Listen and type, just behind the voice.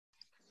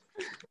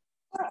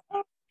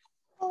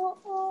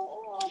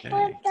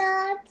Okay.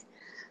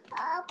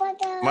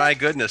 My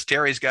goodness,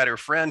 Terry's got her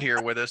friend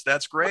here with us.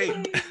 That's great.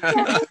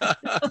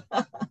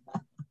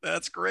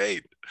 That's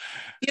great.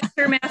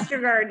 Future master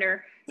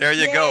gardener. There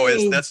you go.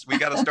 We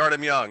got to start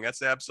him young.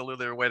 That's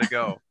absolutely the way to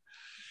go.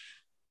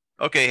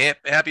 Okay,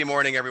 happy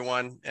morning,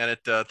 everyone, and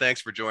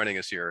thanks for joining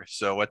us here.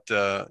 So what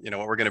what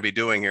we're going to be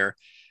doing here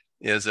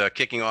is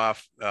kicking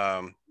off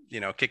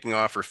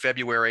for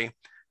February.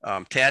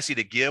 Tassy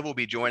de Give will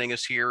be joining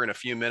us here in a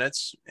few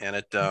minutes,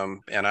 and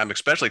I'm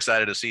especially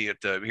excited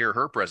to hear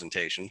her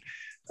presentation.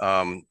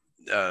 And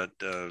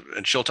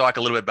she'll talk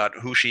a little bit about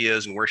who she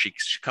is and where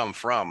she's come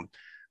from.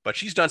 But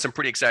she's done some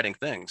pretty exciting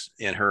things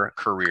in her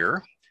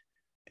career,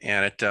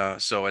 and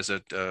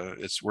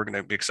we're going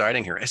to be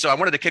exciting here. So I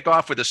wanted to kick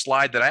off with a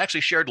slide that I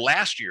actually shared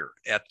last year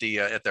at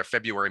their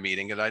February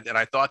meeting, and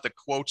I thought the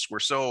quotes were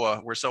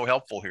so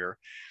helpful here.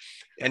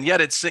 And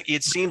yet it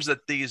seems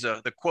that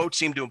the quotes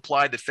seem to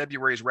imply that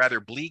February is rather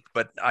bleak,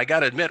 but I got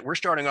to admit, we're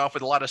starting off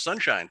with a lot of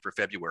sunshine for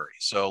February.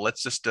 So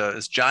let's just,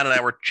 as John and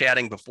I were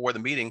chatting before the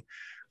meeting,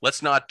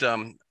 let's not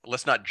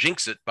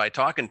jinx it by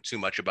talking too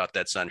much about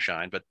that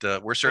sunshine, but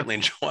we're certainly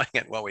enjoying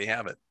it while we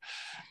have it.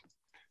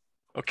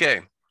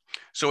 Okay,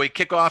 so we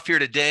kick off here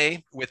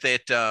today with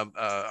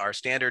our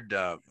standard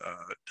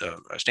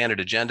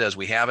agenda as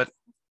we have it.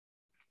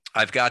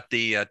 I've got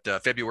the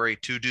February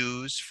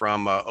to-dos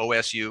from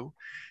OSU.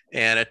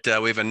 And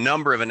we have a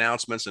number of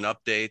announcements and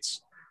updates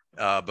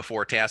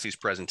before Tassy's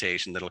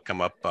presentation that'll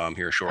come up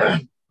here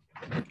shortly.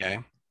 Okay.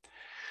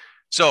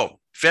 So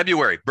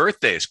February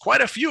birthdays, quite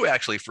a few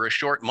actually for a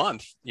short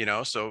month.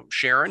 So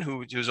Sharon,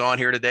 who's on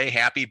here today,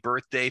 happy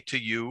birthday to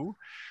you.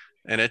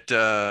 And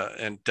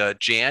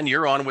Jan,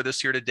 you're on with us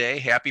here today.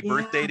 Happy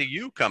birthday to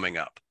you coming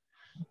up.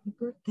 Happy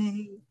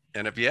birthday.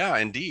 And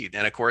indeed.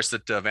 And of course,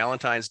 that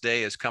Valentine's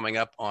Day is coming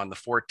up on the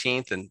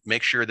 14th, and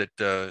make sure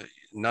that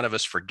none of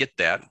us forget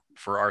that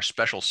for our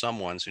special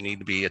someones who need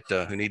to be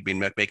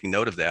making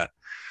note of that.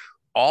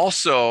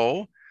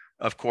 Also,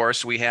 of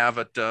course, we have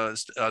a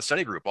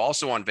study group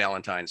also on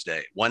Valentine's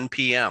Day, 1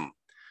 p.m.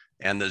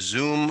 And the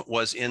Zoom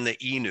was in the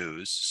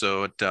e-news,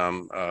 so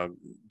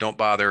don't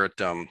bother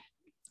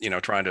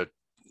trying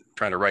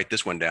to write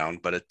this one down,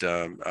 but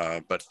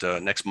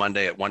next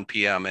Monday at 1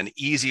 p.m., an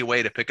easy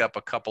way to pick up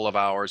a couple of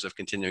hours of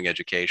continuing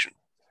education.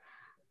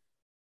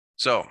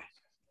 So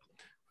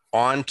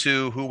on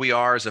to who we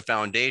are as a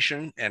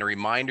foundation, and a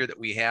reminder that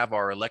we have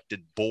our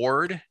elected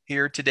board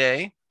here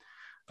today,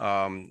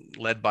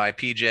 led by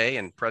PJ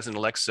and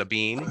President-elect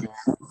Sabine.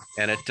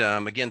 And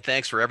again,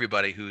 thanks for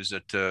everybody who's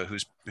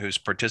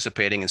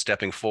participating and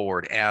stepping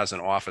forward as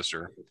an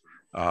officer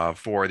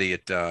for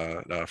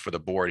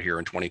the board here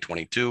in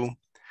 2022.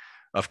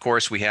 Of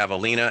course, we have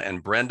Alina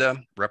and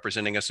Brenda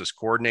representing us as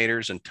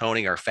coordinators, and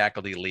Tony, our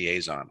faculty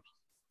liaison.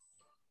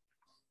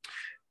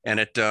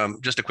 And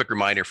just a quick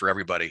reminder for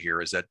everybody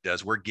here is that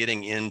as we're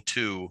getting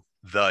into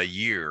the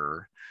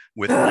year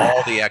with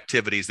all the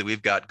activities that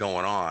we've got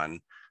going on,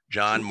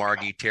 John,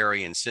 Margie,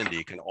 Terry, and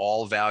Cindy can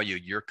all value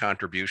your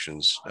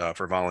contributions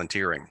for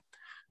volunteering.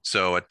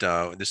 So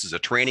this is a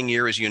training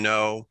year, as you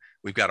know.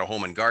 We've got a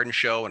home and garden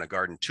show and a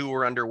garden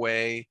tour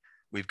underway.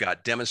 We've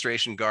got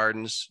demonstration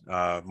gardens.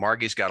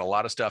 Margie's got a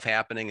lot of stuff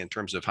happening in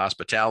terms of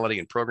hospitality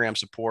and program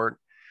support.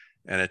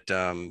 And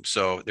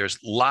so there's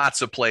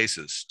lots of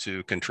places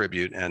to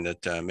contribute and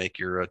make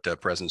your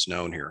presence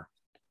known here.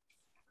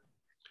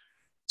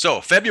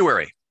 So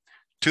February,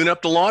 tune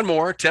up the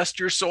lawnmower, test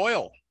your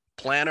soil,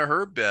 plan a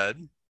herb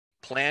bed,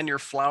 plan your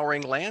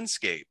flowering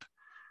landscape.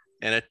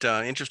 And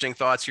interesting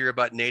thoughts here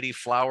about native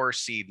flower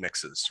seed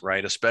mixes,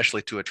 right?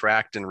 Especially to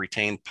attract and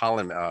retain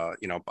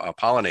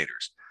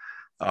pollinators.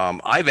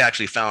 I've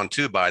actually found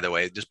too, by the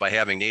way, just by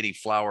having native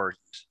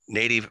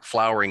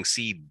flowering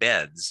seed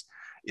beds,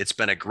 it's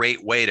been a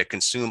great way to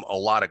consume a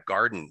lot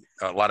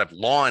of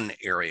lawn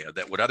area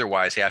that would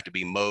otherwise have to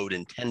be mowed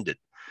and tended.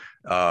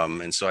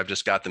 And so I've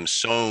just got them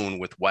sown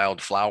with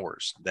wild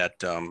flowers that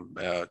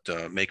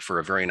make for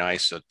a very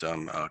nice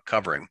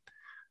covering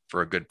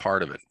for a good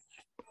part of it.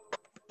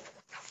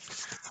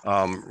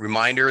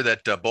 Reminder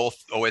that both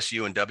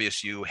OSU and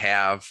WSU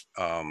have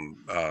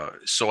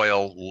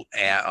soil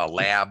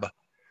lab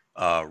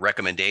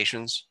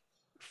recommendations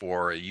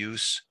for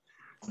use.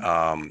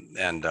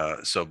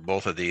 So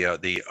both of the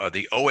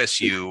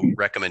OSU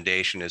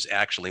recommendation is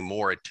actually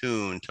more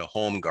attuned to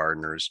home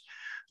gardeners.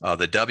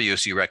 The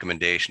WSU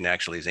recommendation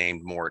actually is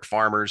aimed more at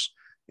farmers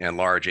and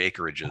large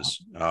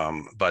acreages.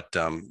 But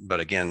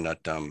again,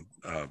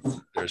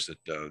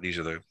 these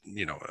are the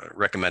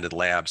recommended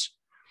labs.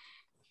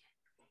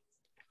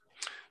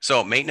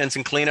 So maintenance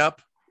and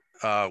cleanup,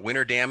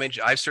 winter damage.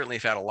 I've certainly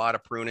had a lot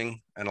of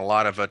pruning and a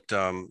lot of it,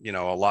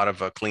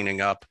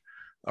 cleaning up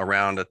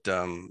around it,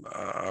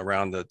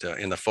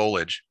 in the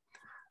foliage.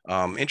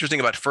 Interesting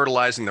about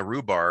fertilizing the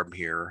rhubarb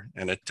here,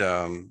 and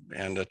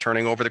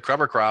turning over the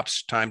cover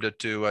crops. Time to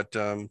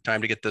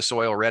get the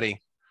soil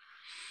ready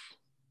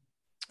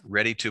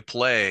to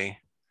play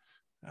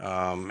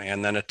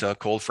And then at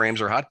cold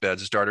frames or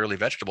hotbeds to start early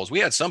vegetables. We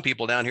had some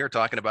people down here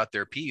talking about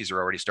their peas are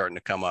already starting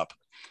to come up.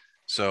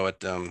 So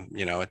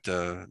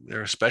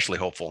they're especially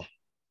hopeful.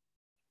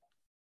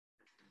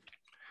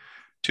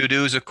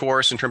 To-dos, of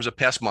course, in terms of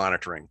pest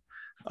monitoring.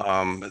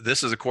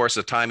 This is, of course,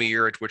 a time of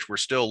year at which we're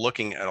still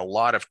looking at a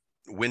lot of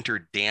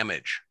winter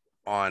damage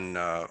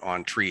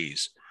on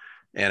trees,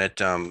 and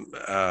it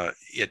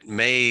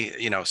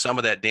may, some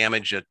of that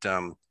damage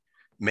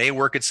may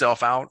work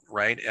itself out,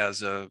 right, as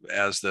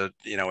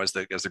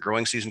the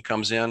growing season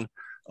comes in.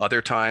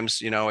 Other times,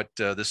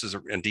 this is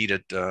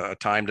indeed a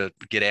time to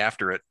get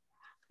after it,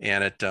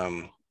 and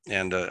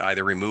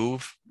either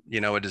remove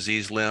a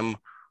diseased limb,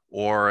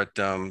 or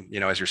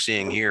as you're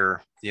seeing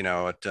here,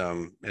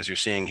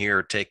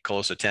 take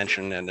close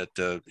attention and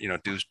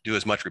do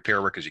as much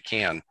repair work as you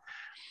can.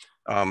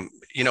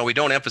 We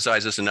don't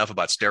emphasize this enough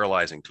about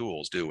sterilizing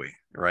tools, do we?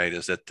 Right?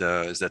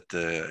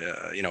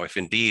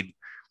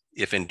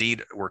 If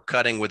indeed we're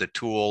cutting with a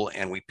tool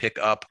and we pick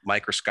up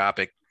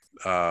microscopic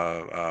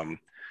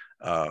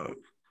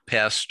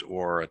pest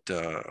or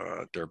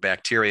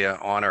bacteria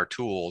on our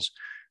tools,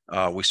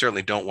 we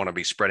certainly don't want to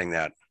be spreading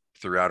that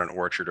throughout an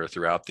orchard or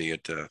throughout the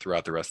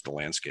rest of the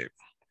landscape.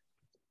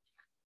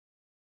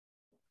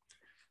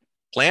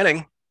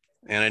 Planting,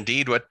 and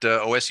indeed what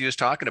OSU is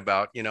talking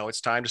about,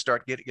 it's time to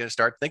start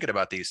thinking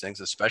about these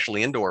things,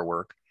 especially indoor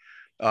work.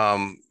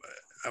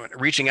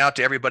 Reaching out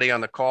to everybody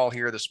on the call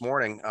here this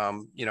morning,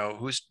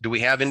 do we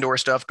have indoor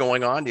stuff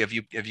going on? Have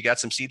you got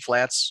some seed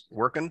flats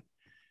working?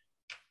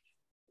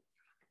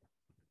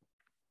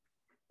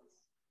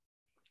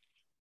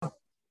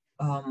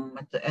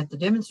 At the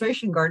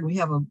demonstration garden, we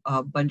have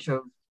a bunch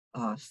of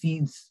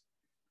seeds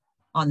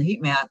on the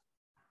heat mat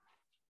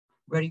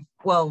ready.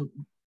 Well,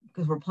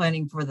 because we're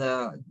planning for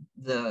not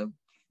the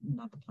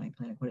plant,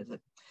 what is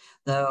it?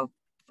 The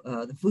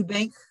food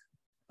bank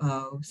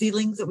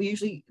seedlings that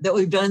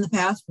we've done in the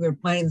past. We're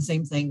planning the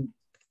same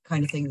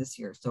kind of thing this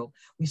year. So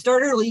we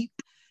start early.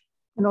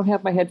 I don't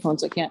have my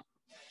headphones. I can't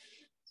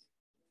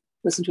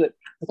listen to it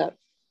without.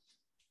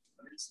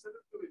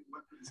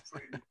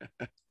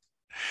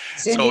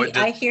 Cindy,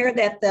 I hear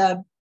that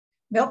the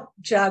milk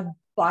jug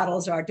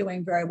bottles are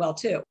doing very well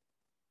too.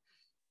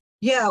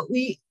 Yeah,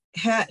 we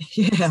had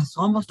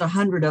almost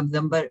 100 of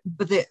them, but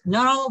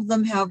not all of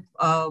them have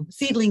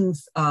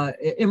seedlings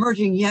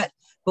emerging yet.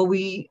 But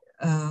we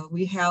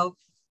have,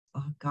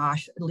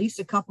 at least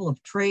a couple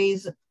of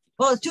trays.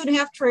 Well, it's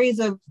 2.5 trays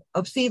of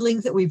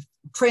seedlings that we've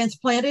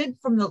transplanted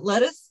from the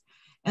lettuce.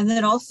 And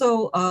then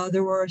also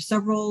there were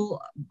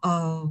several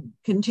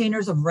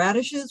containers of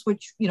radishes,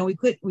 which, we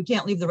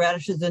can't leave the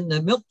radishes in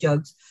the milk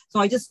jugs. So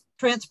I just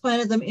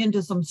transplanted them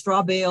into some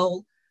straw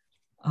bale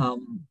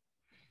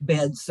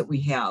beds that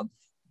we have.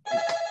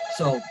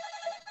 So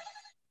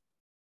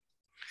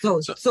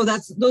those are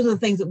the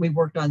things that we've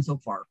worked on so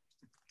far.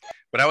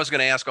 But I was going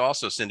to ask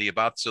also, Cindy,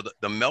 about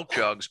the milk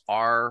jugs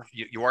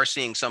you are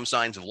seeing some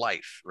signs of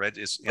life, right?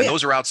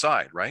 Those are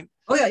outside, right?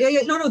 Oh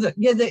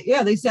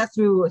yeah. They sat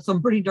through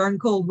some pretty darn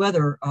cold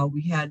weather.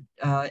 We had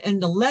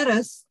and the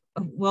lettuce.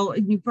 Well,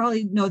 you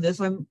probably know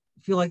this. I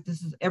feel like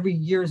this is every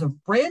year is a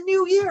brand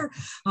new year,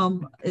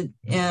 and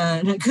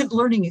a good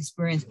learning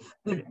experience.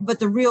 But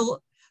the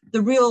real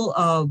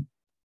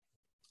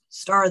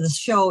star of the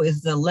show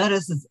is the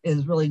lettuce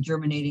is really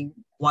germinating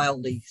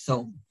wildly.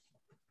 So.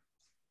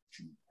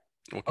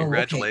 Well,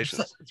 congratulations.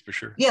 Okay. That's for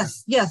sure.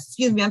 Yes.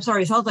 Excuse me. I'm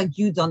sorry. It sounds like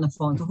Jude's on the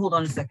phone. So hold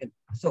on a second.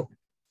 So,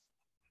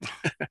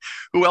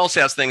 who else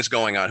has things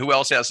going on? Who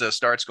else has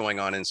starts going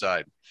on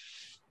inside?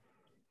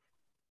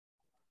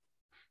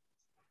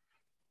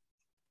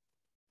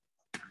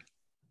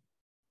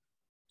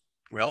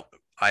 Well,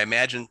 I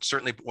imagine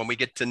certainly when we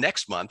get to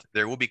next month,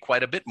 there will be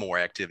quite a bit more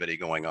activity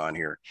going on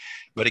here.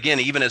 But again,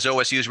 even as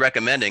OSU is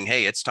recommending,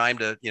 hey, it's time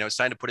to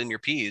put in your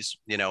peas,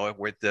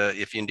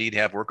 if you indeed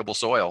have workable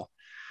soil.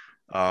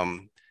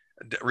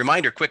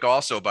 Reminder quick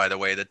also, by the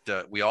way,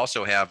 that we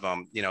also have,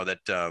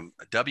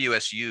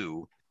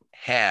 WSU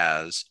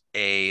has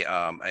a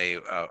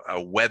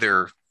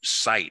weather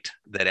site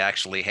that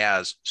actually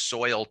has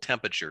soil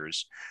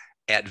temperatures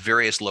at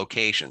various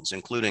locations,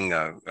 including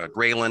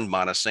Grayland,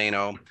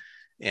 Montesano,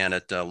 and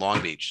at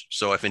Long Beach.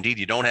 So if indeed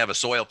you don't have a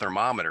soil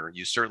thermometer,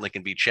 you certainly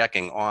can be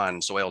checking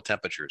on soil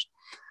temperatures.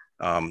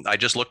 I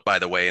just looked, by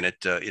the way, and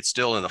it's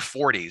still in the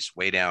 40s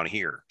way down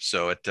here.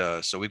 So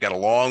we've got a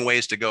long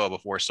ways to go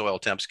before soil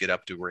temps get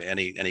up to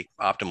any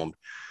optimum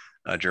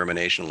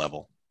germination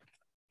level.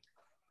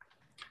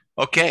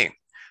 Okay,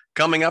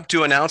 coming up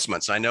to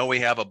announcements. I know we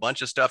have a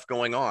bunch of stuff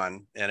going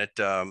on, and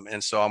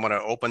so I'm going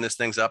to open this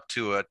things up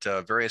to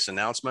various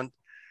announcements.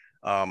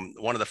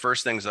 One of the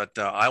first things that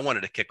I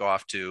wanted to kick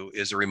off to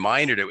is a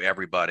reminder to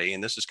everybody,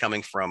 and this is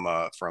coming from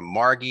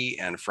Margie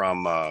and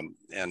from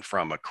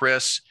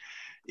Chris,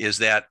 is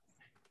that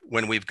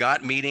when we've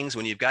got meetings,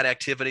 when you've got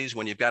activities,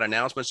 when you've got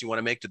announcements you want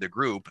to make to the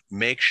group,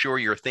 make sure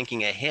you're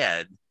thinking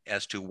ahead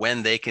as to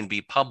when they can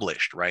be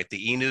published, right?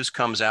 The e-news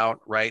comes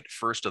out, right,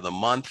 first of the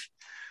month.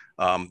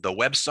 The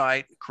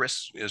website,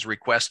 Chris is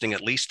requesting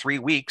at least 3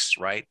 weeks,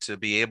 right, to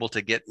be able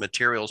to get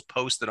materials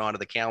posted onto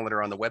the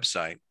calendar on the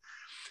website.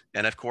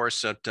 And of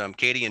course,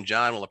 Katie and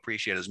John will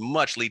appreciate as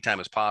much lead time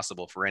as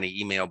possible for any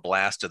email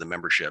blast to the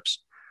memberships,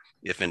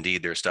 if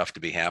indeed there's stuff to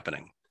be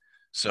happening.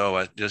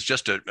 So there's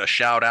just a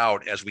shout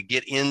out as we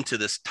get into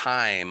this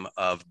time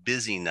of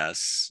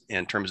busyness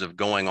in terms of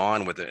going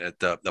on with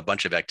a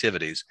bunch of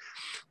activities.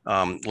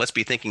 Let's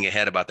be thinking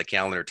ahead about the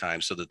calendar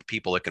time so that the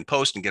people that can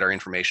post and get our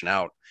information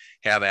out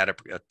have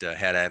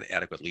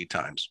adequate lead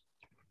times.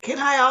 Can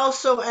I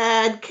also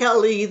add,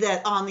 Kelly,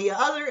 that on the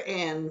other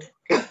end,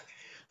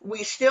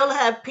 we still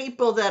have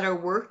people that are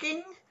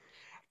working,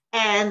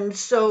 and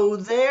so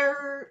they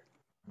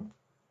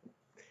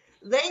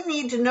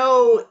need to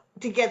know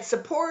to get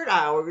support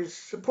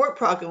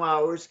program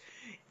hours.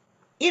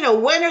 You know,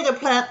 when are the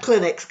plant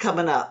clinics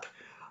coming up?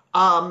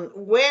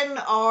 When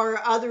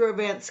are other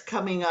events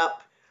coming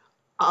up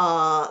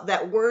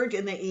that weren't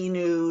in the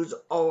e-news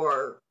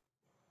or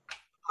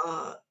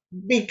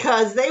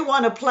because they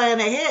want to plan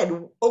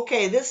ahead.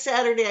 Okay, this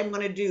Saturday I'm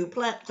going to do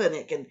plant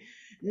clinic, and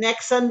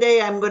next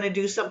Sunday I'm going to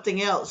do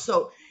something else.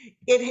 So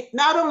it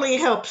not only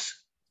helps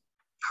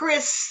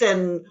Chris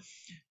and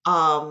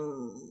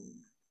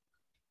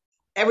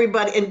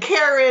everybody and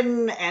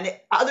Karen and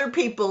other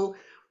people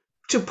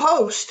to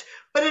post,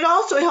 but it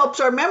also helps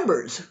our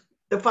members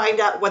to find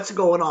out what's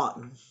going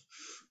on.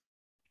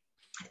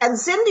 And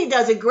Cindy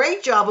does a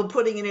great job of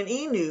putting it in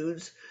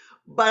e-news,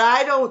 but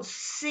I don't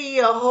see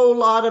a whole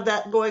lot of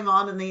that going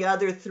on in the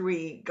other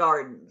 3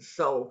 gardens,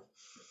 or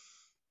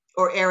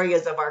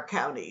areas of our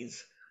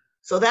counties.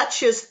 So that's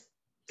just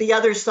the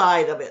other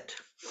side of it.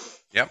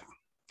 Yep.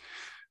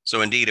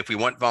 So indeed, if we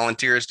want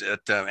volunteers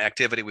at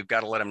activity, we've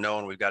got to let them know,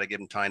 and we've got to give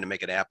them time to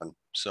make it happen.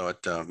 So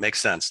it makes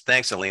sense.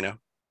 Thanks, Alina.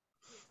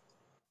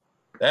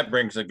 That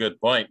brings a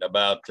good point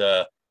about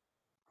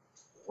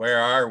where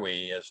are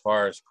we as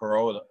far as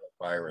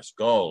coronavirus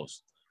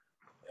goes.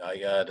 I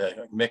got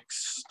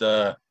mixed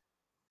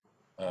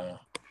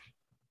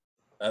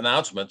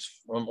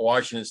announcements from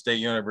Washington State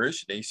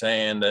University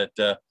saying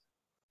that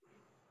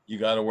you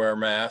got to wear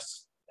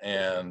masks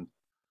and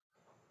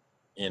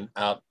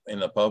out in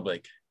the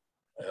public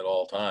at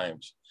all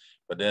times.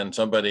 But then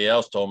somebody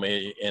else told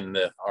me in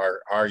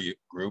our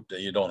group that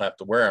you don't have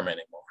to wear them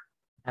anymore.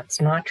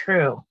 That's not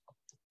true.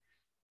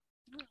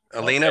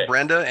 Alina, Okay.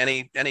 Brenda,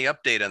 any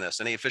update on this?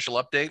 Any official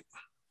update?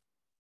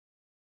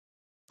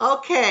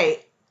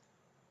 Okay.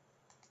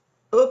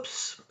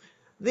 Oops.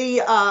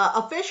 The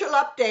official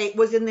update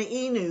was in the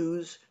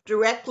e-news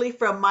directly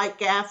from Mike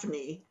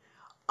Gaffney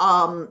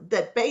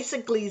that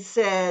basically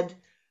said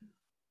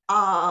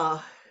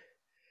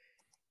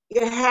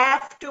you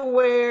have to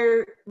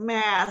wear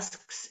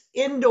masks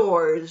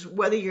indoors,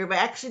 whether you're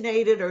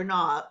vaccinated or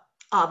not,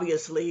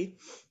 obviously.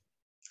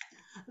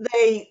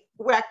 They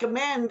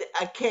recommend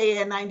a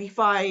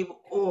KN95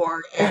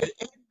 or a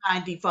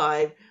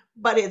N95,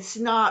 but it's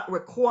not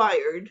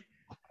required.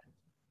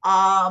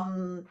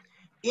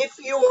 If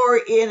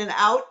you're in an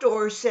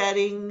outdoor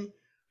setting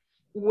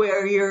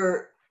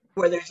where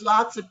there's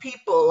lots of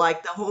people,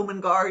 like the Home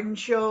and Garden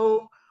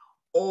Show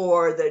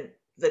or the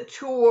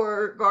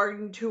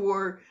garden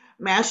tour,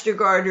 master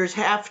gardeners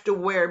have to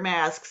wear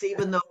masks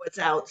even though it's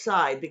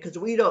outside, because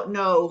we don't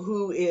know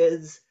who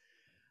is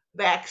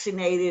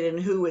vaccinated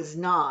and who is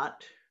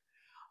not.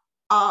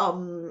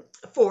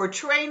 For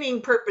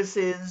training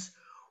purposes,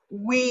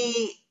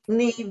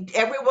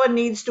 everyone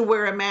needs to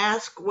wear a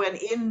mask when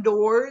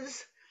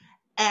indoors,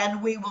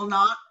 and we will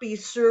not be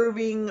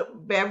serving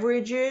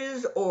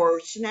beverages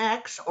or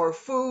snacks or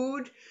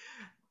food.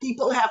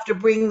 People have to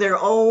bring their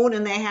own,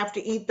 and they have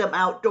to eat them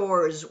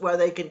outdoors where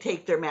they can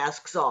take their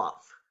masks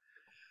off.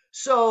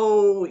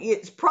 So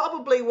it's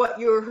probably what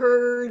you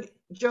heard,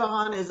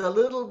 John, is a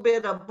little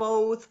bit of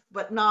both,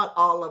 but not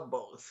all of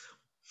both.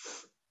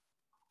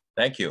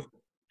 Thank you.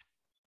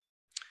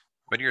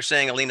 But you're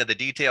saying, Alina, the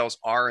details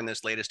are in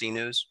this latest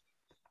e-news?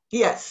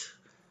 Yes.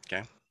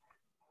 Okay.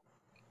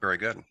 Very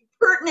good.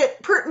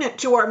 Pertinent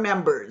to our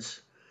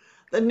members.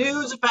 The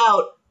news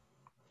about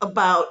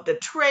the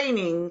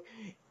training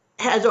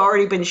has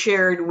already been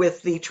shared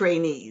with the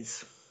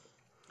trainees.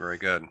 Very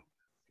good.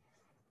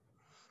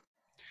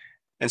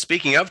 And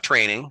speaking of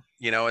training,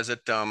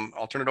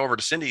 I'll turn it over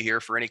to Cindy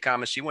here for any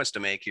comments she wants to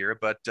make here,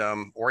 but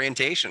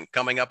orientation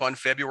coming up on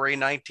February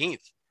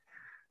 19th.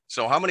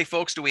 So how many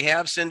folks do we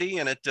have, Cindy?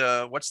 And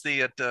what's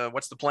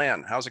the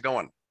plan? How's it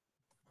going?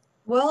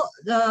 Well,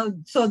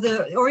 so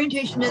the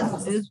orientation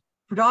is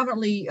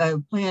predominantly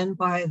planned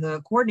by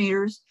the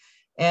coordinators,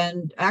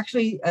 and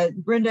actually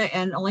Brenda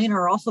and Elena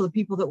are also the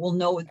people that will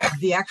know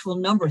the actual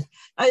numbers.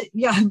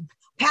 Yeah, I'm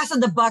passing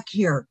the buck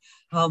here.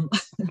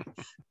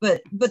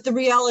 But the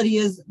reality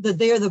is that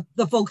they are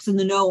the folks in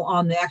the know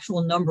on the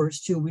actual numbers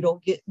too.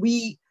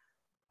 We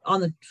on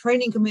the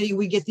training committee,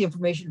 we get the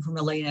information from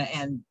Elena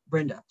and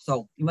Brenda.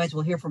 So you might as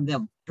well hear from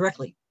them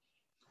directly.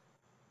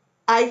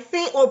 I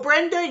think, well,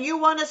 Brenda, you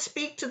want to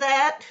speak to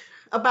that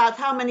about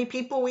how many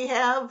people we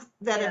have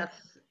that Yes.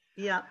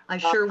 Yeah, I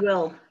sure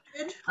will.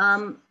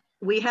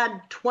 We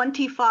had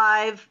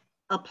 25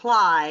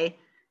 apply.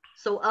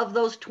 So of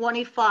those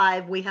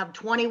 25, we have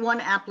 21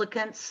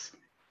 applicants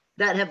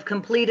that have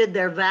completed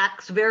their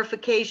vax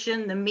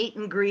verification, the meet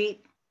and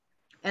greet,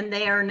 and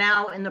they are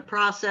now in the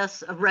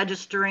process of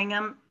registering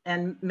them,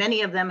 and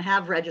many of them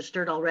have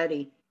registered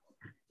already.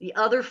 The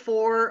other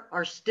 4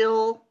 are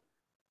still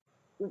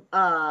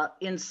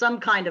in some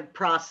kind of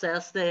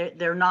process.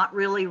 They're not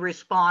really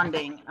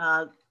responding.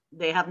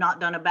 They have not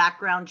done a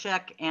background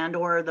check and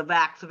or the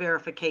vax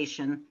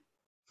verification.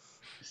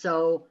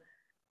 So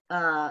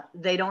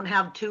they don't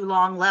have too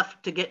long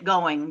left to get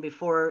going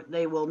before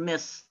they will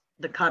miss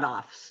the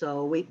cutoff.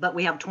 So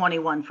we have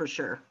 21 for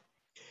sure.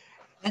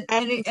 And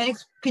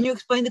can you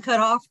explain the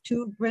cutoff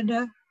too,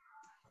 Brenda?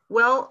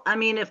 Well, I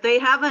mean, if they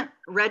haven't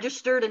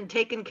registered and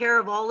taken care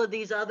of all of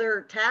these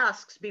other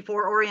tasks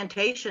before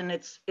orientation,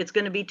 it's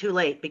going to be too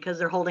late because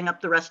they're holding up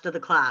the rest of the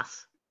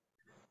class.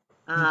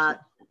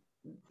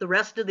 The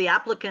rest of the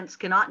applicants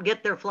cannot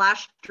get their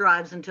flash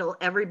drives until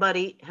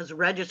everybody has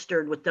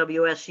registered with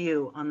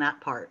WSU on that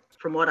part,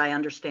 from what I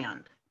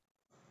understand.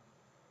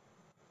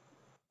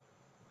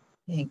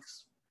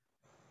 Thanks.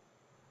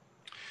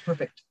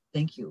 Perfect.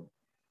 Thank you.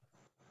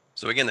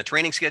 So again, the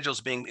training schedule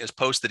is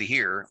posted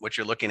here, what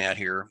you're looking at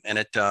here, and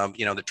it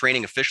the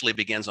training officially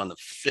begins on the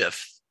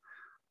 5th,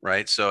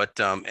 right? So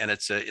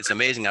it's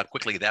amazing how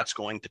quickly that's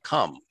going to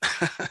come.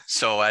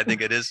 So I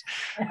think it is.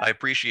 I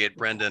appreciate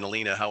Brenda and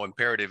Alina how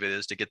imperative it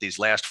is to get these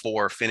last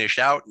 4 finished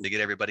out and to get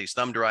everybody's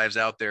thumb drives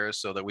out there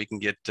so that we can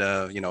get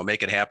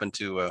make it happen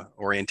to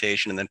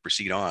orientation and then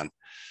proceed on.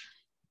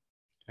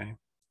 Okay.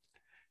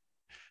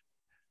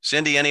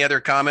 Cindy, any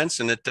other comments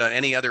and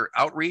any other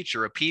outreach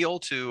or appeal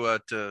to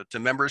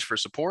members for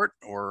support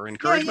or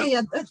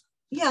encouragement?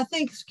 Yeah.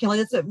 Thanks, Kelly.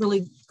 That's a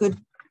really good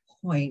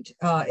point.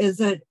 Is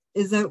that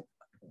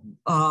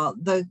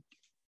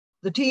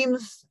the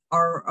teams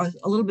are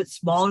a little bit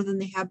smaller than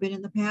they have been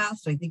in the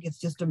past. I think it's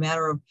just a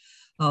matter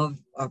of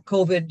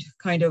COVID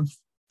kind of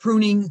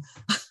pruning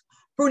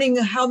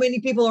how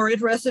many people are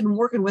interested in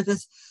working with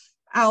us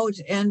out.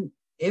 And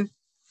I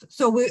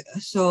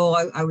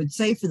would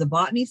say for the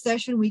botany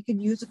session, we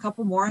could use a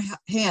couple more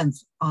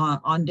hands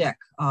on deck.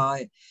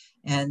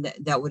 And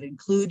that would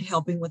include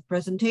helping with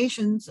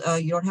presentations.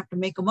 You don't have to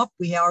make them up.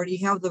 We already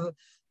have the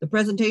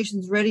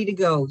presentations ready to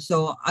go.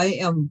 So I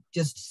am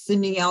just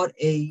sending out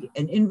an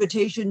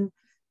invitation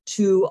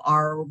to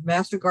our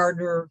Master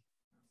Gardener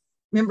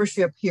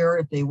membership here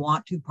if they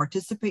want to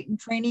participate in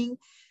training.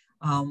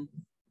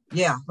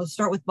 Yeah, let's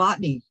start with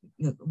botany.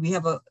 We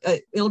have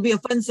it'll be a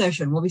fun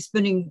session. We'll be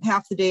spending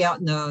half the day out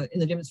in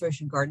the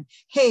demonstration garden.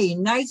 Hey,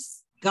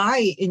 nice guy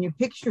in your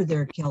picture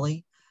there,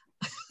 Kelly.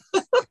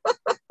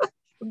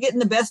 We're getting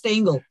the best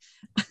angle.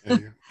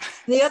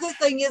 The other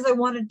thing is I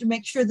wanted to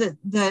make sure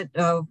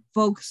that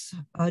folks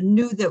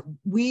knew that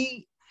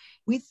we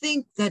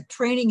think that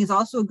training is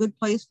also a good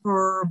place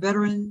for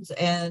veterans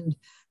and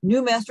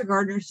new Master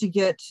Gardeners to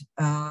get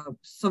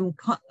some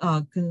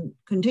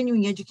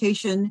continuing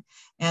education,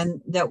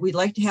 and that we'd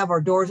like to have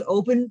our doors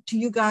open to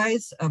you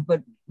guys,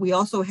 but we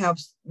also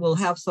will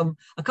have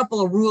a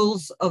couple of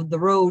rules of the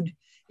road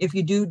if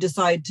you do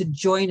decide to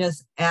join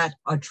us at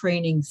a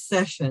training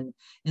session.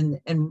 And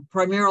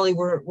primarily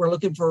we're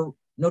looking for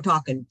no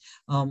talking,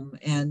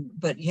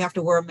 but you have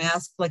to wear a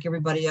mask like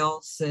everybody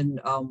else. And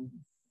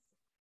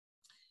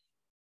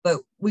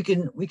but we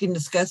can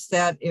discuss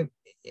that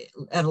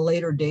at a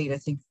later date, I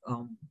think.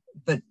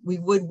 But we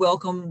would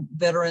welcome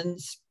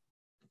veterans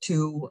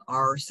to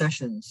our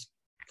sessions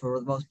for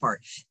the most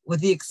part, with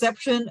the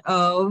exception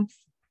of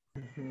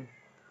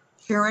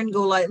Sharon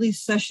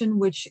Golightly's session,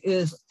 which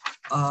is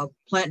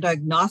plant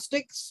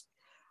diagnostics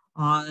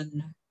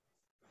on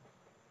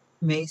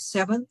May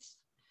 7th.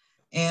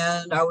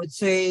 And I would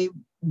say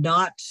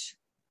not,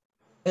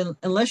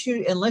 unless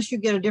you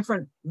get a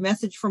different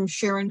message from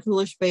Sharon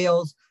Coolish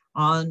Bales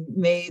on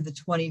May the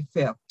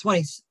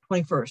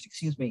 21st,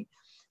 excuse me,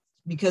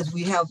 because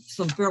we have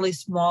some fairly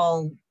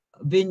small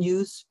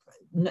venues.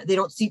 They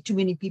don't seat too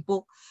many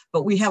people,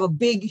 but we have a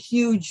big,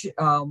 huge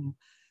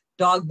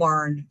dog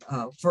barn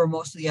for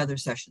most of the other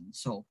sessions.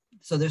 So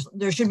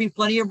there should be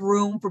plenty of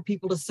room for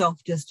people to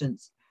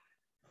self-distance.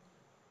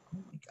 Oh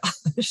my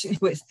gosh.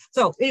 anyways,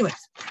 so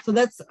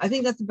I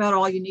think that's about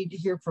all you need to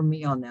hear from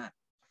me on that.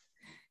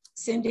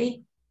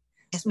 Cindy?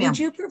 Yes, ma'am. Would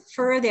you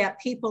prefer that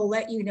people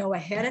let you know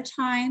ahead of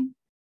time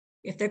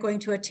if they're going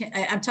to attend?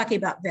 I'm talking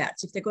about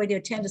vets, if they're going to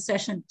attend a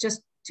session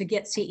just to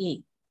get CE.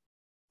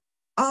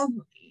 I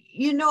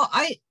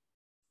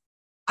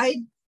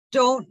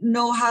don't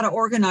know how to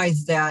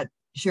organize that,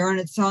 Sharon.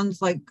 It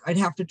sounds like I'd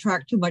have to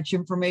track too much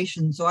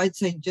information. So I'd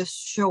say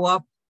just show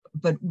up,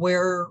 but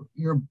wear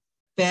your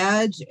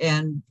badge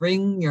and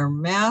bring your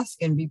mask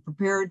and be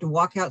prepared to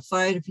walk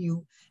outside if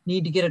you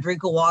need to get a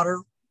drink of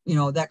water,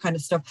 that kind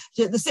of stuff.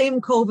 The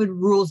same COVID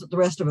rules that the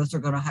rest of us are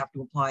going to have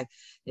to apply.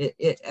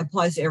 It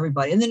applies to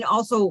everybody. And then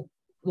also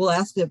we'll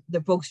ask that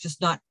the folks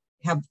just not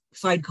have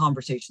side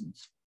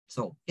conversations.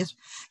 So yes.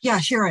 Yeah,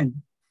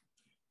 Sharon.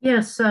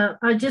 Yes,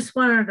 I just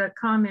wanted to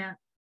comment.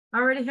 I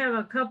already have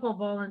a couple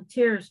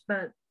volunteers,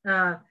 but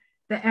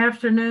The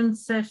afternoon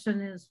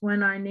session is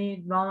when I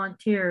need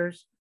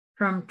volunteers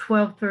from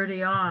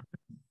 12:30 on.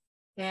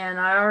 And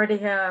I already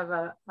have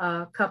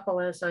a couple,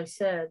 as I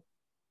said,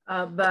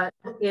 but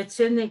it's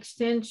in the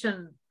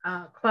extension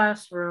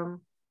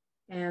classroom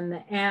and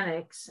the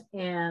annex,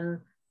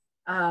 and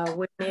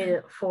we need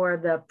it for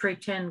the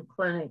pretend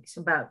clinics,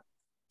 about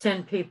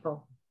 10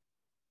 people.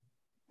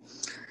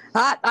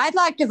 I'd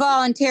like to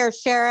volunteer,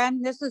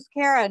 Sharon. This is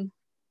Karen.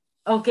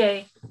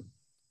 Okay.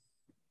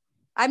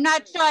 I'm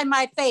not showing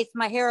my face.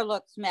 My hair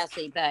looks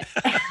messy, but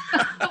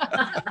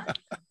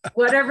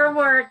whatever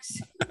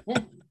works.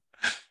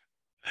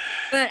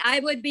 But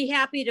I would be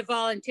happy to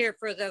volunteer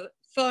for the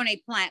phony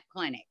plant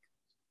clinic.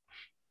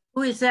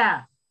 Who is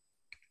that?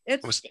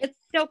 It's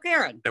still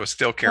Karen. It was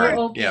still Karen.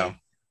 Oh, okay. Yeah.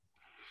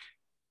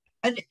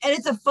 And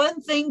it's a fun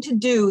thing to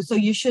do, so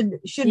you should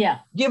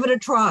give it a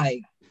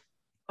try.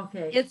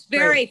 Okay. It's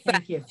very fun.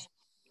 Thank you.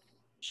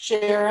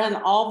 Sharon,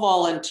 I'll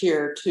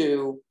volunteer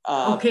to.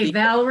 Okay,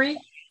 Valerie.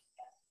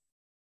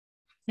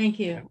 Thank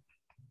you.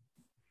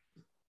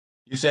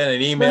 You sent an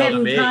Go email ahead to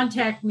and me.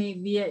 contact me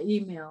via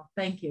email.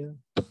 Thank you.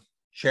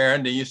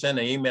 Sharon, did you send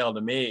an email to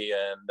me?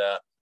 And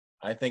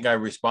I think I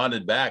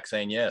responded back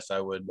saying, yes, I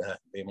would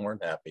be more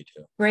than happy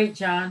to. Great,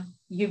 John.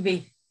 You'd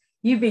be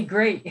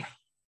great.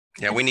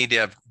 Yeah, we need to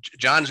have,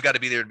 John's got to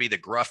be there to be the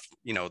gruff,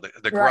 you know,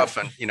 the gruff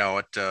and,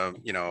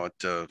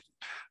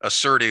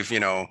 assertive,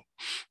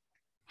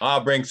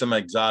 I'll bring some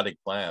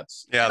exotic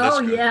plants. Yeah. That's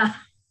Oh, good. yeah.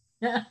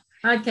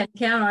 I can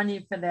count on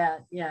you for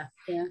that. Yeah.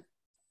 Yeah.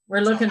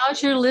 We're looking. So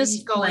how's your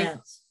list going?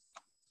 Plants.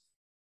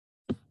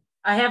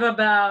 I have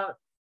about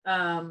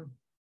 5.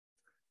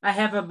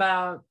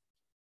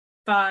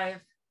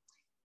 Of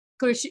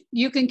course,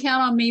 you can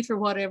count on me for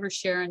whatever,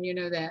 Sharon. You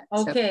know that.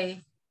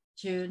 Okay,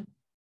 Jude.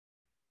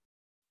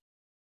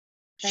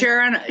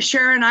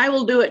 Sharon, I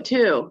will do it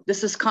too.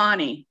 This is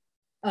Connie.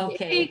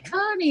 Okay. Hey,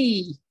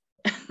 Connie.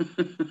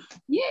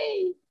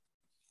 Yay.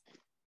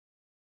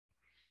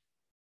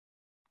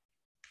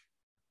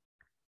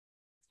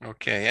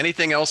 Okay.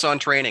 Anything else on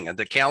training?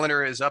 The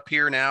calendar is up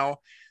here now.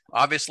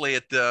 Obviously,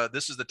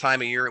 this is the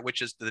time of year at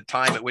which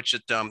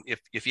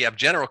if you have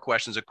general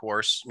questions, of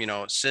course,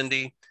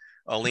 Cindy,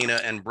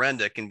 Alina, and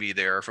Brenda can be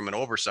there from an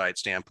oversight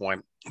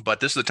standpoint. But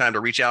this is the time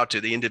to reach out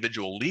to the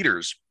individual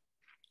leaders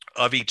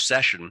of each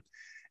session,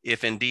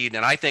 if indeed,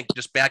 and I think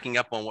just backing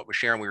up on what was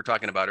Sharon we were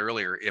talking about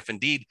earlier, if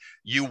indeed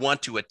you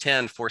want to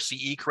attend for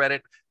CE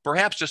credit,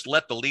 perhaps just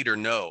let the leader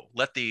know,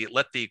 let the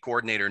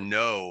coordinator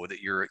know that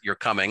you're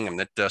coming, and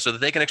that so that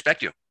they can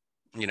expect you,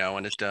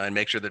 and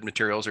make sure that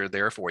materials are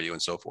there for you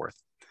and so forth.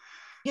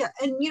 Yeah,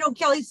 and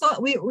Kelly, so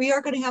we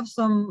are going to have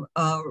some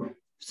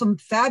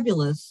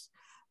fabulous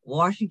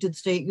Washington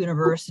State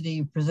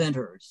University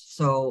presenters.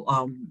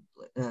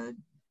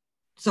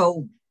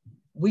 So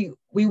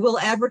we will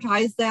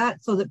advertise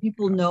that so that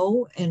people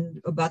know and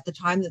about the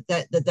time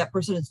that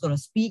person is going to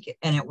speak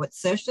and at what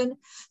session,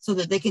 so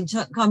that they can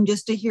come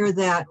just to hear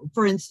that.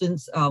 For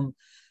instance,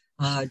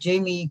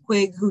 Jamie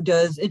Quigg, who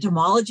does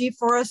entomology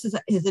for us,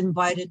 has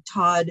invited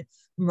Todd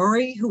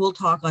Murray, who will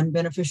talk on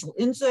beneficial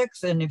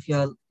insects. And if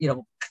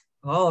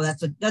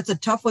that's a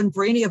tough one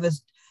for any of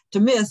us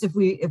to miss if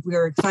we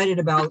are excited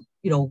about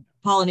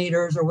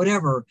pollinators or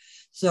whatever.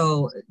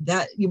 So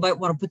that you might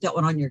want to put that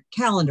one on your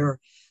calendar.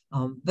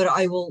 But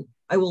I will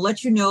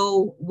let you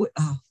know.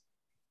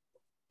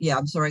 Yeah,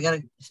 I'm sorry, I got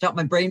to stop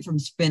my brain from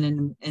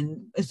spinning.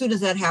 And as soon as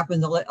that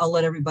happens, I'll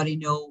let everybody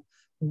know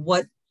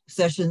what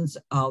sessions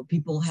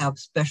people have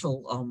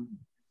special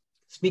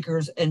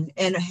speakers and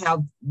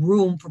have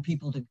room for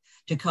people to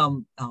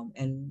come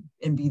and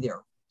be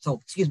there. So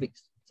excuse me.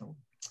 So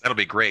that'll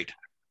be great.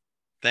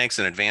 Thanks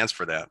in advance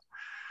for that.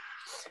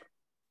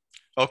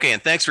 Okay,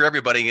 and thanks for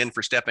everybody again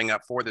for stepping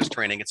up for this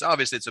training. It's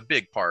a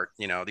big part.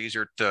 These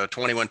are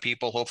 21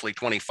 people, hopefully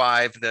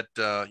 25 that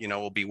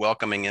will be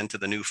welcoming into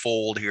the new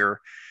fold here,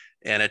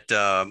 and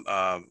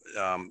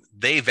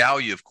they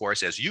value, of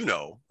course, as you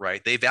know,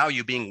 right? They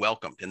value being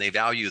welcomed, and they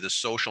value the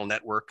social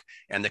network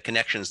and the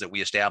connections that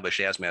we establish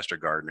as Master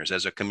Gardeners,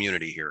 as a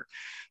community here.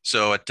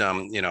 So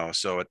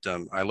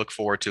I look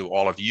forward to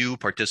all of you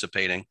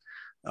participating,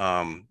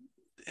 and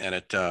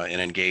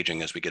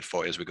engaging as we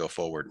go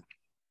forward.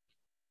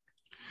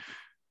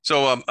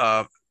 So,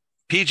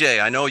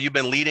 PJ, I know you've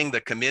been leading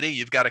the committee.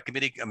 You've got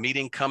a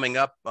meeting coming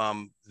up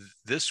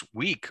this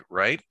week,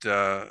 right?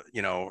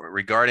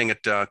 Regarding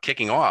it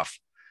kicking off,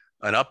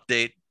 an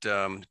update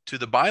to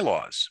the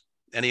bylaws.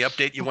 Any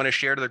update you want to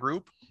share to the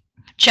group?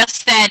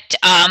 Just that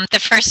the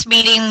first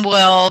meeting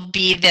will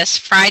be this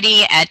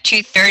Friday at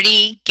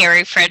 2:30.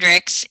 Gary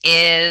Fredericks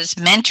is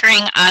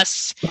mentoring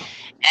us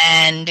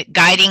and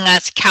guiding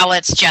us.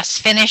 Cowlitz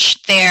just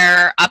finished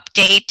their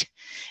update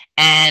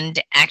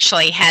and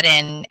actually had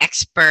an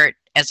expert,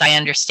 as I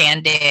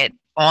understand it,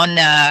 on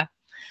the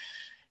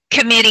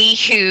committee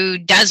who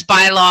does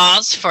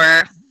bylaws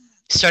for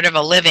sort of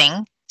a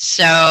living.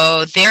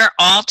 So they're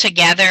all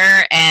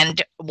together,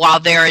 and while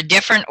they're a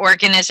different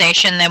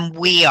organization than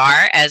we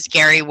are, as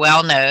Gary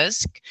well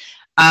knows,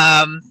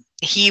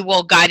 he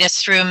will guide us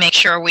through, make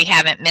sure we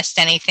haven't missed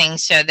anything,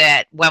 so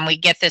that when we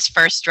get this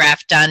first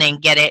draft done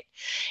and get it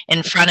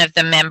in front of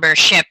the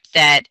membership,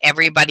 that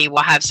everybody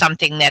will have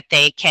something that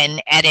they can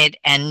edit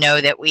and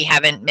know that we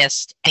haven't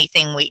missed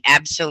anything we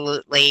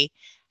absolutely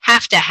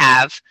have to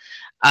have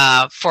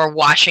for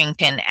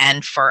Washington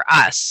and for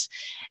us.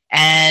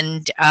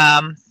 And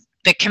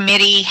the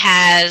committee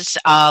has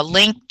a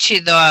link to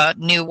the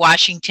new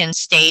Washington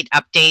State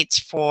updates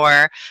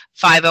for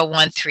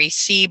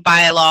 5013C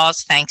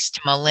bylaws. Thanks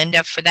to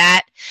Melinda for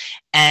that.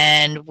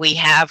 And we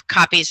have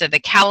copies of the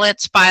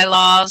Cowlitz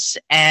bylaws,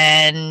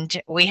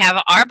 and we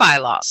have our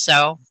bylaws.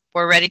 So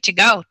we're ready to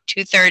go.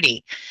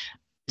 2:30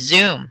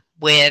 Zoom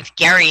with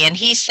Gary. And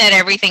he set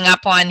everything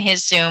up on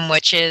his Zoom,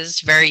 which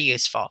is very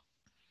useful.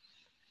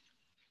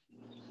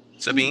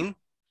 Sabine?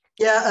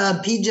 Yeah,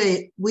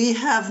 PJ, we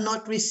have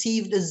not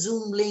received a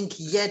Zoom link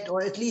yet,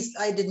 or at least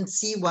I didn't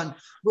see one.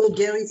 Will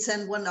Gary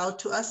send one out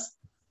to us?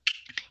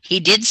 He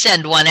did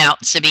send one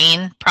out,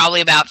 Sabine, probably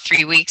about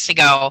 3 weeks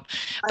ago.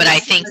 But I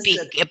think,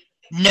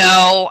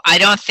 no, I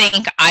don't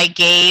think I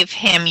gave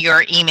him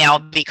your email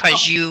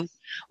because you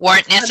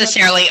weren't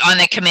necessarily on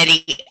the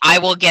committee. I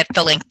will get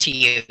the link to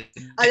you.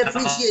 I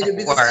appreciate it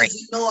because,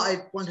 as you know, I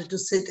wanted to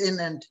sit in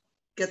and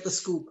get the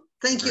scoop.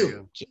 Thank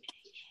you.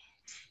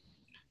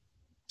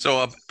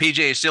 So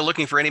PJ, still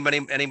looking for anybody,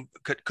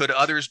 could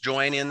others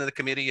join in the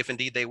committee if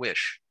indeed they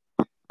wish?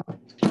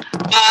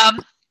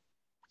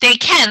 They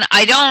can.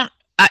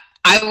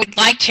 I would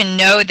like to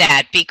know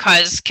that,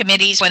 because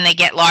committees, when they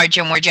get large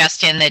and we're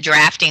just in the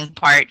drafting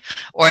part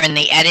or in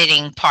the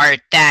editing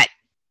part, that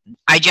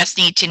I just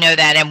need to know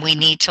that, and we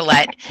need to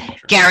let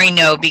Gary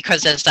know,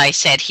 because as I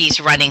said, he's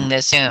running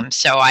the Zoom.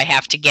 So I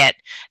have to get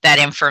that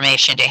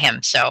information to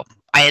him. So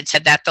I had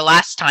said that the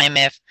last time,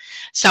 if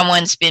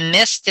someone's been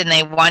missed and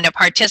they want to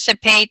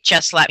participate,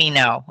 just let me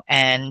know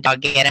and I'll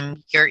get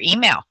them your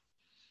email.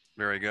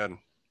 Very good.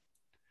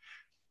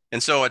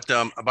 And so,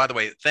 by the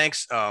way,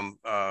 thanks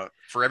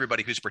for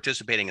everybody who's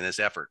participating in this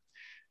effort.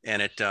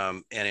 And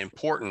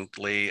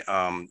importantly,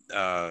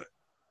 my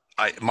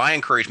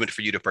encouragement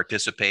for you to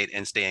participate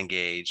and stay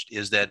engaged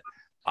is that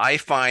I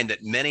find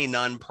that many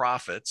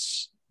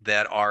nonprofits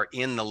that are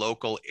in the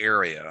local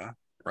area,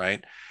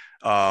 right,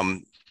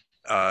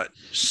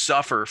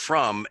 suffer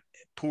from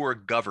poor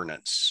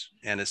governance.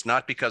 And it's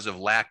not because of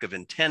lack of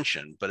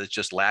intention, but it's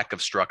just lack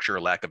of structure,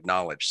 lack of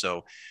knowledge.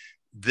 So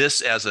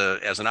this as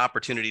an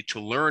opportunity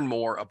to learn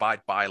more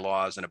about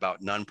bylaws and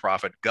about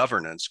nonprofit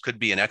governance could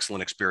be an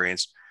excellent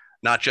experience,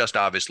 not just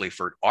obviously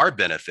for our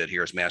benefit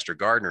here as Master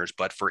Gardeners,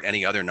 but for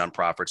any other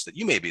nonprofits that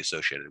you may be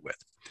associated with.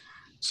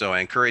 So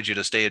I encourage you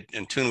to stay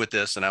in tune with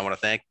this. And I want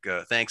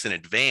to thanks in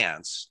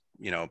advance,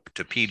 to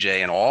PJ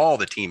and all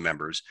the team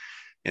members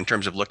in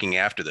terms of looking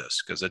after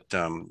this, because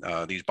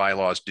these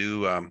bylaws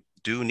do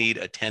need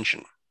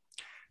attention.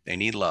 They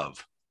need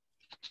love.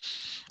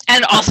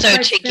 And also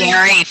to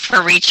Gary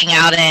for reaching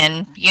out,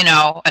 and,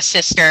 a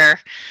sister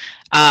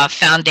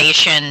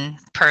foundation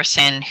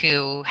person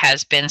who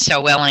has been so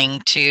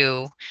willing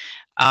to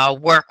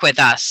work with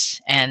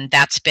us. And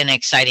that's been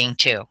exciting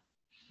too.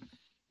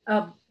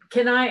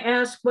 Can I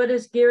ask, what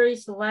is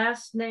Gary's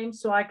last name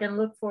so I can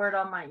look for it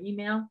on my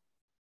email?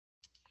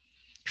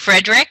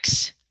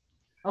 Fredericks.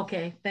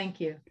 Okay, thank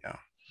you. Yeah.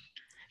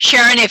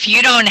 Sharon, if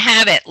you don't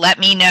have it, let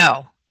me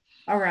know.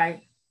 All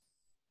right.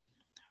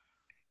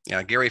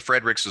 Yeah, Gary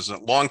Fredericks is a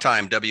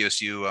longtime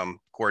WSU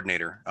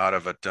coordinator out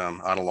of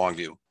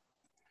Longview.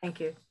 Thank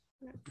you.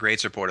 Great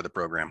support of the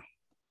program.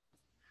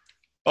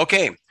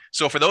 Okay,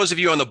 so for those of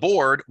you on the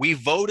board, we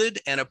voted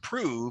and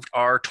approved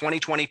our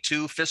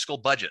 2022 fiscal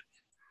budget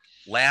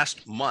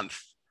last month.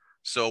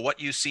 So what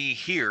you see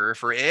here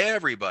for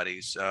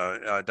everybody's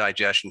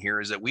digestion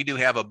here is that we do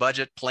have a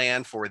budget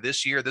plan for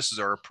this year. This is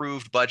our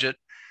approved budget.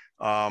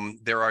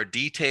 There are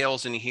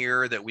details in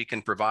here that we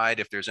can provide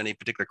if there's any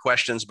particular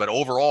questions, but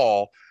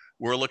overall,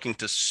 we're looking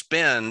to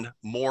spend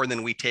more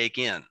than we take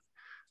in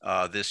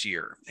this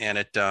year. And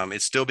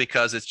it's still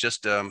because it's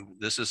just,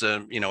 this is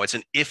it's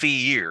an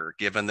iffy year,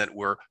 given that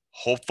we're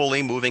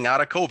hopefully moving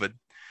out of COVID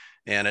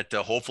and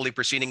hopefully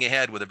proceeding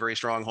ahead with a very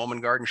strong home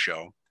and garden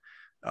show.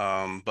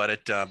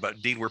 But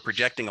indeed, we're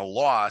projecting a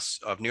loss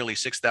of nearly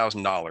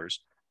 $6,000,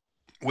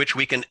 which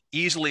we can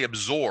easily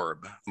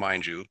absorb,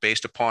 mind you,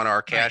 based upon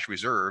our cash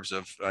reserves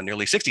of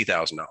nearly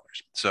 $60,000.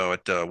 So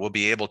we'll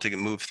be able to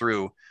move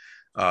through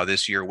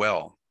this year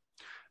well.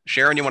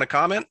 Sharon, you want to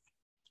comment?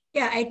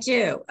 Yeah, I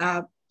do.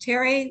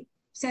 Terry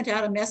sent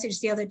out a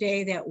message the other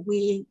day that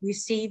we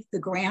received the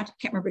grant. I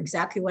can't remember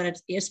exactly what it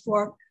is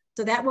for.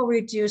 So that will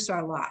reduce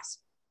our loss.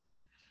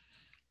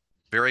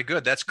 Very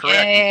good. That's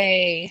correct.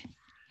 Yay.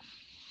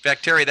 In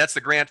fact, Terry, that's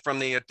the grant from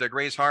the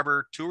Grays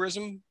Harbor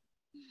Tourism.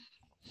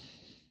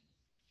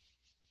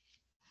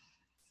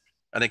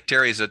 I think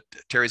Terry's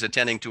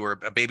attending to her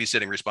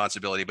babysitting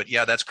responsibility, but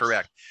yeah, that's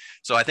correct.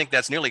 So I think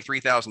that's nearly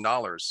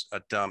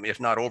 $3,000, if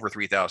not over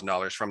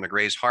 $3,000 from the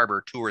Grays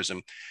Harbor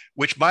Tourism,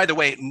 which, by the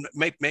way,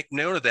 make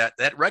note of that.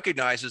 That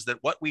recognizes that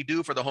what we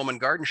do for the Home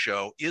and Garden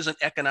Show is an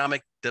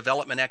economic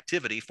development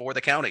activity for the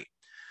county.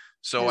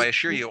 So I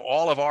assure you,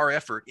 all of our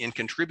effort in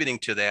contributing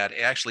to that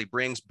actually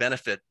brings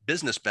benefit,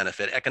 business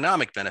benefit,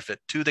 economic benefit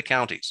to the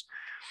counties.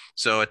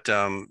 So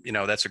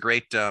that's a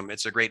great,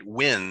 it's a great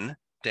win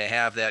to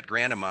have that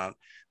grant amount,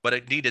 but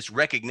indeed it's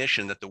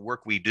recognition that the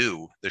work we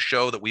do, the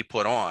show that we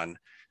put on,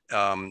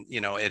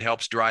 it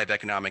helps drive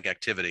economic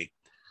activity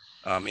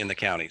in the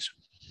counties.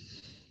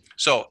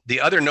 So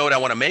the other note I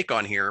want to make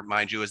on here,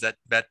 mind you, is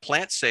that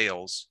plant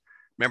sales,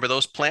 remember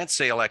those plant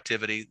sale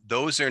activity,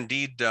 those are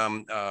indeed,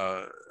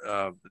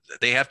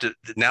 they have to,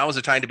 now is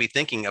the time to be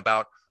thinking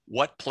about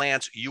what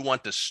plants you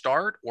want to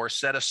start or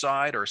set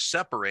aside or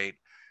separate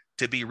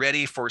to be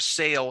ready for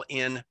sale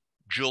in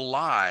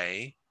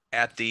July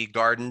at the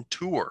garden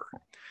tour.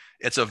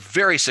 It's a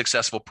very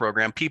successful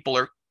program. People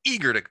are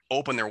eager to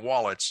open their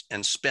wallets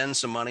and spend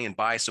some money and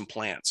buy some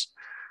plants.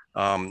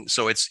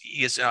 So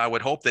it's I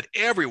would hope that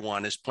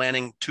everyone is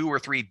planning 2 or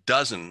 3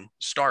 dozen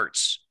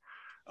starts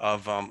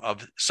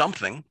of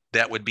something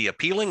that would be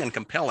appealing and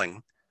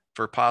compelling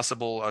for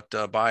possible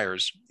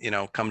buyers,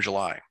 come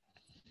July.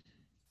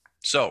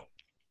 So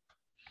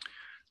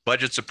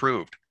budget's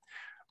approved.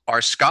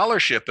 Our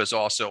scholarship is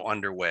also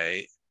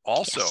underway.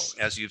 Also, yes,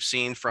 as you've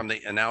seen from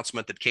the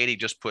announcement that Katie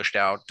just pushed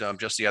out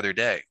just the other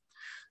day.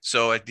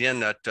 So again,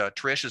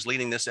 Trish is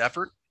leading this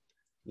effort.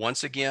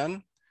 Once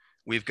again,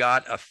 we've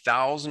got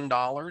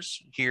 $1,000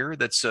 here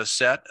that's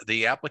set.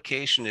 The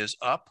application is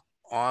up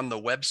on the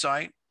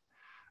website.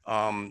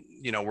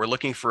 We're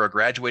looking for a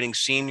graduating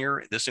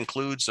senior. This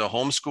includes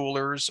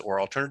homeschoolers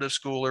or alternative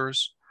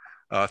schoolers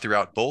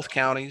throughout both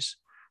counties.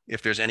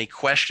 If there's any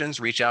questions,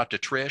 reach out to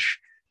Trish.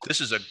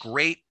 This is a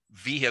great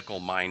vehicle,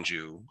 mind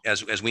you,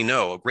 as we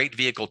know, a great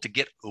vehicle to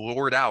get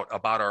word out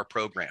about our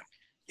program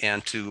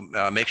and to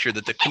make sure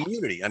that the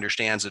community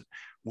understands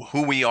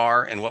who we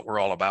are and what we're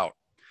all about.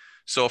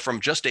 So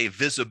from just a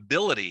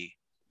visibility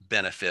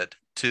benefit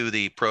to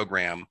the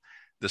program,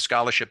 the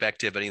scholarship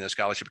activity and the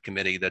scholarship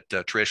committee that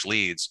Trish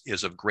leads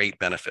is of great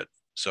benefit.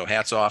 So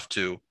hats off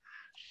to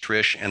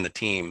Trish and the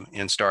team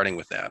in starting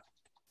with that.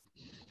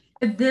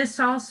 Could this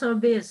also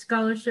be a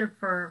scholarship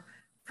for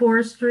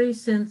forestry,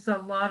 since a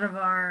lot of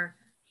our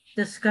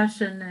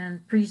discussion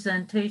and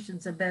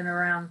presentations have been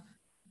around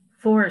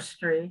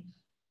forestry?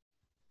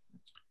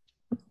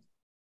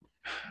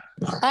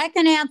 I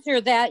can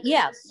answer that,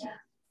 yes.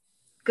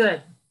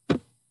 Good.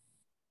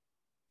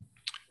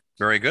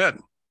 Very good.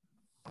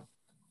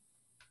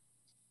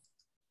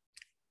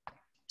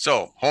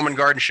 So, Home and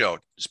Garden Show.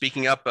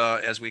 Speaking up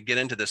as we get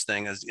into this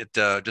thing, as it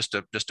just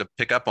to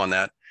pick up on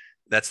that,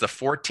 that's the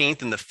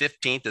 14th and the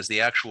 15th is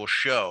the actual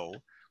show.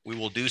 We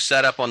will do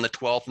setup on the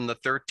 12th and the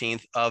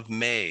 13th of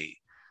May.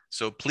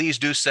 So please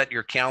do set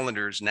your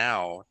calendars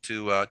now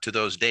to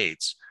those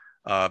dates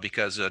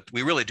because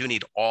we really do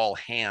need all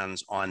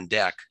hands on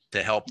deck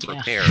to help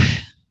prepare.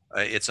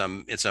 It's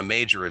a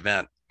major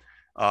event.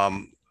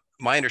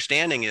 My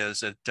understanding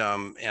is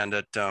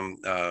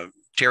that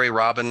Terry,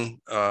 Robin,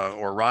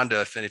 or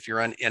Rhonda, if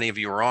you're on, any of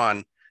you are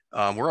on,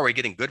 we're already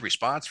getting good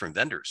response from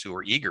vendors who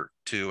are eager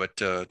to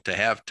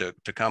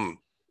come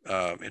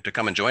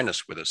and join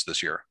us with us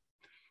this year.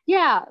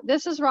 Yeah,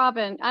 this is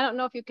Robin. I don't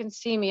know if you can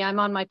see me. I'm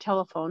on my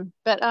telephone,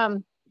 but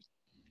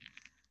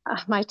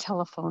my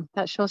telephone,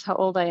 that shows how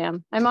old I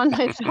am. I'm on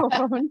my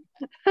telephone.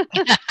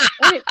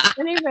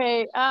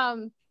 Anyway,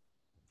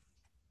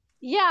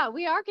 yeah,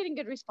 we are getting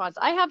good response.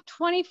 I have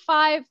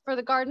 25 for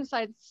the garden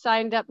side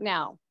signed up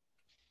now.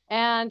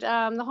 And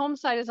the home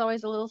side is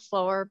always a little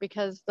slower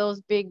because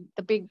the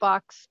big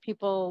box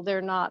people,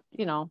 they're not,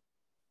 I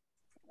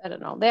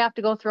don't know. They have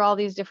to go through all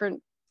these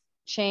different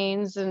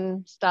chains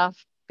and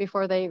stuff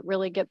before they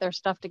really get their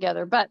stuff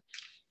together. But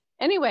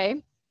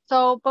anyway,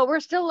 but we're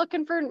still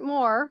looking for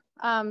more.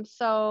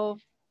 So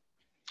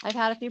I've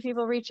had a few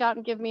people reach out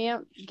and give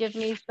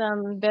me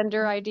some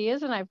vendor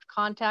ideas, and I've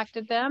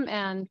contacted them,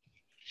 and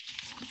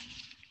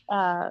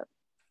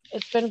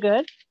it's been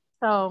good.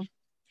 So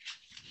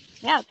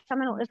yeah,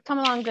 it's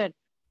coming along good.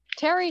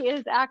 Terry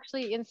is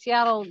actually in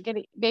Seattle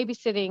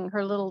babysitting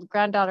her little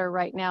granddaughter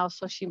right now.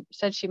 So she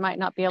said she might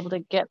not be able to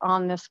get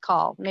on this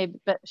call, maybe,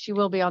 but she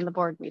will be on the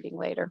board meeting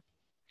later.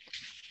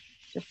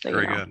 Just so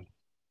Very good.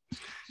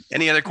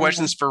 Any other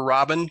questions for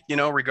Robin,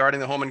 regarding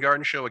the Home and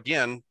Garden Show?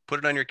 Again, put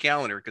it on your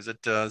calendar because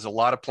there's a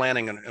lot of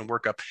planning and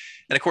workup.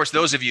 And of course,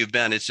 those of you who've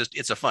been,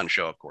 it's a fun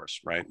show, of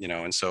course, right?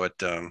 And so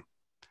it's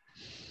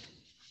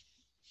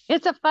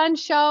a fun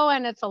show,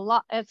 and it's a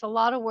lot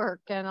of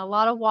work and a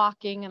lot of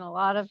walking and a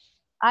lot of,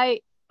 I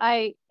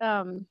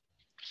don't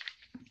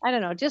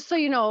know, just so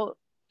you know,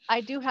 I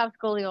do have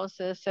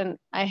scoliosis, and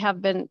I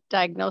have been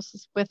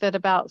diagnosed with it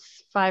about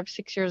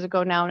 5-6 years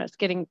ago now, and it's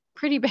getting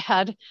pretty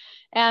bad.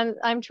 And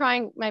I'm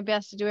trying my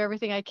best to do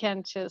everything I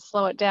can to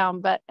slow it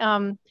down. But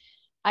I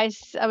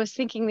was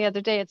thinking the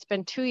other day, it's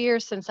been 2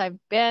 years since I've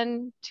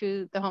been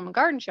to the Home and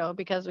Garden Show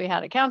because we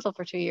had it canceled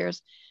for 2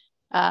 years.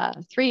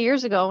 3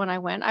 years ago when I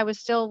went, I was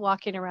still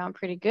walking around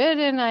pretty good,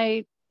 and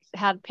I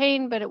had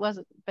pain, but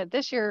but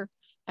this year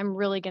I'm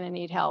really going to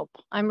need help.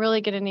 I'm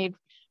really going to need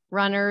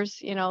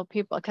runners,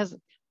 people, because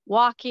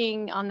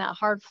walking on that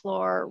hard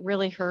floor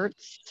really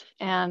hurts.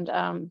 And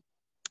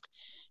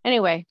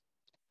anyway,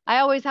 I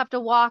always have to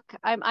walk.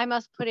 I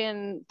must put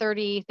in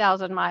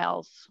 30,000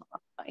 miles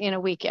in a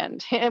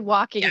weekend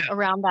walking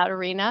around that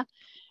arena.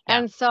 Yeah.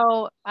 And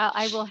so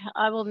I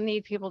will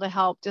need people to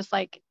help. Just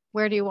like,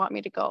 where do you want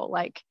me to go?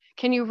 Like,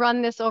 can you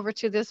run this over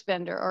to this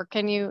vendor, or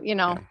can you,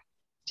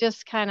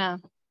 just kind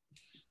of,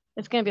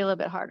 it's going to be a little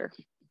bit harder.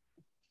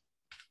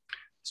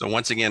 So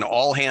once again,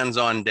 all hands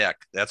on deck,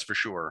 that's for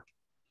sure.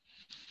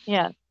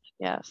 Yes,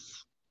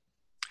 yes.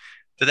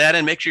 To that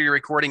end, make sure you're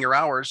recording your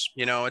hours.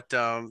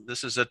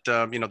 This is at,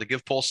 the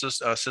Give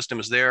Pulse system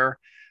is there.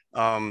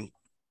 Alina,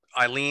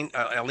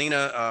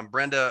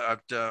 Brenda,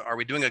 are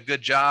we doing a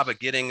good job at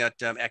getting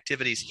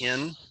activities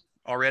in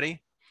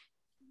already?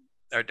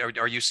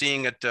 Are you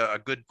seeing a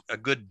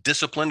good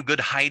discipline, good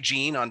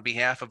hygiene on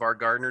behalf of our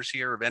gardeners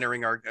here of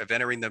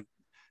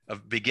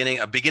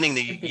beginning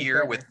the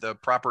year with the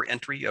proper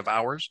entry of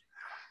hours?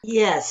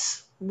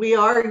 Yes, we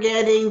are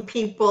getting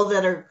people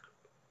that are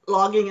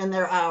logging in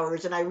their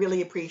hours, and I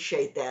really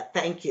appreciate that.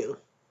 Thank you.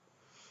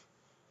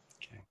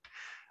 Okay.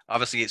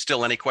 Obviously,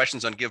 still any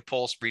questions on Give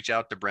Pulse, reach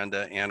out to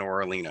Brenda and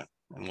or Alina,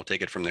 and we'll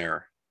take it from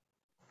there.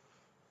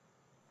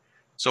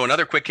 So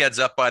another quick heads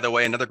up, by the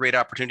way, another great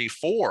opportunity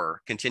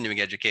for continuing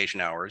education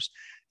hours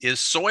is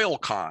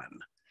SoilCon.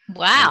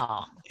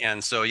 Wow.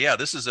 And so, yeah,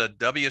 this is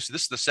this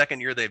is the second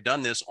year they've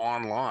done this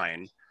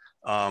online.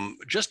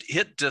 Just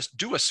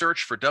do a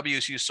search for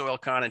WSU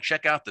SoilCon and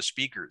check out the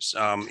speakers.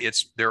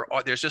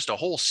 There's just a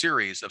whole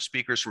series of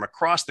speakers from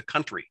across the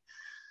country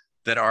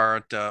that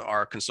are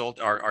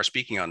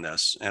speaking on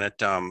this. And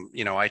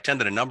I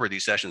attended a number of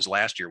these sessions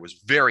last year,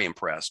 was very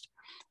impressed,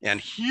 and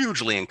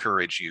hugely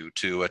encourage you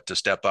to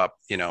step up,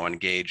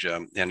 engage.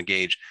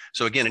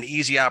 So again, an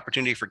easy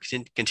opportunity for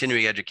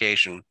continuing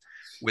education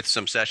with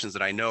some sessions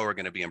that I know are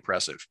going to be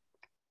impressive.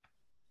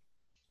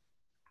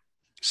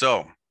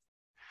 So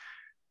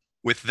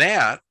with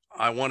that,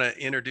 I want to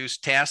introduce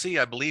Tassy.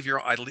 I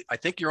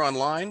think you're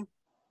online.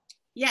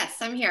 Yes,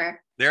 I'm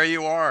here. There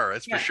you are.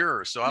 That's for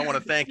sure. So I want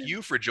to thank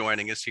you for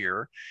joining us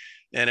here.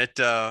 And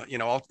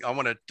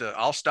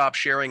I'll stop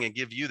sharing and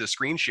give you the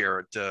screen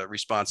share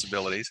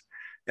responsibilities.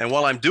 And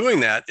while I'm doing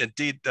that,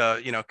 indeed,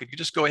 could you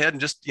just go ahead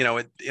and just,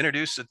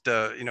 introduce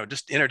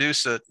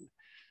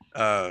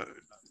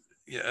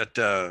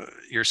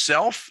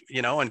yourself,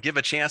 and give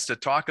a chance to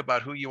talk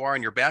about who you are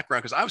and your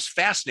background, because I was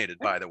fascinated,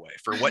 by the way,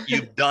 for what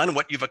you've done,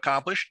 what you've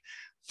accomplished.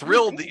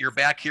 Thrilled that you're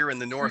back here in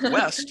the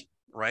Northwest,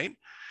 right?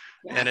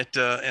 Yeah.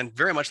 And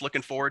very much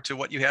looking forward to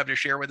what you have to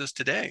share with us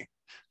today.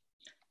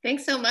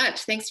 Thanks so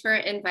much. Thanks for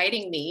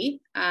inviting me.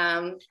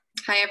 Hi,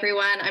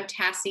 everyone. I'm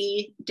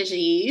Tassy de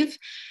Give,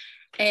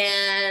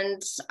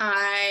 and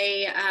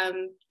I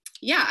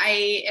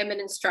am an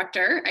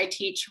instructor. I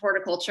teach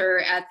horticulture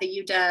at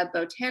the UW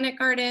Botanic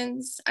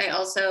Gardens. I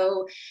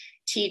also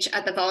teach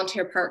at the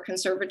Volunteer Park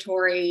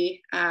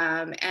Conservatory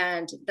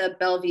and the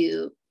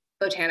Bellevue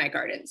Botanic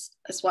Gardens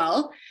as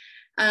well.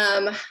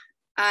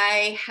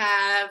 I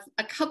have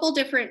a couple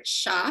different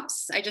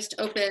shops. I just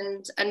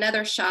opened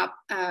another shop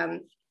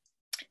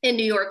in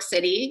New York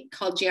City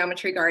called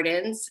Geometry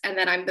Gardens. And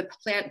then I'm the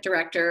plant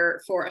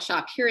director for a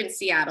shop here in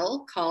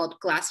Seattle called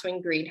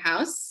Glasswing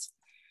Greenhouse.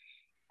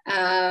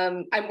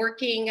 I'm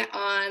working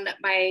on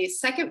my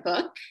second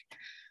book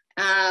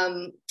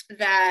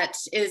that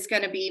is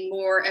going to be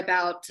more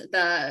about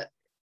the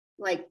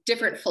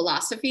different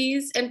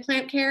philosophies in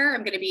plant care.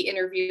 I'm going to be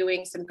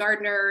interviewing some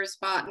gardeners,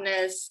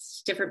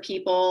 botanists, different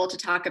people to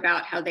talk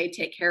about how they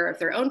take care of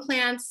their own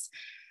plants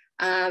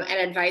and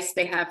advice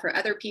they have for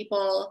other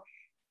people.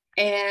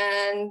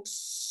 And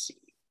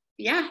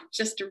yeah,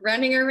 just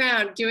running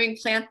around doing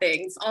plant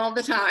things all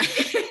the time.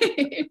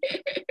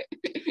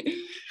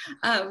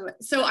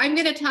 So I'm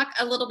going to talk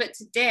a little bit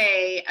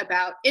today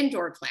about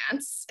indoor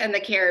plants and the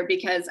care,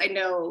 because I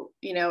know,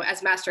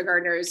 as master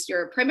gardeners,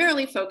 you're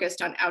primarily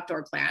focused on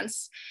outdoor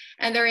plants.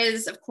 And there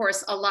is, of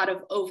course, a lot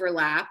of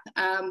overlap,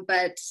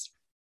 but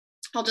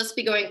I'll just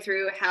be going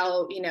through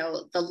how,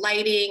 the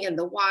lighting and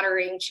the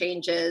watering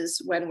changes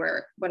when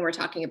we're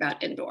talking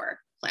about indoor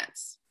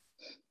plants.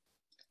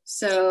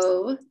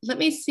 So let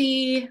me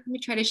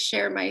try to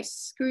share my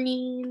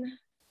screen.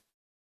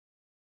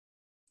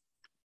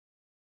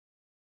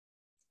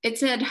 It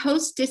said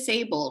host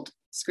disabled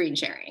screen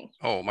sharing.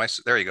 Oh,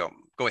 there you go.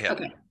 Go ahead.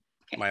 Okay.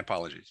 My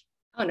apologies.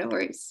 Oh, no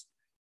worries.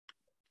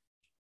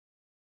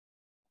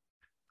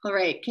 All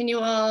right, can you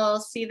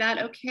all see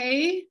that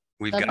okay?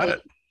 We've got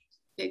it.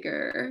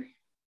 Bigger.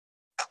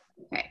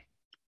 Okay.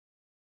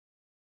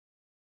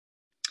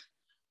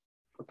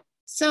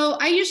 So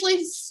I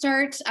usually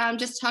start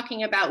just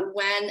talking about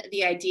when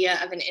the idea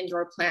of an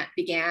indoor plant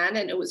began,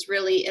 and it was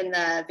really in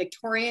the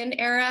Victorian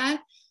era.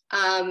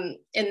 In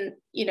the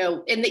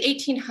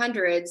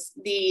 1800s,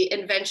 the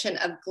invention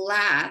of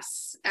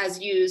glass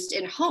as used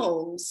in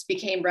homes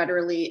became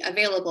readily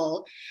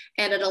available,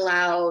 and it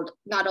allowed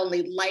not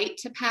only light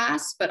to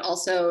pass, but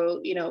also,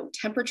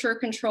 temperature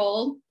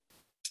control.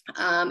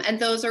 And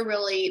those are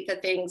really the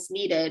things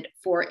needed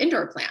for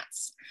indoor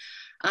plants.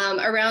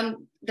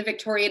 Around the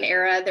Victorian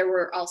era, there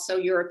were also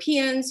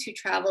Europeans who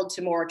traveled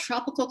to more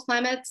tropical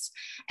climates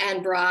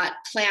and brought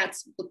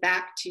plants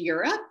back to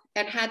Europe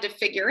and had to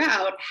figure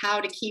out how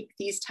to keep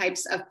these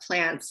types of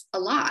plants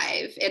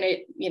alive in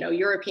a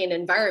European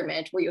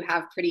environment where you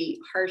have pretty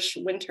harsh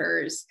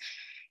winters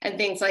and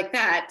things like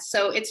that.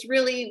 So it's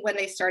really when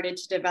they started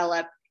to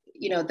develop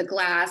the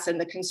glass and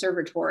the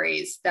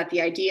conservatories that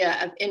the idea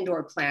of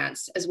indoor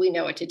plants as we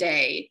know it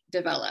today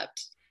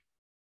developed.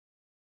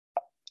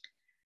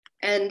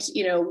 And,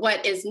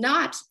 what is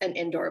not an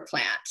indoor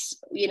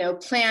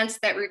plant? Plants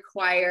that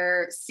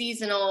require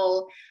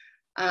seasonal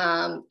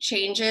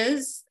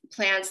changes,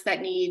 plants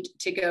that need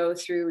to go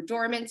through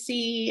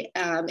dormancy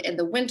in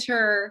the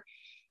winter.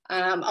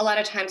 A lot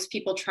of times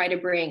people try to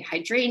bring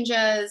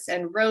hydrangeas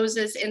and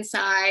roses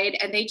inside,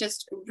 and they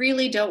just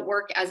really don't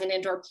work as an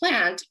indoor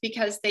plant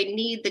because they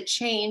need the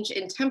change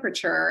in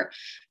temperature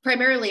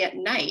primarily at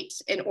night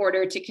in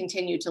order to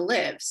continue to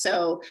live.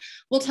 So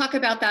we'll talk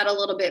about that a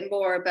little bit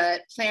more,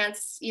 but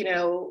plants,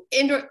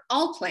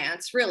 all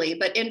plants really,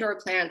 but indoor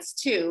plants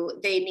too,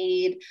 they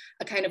need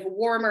a kind of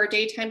warmer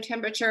daytime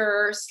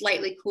temperature,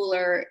 slightly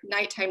cooler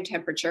nighttime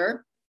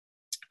temperature.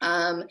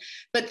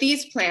 But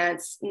these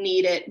plants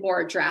need it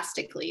more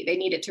drastically. They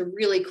need it to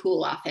really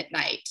cool off at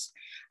night.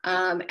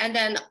 And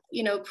then,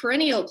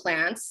 perennial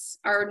plants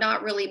are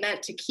not really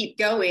meant to keep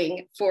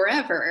going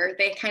forever.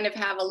 They kind of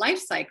have a life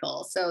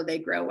cycle. So they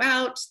grow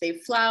out, they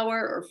flower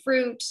or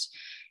fruit,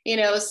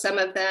 some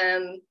of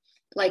them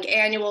like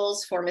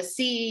annuals form a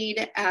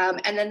seed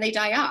and then they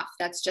die off.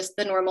 That's just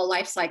the normal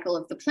life cycle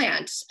of the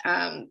plant.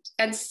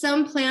 And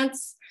some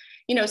plants,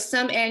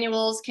 some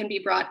annuals can be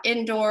brought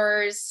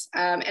indoors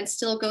and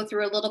still go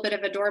through a little bit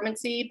of a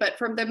dormancy, but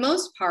for the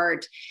most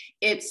part,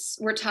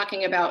 we're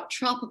talking about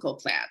tropical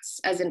plants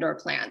as indoor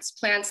plants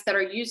that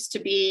are used to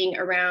being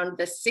around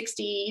the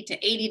 60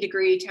 to 80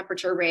 degree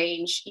temperature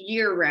range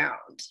year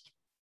round.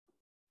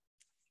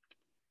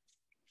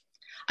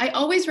 I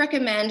always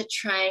recommend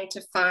trying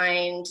to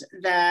find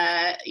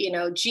the,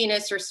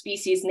 genus or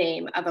species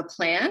name of a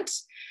plant.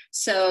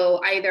 So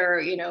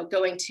either,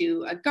 going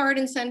to a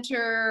garden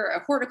center,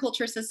 a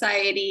horticulture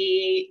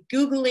society,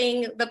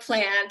 Googling the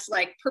plant,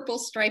 like purple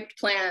striped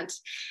plant,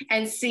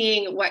 and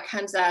seeing what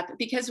comes up.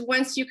 Because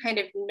once you kind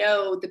of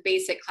know the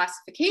basic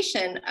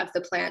classification of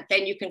the plant,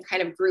 then you can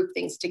kind of group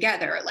things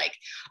together. Like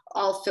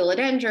all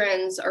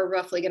philodendrons are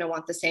roughly going to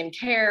want the same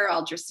care.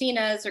 All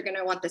dracaenas are going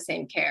to want the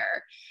same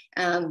care.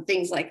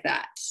 Things like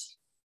that.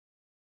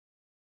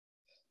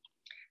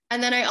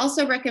 And then I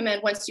also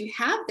recommend once you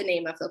have the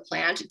name of the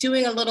plant,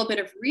 doing a little bit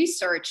of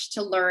research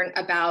to learn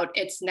about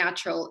its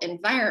natural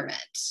environment.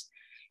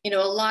 A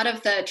lot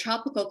of the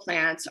tropical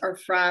plants are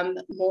from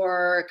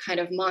more kind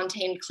of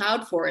montane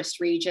cloud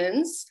forest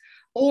regions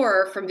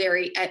or from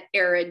very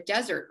arid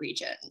desert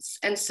regions.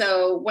 And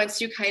so once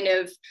you kind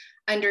of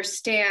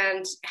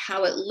understand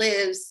how it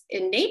lives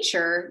in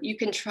nature, you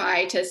can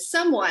try to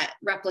somewhat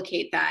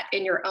replicate that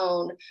in your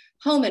own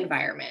home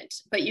environment.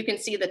 But you can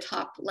see the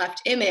top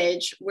left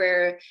image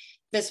where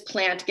this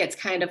plant gets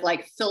kind of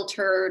like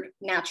filtered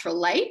natural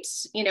light.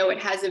 It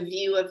has a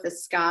view of the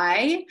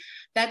sky.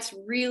 That's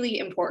really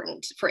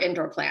important for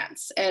indoor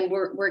plants. And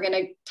we're going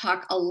to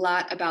talk a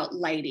lot about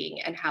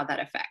lighting and how that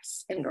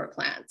affects indoor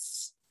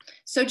plants.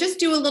 So just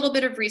do a little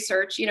bit of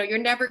research. You're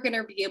never going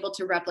to be able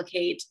to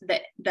replicate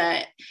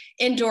the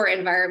indoor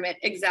environment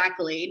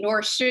exactly,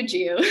 nor should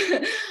you.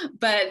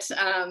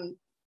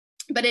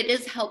 But it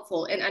is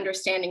helpful in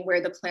understanding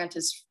where the plant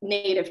is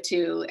native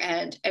to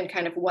and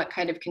kind of what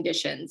kind of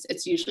conditions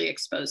it's usually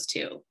exposed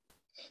to.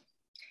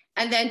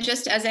 And then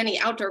just as any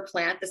outdoor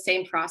plant, the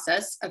same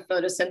process of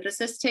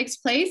photosynthesis takes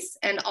place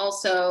and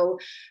also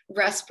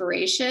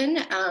respiration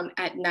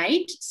at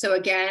night. So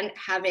again,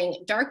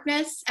 having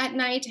darkness at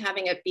night,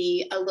 having it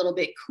be a little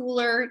bit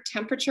cooler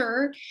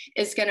temperature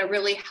is going to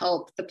really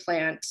help the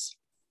plant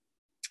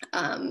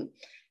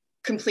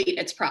complete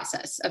its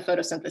process of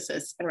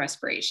photosynthesis and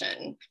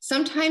respiration.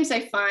 Sometimes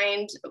I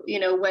find,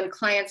 when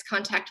clients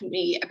contact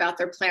me about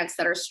their plants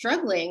that are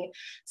struggling,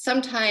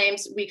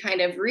 sometimes we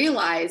kind of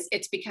realize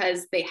it's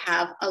because they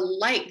have a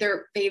light,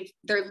 they're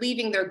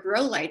leaving their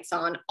grow lights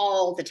on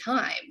all the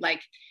time,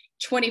 like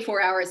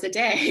 24 hours a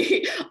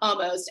day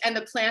almost, and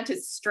the plant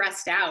is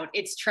stressed out.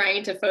 It's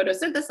trying to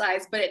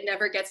photosynthesize, but it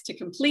never gets to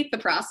complete the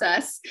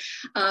process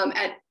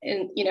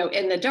in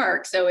the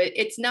dark. So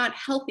it's not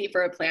healthy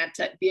for a plant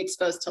to be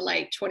exposed to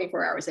light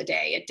 24 hours a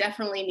day. It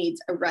definitely needs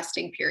a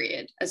resting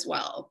period as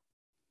well.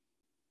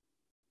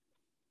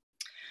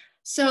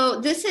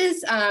 So this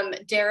is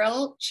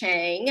Daryl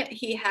Chang.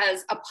 He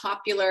has a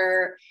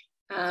popular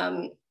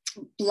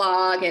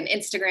blog and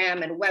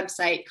Instagram and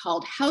website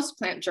called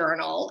Houseplant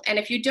Journal. And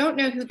if you don't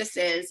know who this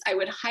is, I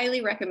would highly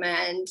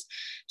recommend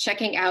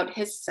checking out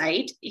his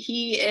site.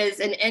 He is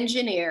an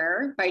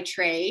engineer by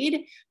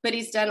trade, but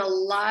he's done a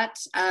lot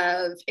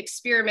of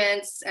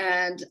experiments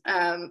and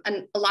a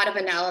lot of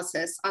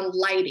analysis on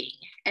lighting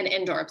and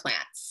indoor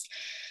plants.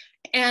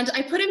 And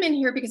I put him in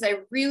here because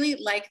I really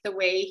like the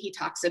way he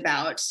talks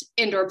about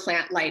indoor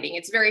plant lighting.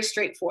 It's very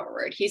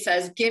straightforward. He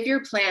says, give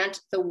your plant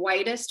the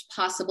widest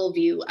possible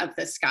view of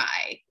the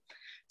sky.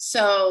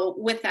 So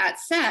with that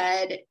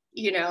said,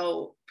 you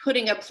know,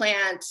 putting a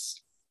plant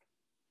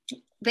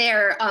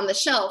there on the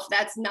shelf,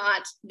 that's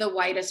not the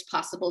widest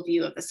possible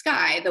view of the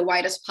sky. The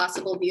widest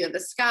possible view of the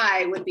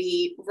sky would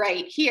be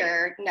right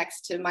here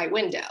next to my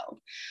window,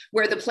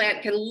 where the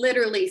plant can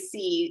literally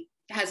see,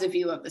 has a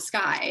view of the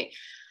sky.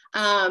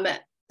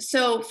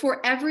 So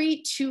for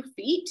every 2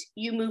 feet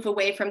you move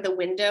away from the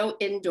window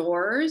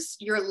indoors,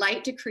 your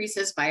light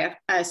decreases by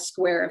a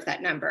square of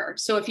that number.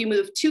 So if you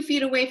move 2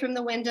 feet away from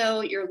the window,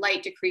 your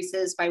light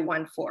decreases by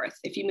 1/4.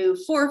 If you move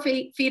 4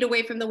 feet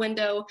away from the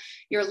window,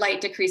 your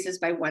light decreases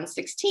by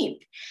 1/16.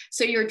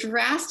 So you're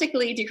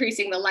drastically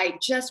decreasing the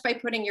light just by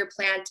putting your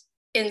plant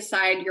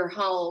inside your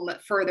home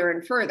further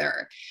and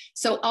further.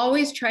 So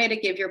always try to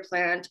give your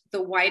plant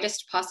the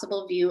widest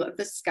possible view of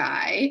the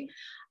sky.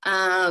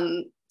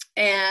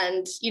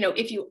 And, you know,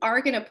 if you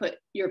are going to put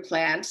your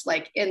plant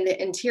like in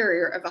the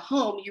interior of a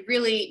home, you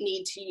really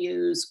need to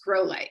use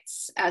grow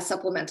lights as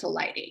supplemental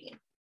lighting.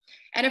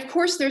 And of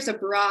course, there's a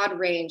broad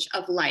range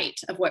of light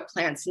of what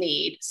plants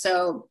need.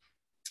 So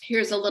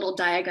here's a little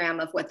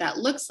diagram of what that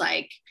looks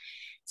like.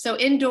 So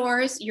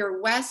indoors,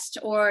 your west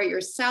or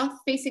your south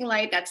facing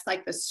light, that's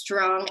like the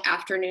strong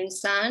afternoon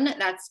sun,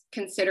 that's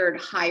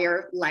considered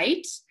higher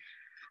light.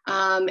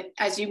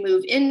 As you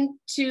move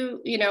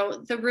into, you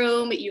know, the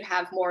room, you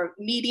have more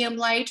medium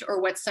light,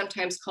 or what's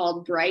sometimes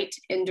called bright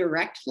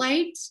indirect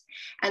light.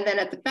 And then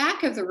at the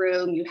back of the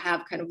room, you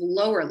have kind of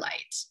lower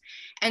light.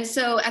 And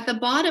so at the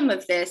bottom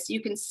of this, you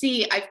can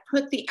see I've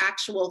put the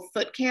actual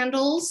foot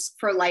candles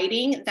for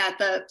lighting that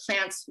the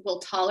plants will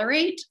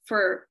tolerate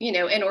for, you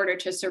know, in order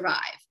to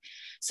survive.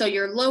 So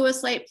your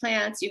lowest light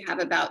plants, you have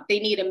about, they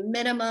need a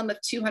minimum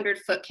of 200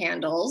 foot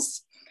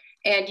candles.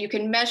 And you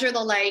can measure the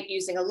light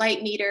using a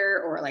light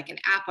meter or like an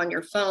app on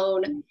your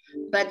phone.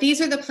 But these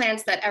are the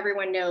plants that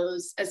everyone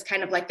knows as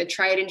kind of like the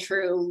tried and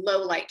true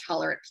low light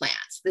tolerant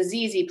plants, the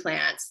ZZ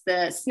plants,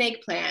 the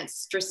snake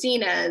plants,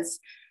 dracaenas,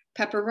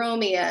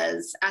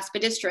 peperomias,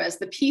 aspidistras,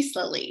 the peace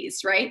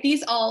lilies, right?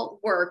 These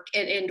all work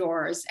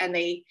indoors and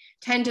they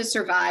tend to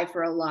survive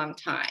for a long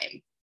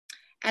time.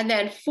 And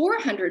then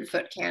 400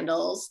 foot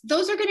candles,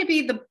 those are going to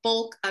be the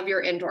bulk of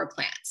your indoor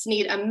plants,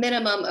 need a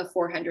minimum of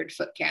 400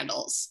 foot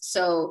candles.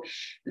 So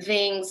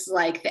things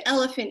like the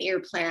elephant ear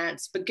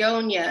plants,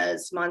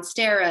 begonias,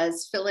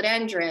 monsteras,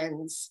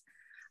 philodendrons.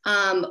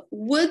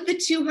 Would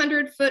the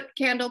 200 foot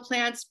candle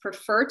plants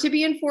prefer to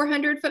be in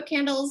 400 foot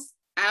candles?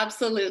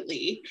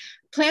 Absolutely.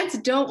 Plants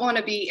don't want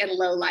to be in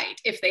low light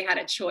if they had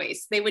a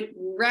choice. They would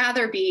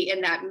rather be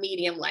in that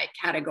medium light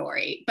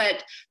category.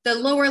 But the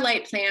lower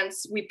light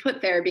plants we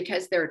put there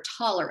because they're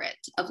tolerant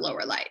of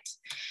lower light.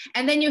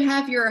 And then you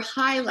have your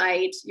high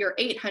light, your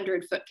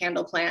 800 foot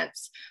candle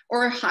plants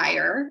or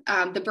higher,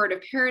 the bird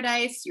of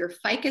paradise, your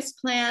ficus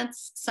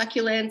plants,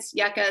 succulents,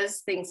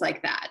 yuccas, things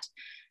like that.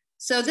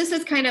 So this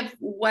is kind of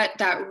what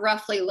that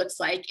roughly looks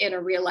like in a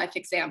real life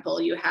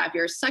example. You have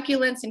your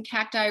succulents and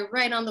cacti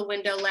right on the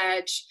window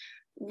ledge.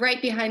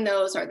 Right behind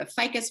those are the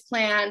ficus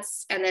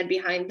plants. And then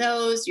behind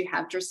those, you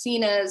have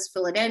dracaenas,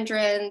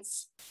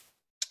 philodendrons.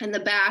 In the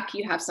back,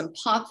 you have some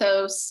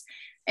pothos,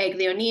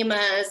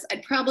 aglaonemas.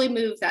 I'd probably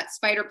move that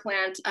spider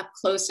plant up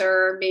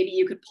closer. Maybe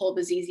you could pull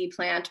the ZZ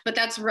plant, but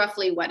that's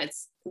roughly what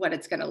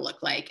it's going to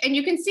look like. And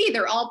you can see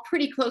they're all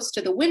pretty close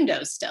to the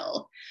window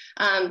still.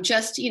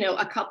 Just, you know,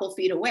 a couple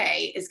feet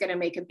away is going to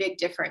make a big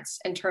difference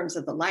in terms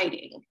of the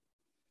lighting.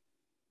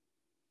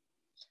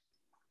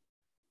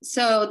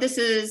 So this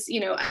is, you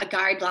know, a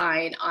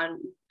guideline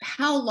on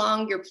how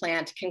long your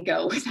plant can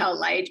go without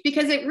light,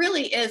 because it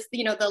really is,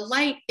 you know, the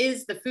light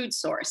is the food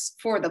source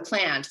for the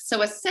plant.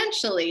 So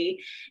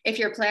essentially, if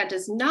your plant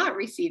is not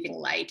receiving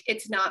light,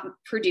 it's not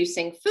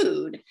producing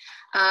food.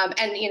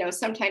 And, you know,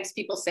 sometimes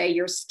people say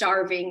you're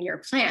starving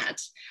your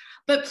plant,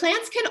 but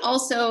plants can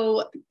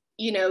also,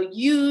 you know,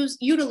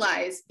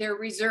 utilize their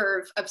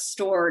reserve of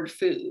stored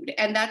food.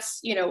 And that's,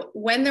 you know,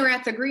 when they're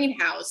at the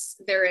greenhouse,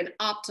 they're in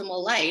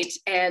optimal light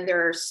and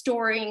they're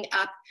storing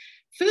up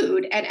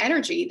food and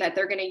energy that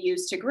they're going to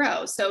use to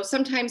grow. So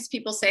sometimes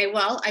people say,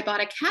 well, I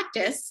bought a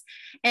cactus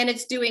and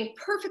it's doing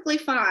perfectly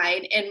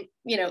fine in,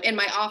 you know, in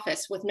my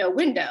office with no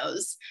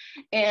windows.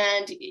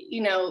 And,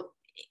 you know,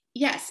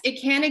 yes,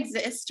 it can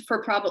exist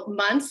for probably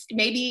months,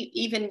 maybe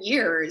even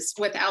years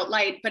without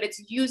light, but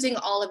it's using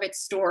all of its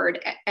stored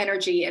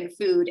energy and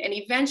food, and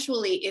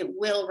eventually it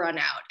will run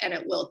out and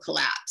it will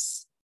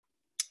collapse.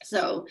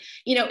 So,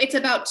 you know, it's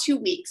about 2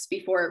 weeks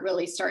before it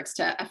really starts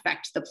to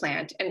affect the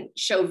plant and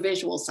show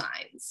visual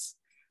signs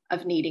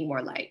of needing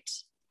more light.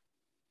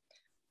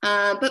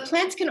 But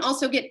plants can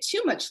also get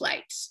too much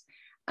light.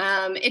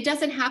 It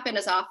doesn't happen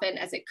as often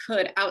as it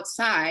could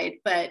outside,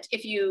 but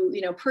if you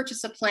know,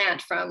 purchase a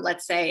plant from,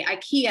 let's say,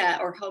 IKEA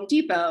or Home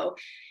Depot,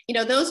 you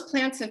know, those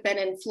plants have been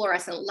in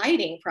fluorescent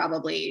lighting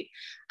probably.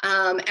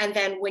 And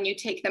then when you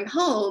take them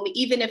home,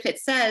 even if it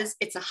says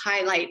it's a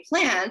high light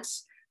plant,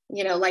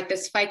 you know, like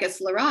this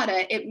Ficus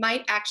lyrata, it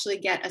might actually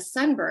get a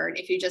sunburn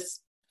if you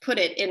just put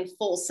it in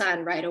full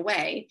sun right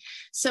away.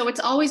 So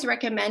it's always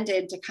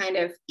recommended to kind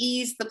of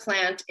ease the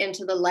plant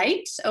into the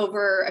light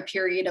over a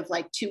period of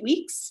like 2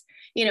 weeks.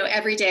 You know,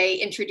 every day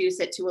introduce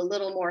it to a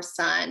little more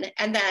sun,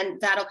 and then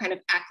that'll kind of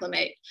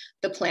acclimate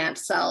the plant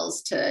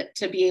cells to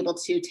be able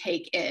to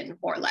take in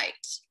more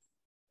light.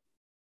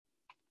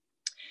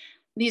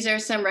 These are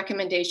some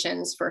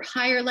recommendations for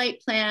higher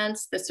light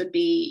plants. This would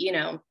be, you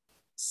know,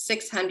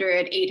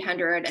 600,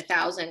 800,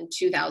 1,000,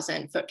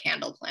 2,000 foot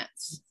candle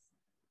plants.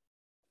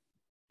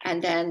 And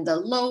then the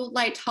low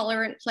light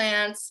tolerant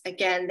plants,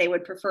 again, they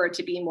would prefer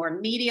to be more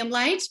medium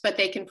light, but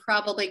they can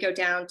probably go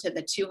down to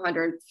the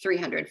 200,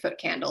 300 foot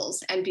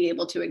candles and be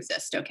able to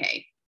exist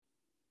okay.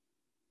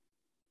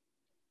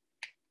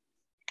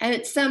 And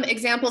it's some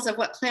examples of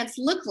what plants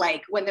look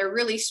like when they're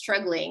really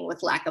struggling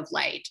with lack of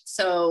light.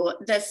 So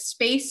the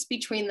space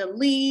between the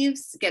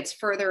leaves gets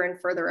further and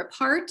further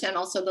apart, and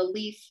also the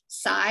leaf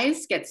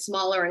size gets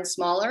smaller and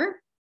smaller.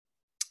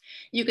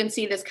 You can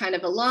see this kind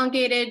of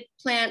elongated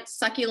plant,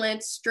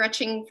 succulent,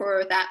 stretching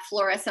for that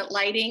fluorescent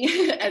lighting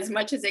as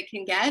much as it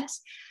can get.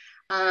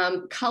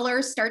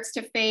 Color starts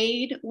to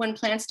fade when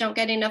plants don't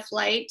get enough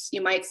light.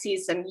 You might see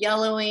some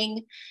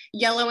yellowing.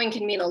 Yellowing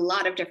can mean a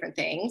lot of different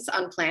things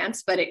on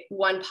plants, but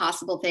one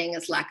possible thing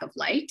is lack of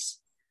light.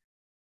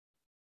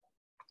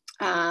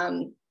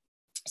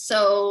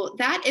 So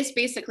that is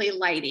basically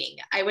lighting.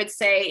 I would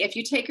say if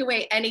you take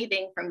away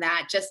anything from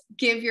that, just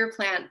give your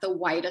plant the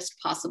widest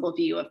possible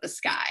view of the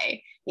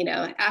sky. You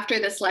know, after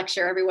this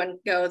lecture, everyone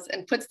goes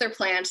and puts their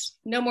plant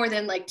no more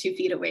than like 2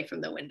 feet away from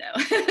the window.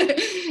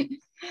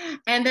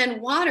 And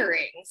then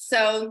watering.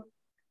 So,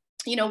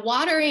 you know,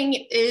 watering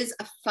is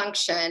a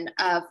function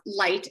of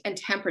light and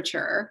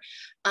temperature,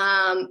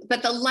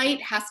 but the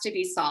light has to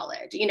be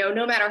solid. You know,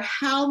 no matter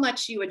how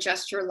much you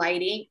adjust your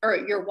lighting or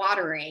your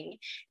watering,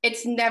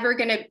 it's never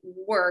going to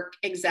work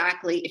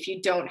exactly if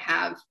you don't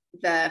have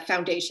the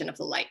foundation of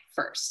the light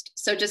first.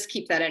 So just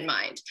keep that in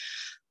mind.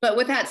 But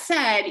with that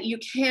said,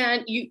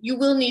 you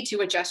will need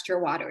to adjust your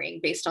watering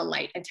based on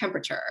light and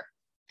temperature.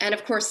 And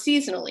of course,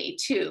 seasonally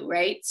too,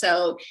 right?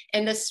 So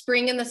in the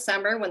spring and the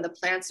summer, when the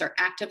plants are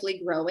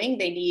actively growing,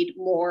 they need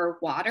more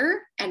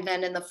water. And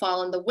then in the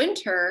fall and the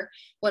winter,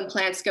 when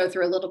plants go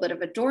through a little bit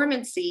of a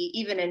dormancy,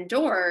 even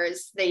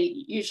indoors, they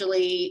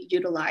usually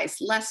utilize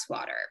less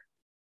water.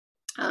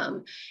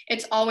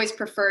 It's always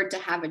preferred to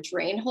have a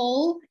drain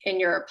hole in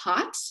your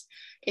pot.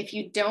 If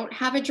you don't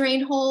have a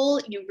drain hole,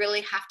 you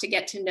really have to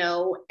get to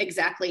know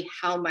exactly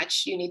how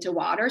much you need to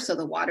water so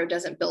the water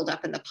doesn't build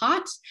up in the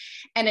pot.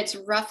 And it's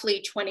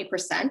roughly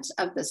 20%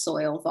 of the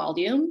soil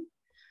volume.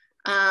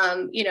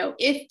 You know,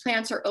 if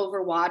plants are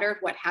overwatered,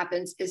 what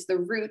happens is the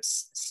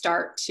roots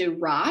start to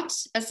rot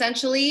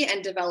essentially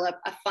and develop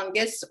a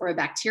fungus or a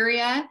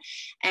bacteria.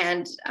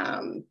 And,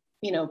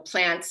 you know,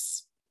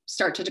 plants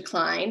start to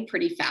decline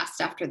pretty fast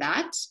after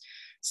that.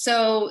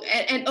 So,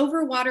 and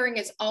overwatering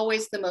is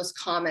always the most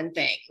common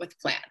thing with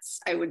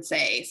plants, I would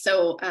say.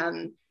 So,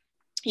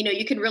 you know,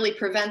 you can really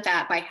prevent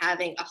that by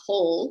having a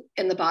hole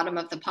in the bottom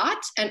of the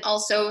pot and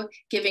also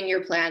giving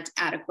your plant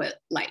adequate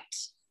light.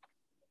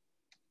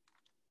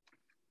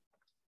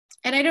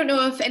 And I don't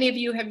know if any of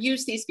you have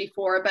used these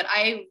before, but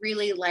I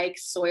really like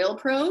soil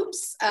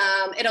probes.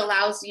 It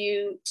allows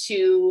you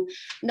to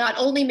not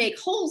only make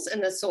holes in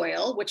the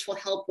soil, which will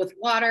help with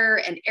water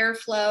and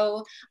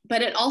airflow,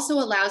 but it also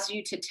allows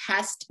you to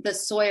test the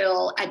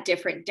soil at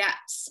different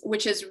depths,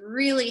 which is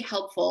really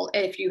helpful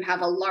if you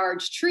have a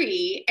large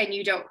tree and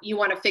you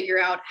want to figure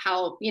out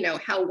how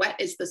wet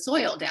is the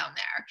soil down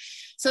there.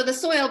 So the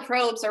soil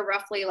probes are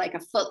roughly like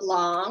 1 foot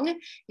long.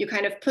 You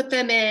kind of put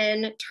them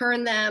in,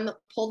 turn them,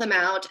 pull them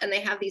out, and they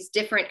have these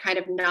different kind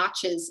of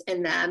notches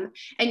in them.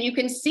 And you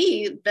can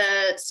see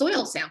the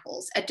soil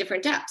samples at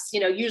different depths. You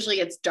know, usually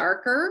it's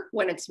darker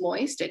when it's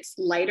moist, it's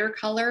lighter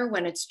color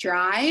when it's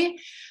dry.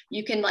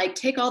 You can like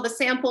take all the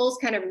samples,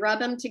 kind of rub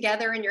them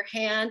together in your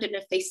hand, and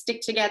if they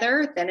stick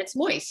together, then it's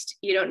moist.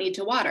 You don't need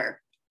to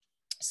water.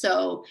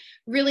 So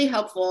really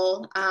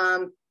helpful.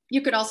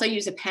 You could also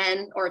use a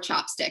pen or a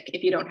chopstick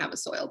if you don't have a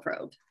soil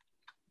probe.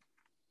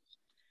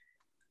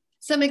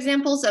 Some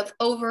examples of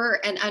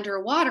over and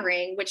under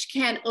watering, which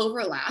can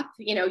overlap.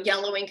 You know,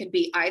 yellowing could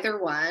be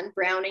either one,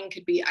 browning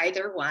could be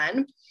either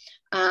one,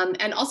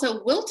 and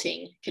also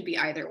wilting could be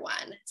either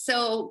one.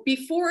 So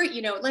before,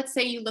 you know, let's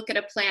say you look at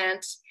a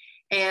plant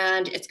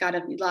and it's got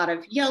a lot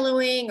of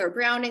yellowing or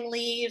browning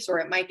leaves, or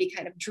it might be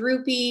kind of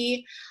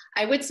droopy.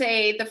 I would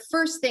say the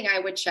first thing I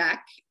would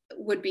check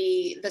would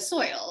be the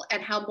soil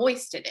and how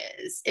moist it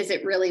is. Is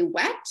it really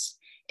wet?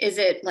 Is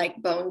it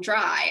like bone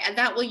dry? And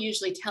that will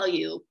usually tell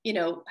you, you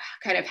know,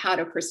 kind of how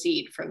to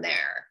proceed from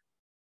there.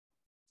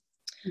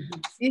 Mm-hmm.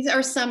 These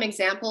are some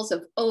examples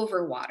of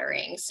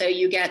overwatering. So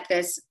you get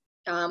this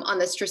on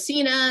the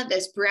Strassina,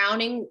 this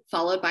browning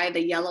followed by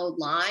the yellow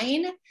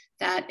line.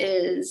 That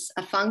is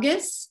a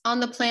fungus on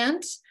the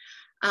plant.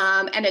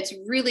 And it's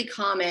really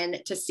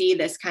common to see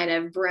this kind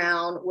of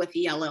brown with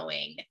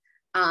yellowing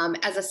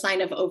as a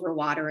sign of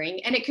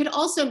overwatering. And it could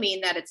also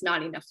mean that it's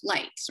not enough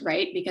light,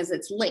 right? Because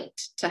it's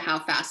linked to how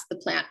fast the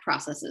plant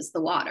processes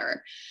the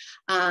water.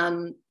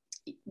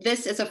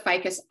 This is a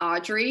ficus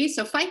audrey.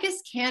 So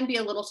ficus can be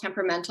a little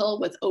temperamental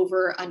with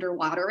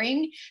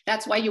underwatering.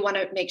 That's why you want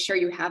to make sure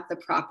you have the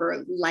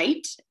proper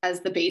light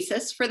as the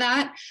basis for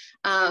that.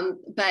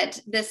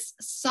 But this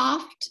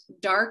soft,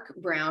 dark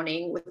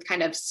browning with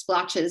kind of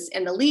splotches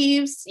in the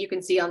leaves, you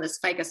can see on this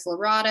ficus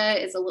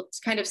lyrata is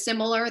kind of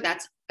similar.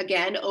 That's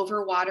again,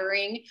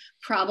 overwatering,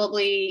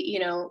 probably, you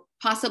know,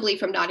 possibly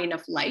from not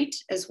enough light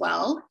as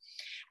well.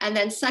 And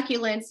then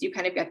succulents, you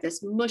kind of get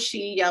this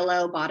mushy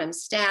yellow bottom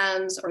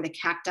stems, or the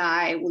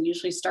cacti will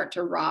usually start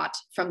to rot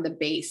from the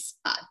base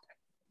up.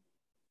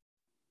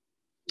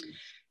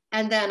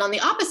 And then on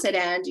the opposite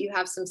end, you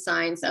have some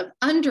signs of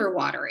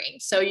underwatering.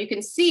 So you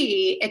can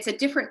see it's a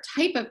different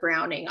type of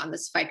browning on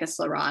this ficus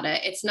lyrata.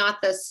 It's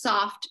not the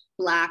soft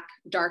black,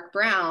 dark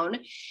brown.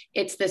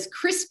 It's this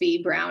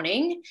crispy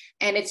browning,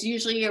 and it's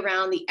usually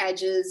around the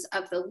edges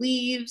of the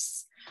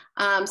leaves.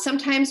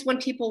 Sometimes when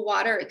people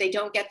water, they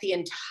don't get the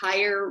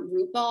entire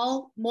root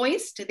ball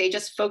moist. They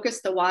just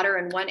focus the water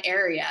in one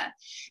area,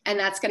 and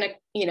that's going to,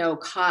 you know,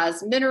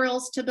 cause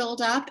minerals to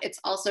build up. It's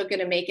also going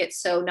to make it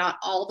so not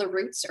all the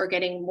roots are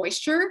getting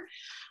moisture.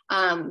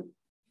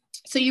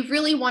 So you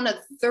really want to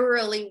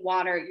thoroughly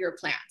water your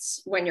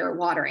plants when you're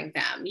watering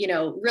them, you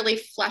know, really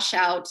flush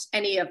out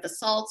any of the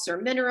salts or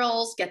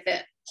minerals, get the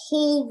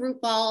whole root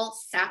ball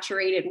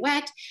saturated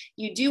wet.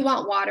 You do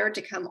want water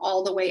to come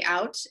all the way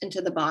out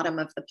into the bottom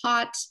of the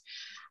pot.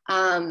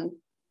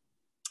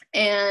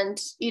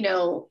 And, you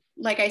know,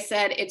 like I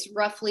said, it's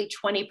roughly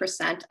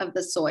 20% of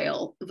the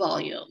soil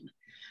volume.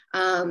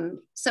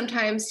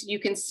 Sometimes you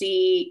can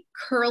see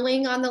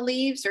curling on the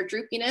leaves or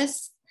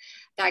droopiness.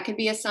 That could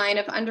be a sign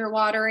of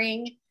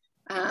underwatering.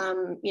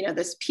 You know,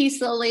 this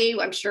peace lily,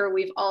 I'm sure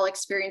we've all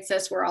experienced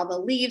this, where all the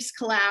leaves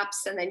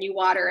collapse and then you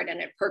water it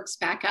and it perks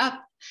back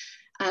up.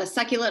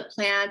 Succulent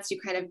plants, you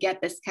kind of get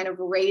this kind of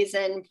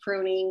raisin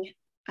pruning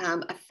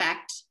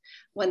effect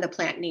when the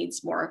plant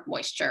needs more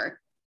moisture.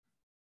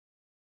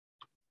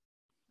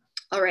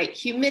 All right,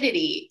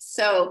 humidity.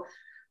 So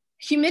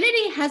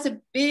humidity has a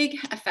big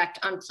effect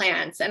on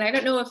plants. And I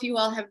don't know if you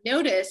all have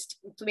noticed,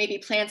 maybe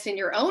plants in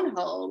your own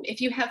home,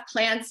 if you have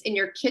plants in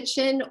your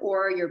kitchen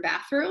or your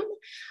bathroom,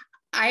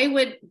 I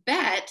would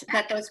bet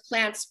that those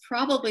plants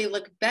probably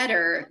look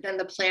better than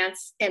the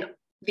plants in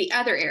the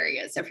other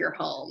areas of your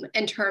home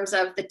in terms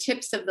of the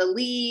tips of the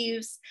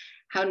leaves,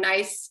 how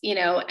nice, you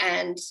know,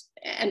 and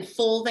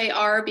full they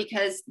are,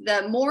 because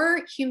the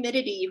more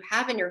humidity you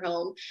have in your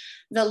home,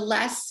 the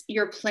less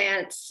your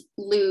plants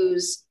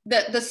lose,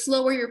 the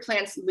slower your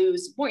plants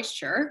lose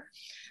moisture.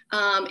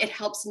 It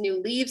helps new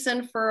leaves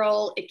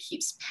unfurl, it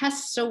keeps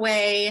pests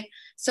away.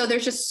 So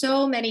there's just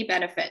so many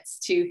benefits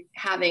to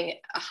having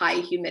a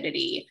high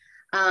humidity.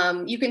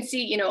 You can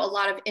see, you know, a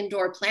lot of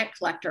indoor plant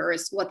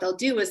collectors, what they'll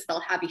do is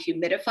they'll have a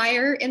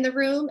humidifier in the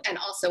room and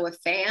also a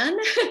fan.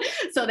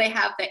 So they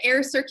have the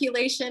air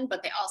circulation,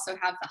 but they also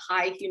have the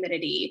high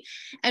humidity.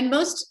 And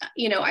most,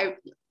 you know,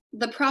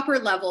 the proper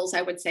levels,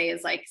 I would say,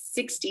 is like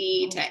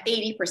 60 to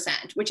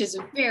 80%, which is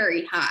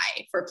very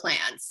high for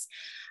plants.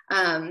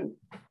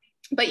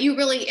 But you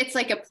really, it's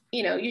like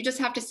you know, you just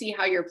have to see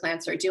how your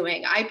plants are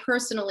doing. I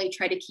personally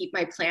try to keep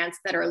my plants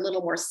that are a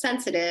little more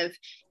sensitive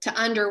to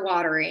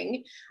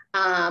underwatering,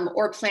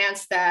 or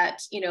plants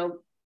that, you know,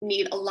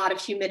 need a lot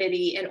of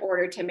humidity in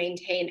order to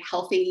maintain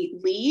healthy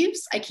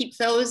leaves. I keep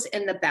those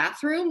in the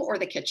bathroom or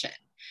the kitchen.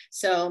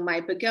 So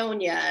my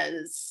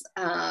begonias,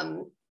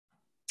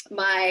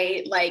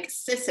 my like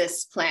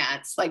cissus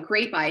plants, like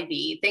grape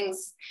ivy,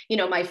 things, you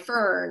know, my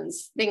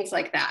ferns, things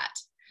like that.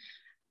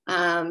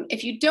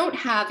 If you don't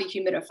have a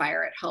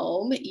humidifier at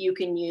home, you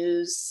can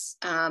use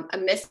a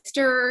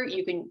mister.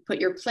 You can put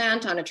your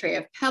plant on a tray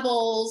of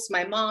pebbles.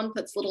 My mom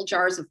puts little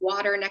jars of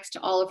water next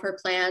to all of her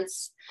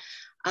plants.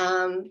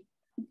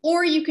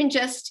 Or you can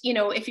just, you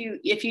know, if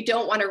you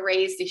don't want to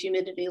raise the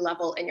humidity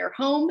level in your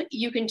home,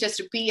 you can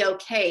just be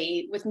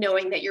okay with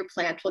knowing that your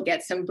plant will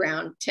get some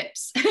brown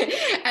tips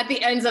at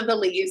the ends of the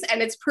leaves,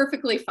 and it's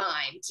perfectly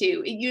fine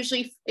too.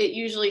 It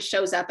usually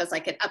shows up as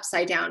like an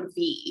upside down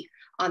V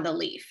on the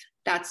leaf.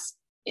 That's,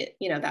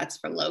 you know, that's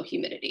from low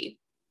humidity.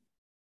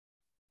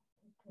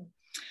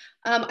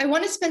 I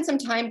want to spend some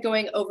time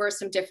going over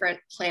some different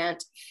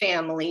plant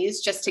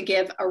families just to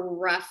give a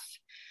rough,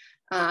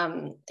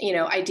 you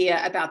know,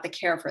 idea about the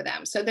care for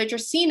them. So the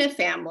Dracaena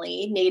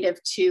family,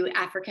 native to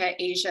Africa,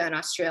 Asia, and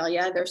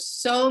Australia, there's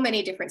so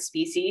many different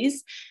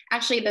species.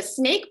 Actually, the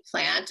snake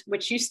plant,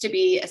 which used to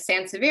be a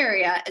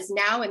Sansevieria, is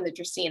now in the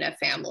Dracaena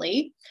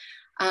family.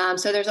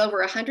 So there's over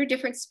 100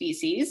 different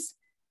species.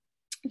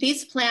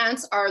 These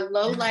plants are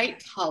low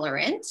light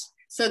tolerant,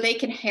 so they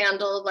can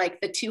handle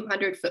like the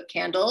 200-foot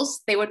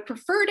candles. They would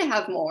prefer to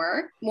have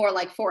more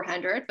like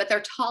 400, but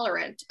they're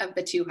tolerant of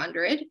the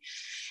 200.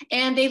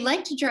 And they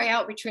like to dry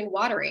out between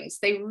waterings.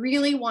 They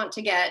really want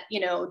to get, you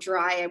know,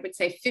 dry, I would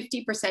say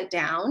 50%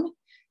 down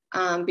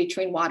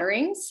between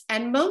waterings.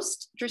 And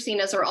most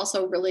Dracaenas are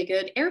also really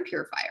good air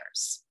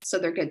purifiers. So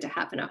they're good to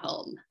have in a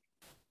home.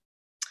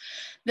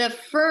 The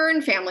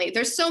fern family,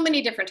 there's so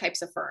many different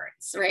types of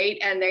ferns, right?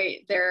 And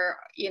they're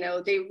you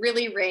know, they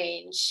really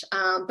range.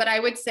 But I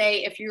would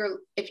say if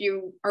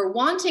you are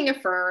wanting a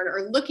fern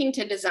or looking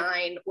to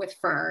design with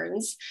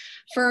ferns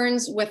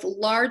with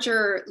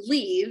larger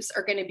leaves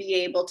are going to be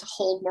able to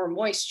hold more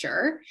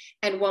moisture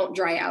and won't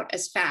dry out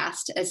as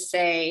fast as,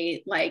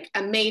 say, like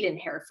a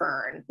maidenhair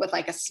fern with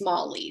like a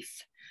small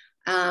leaf.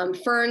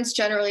 Ferns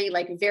generally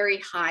like very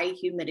high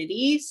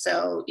humidity,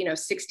 so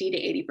 60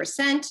 to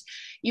 80%.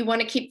 You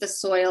want to keep the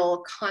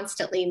soil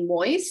constantly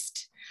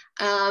moist,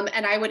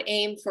 and I would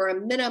aim for a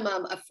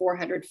minimum of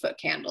 400 foot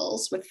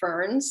candles with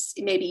ferns,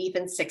 maybe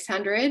even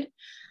 600,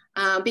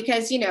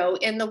 because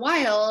in the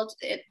wild,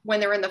 when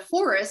they're in the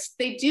forest,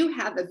 they do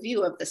have a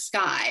view of the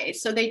sky,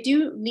 so they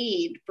do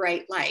need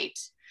bright light.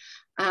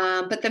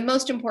 But the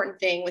most important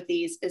thing with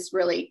these is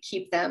really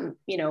keep them,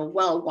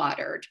 well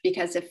watered,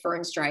 because if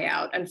ferns dry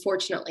out,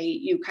 unfortunately,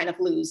 you kind of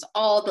lose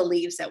all the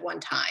leaves at one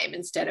time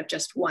instead of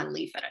just one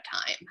leaf at a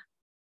time.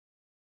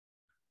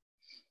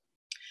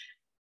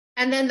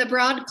 And then the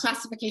broad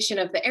classification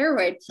of the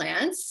aroid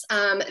plants,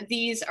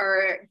 these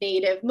are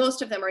native,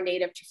 most of them are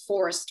native to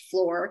forest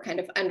floor, kind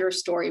of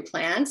understory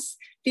plants.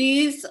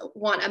 These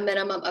want a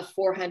minimum of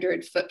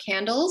 400 foot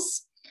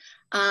candles.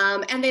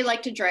 And they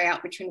like to dry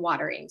out between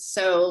waterings.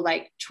 So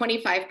like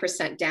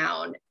 25%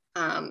 down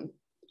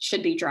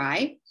should be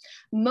dry.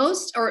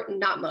 Most, or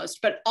not most,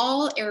 but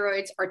all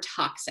aroids are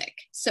toxic.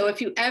 So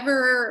if you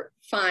ever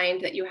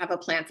find that you have a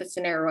plant that's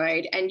an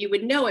aroid, and you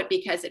would know it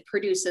because it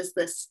produces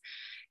this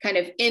kind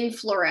of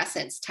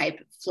inflorescence type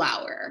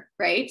flower,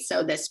 right?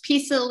 So this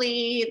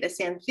pisili, this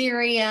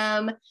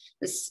anthurium,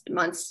 this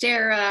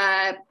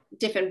monstera,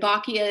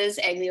 Dieffenbachias,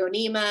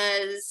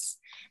 aglaonemas,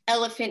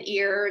 elephant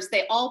ears,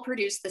 they all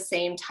produce the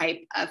same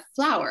type of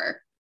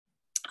flower,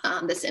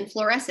 this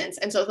inflorescence.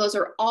 And so those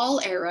are all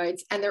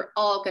aroids, and they're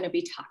all going to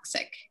be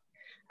toxic.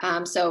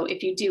 So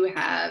if you do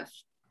have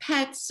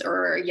pets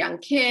or young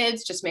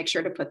kids, just make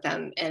sure to put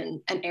them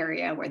in an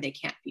area where they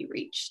can't be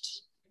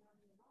reached.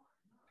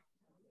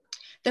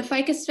 The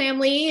ficus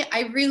family,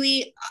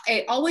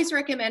 I always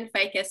recommend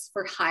ficus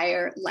for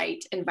higher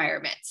light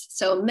environments.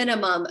 So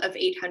minimum of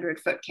 800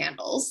 foot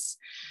candles.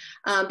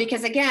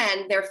 Because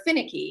again, they're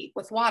finicky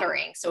with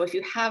watering. So if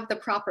you have the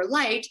proper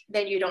light,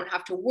 then you don't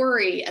have to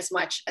worry as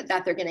much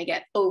that they're going to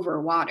get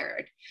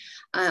overwatered.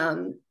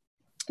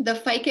 The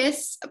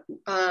ficus,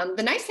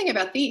 the nice thing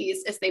about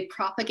these is they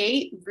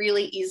propagate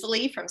really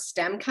easily from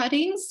stem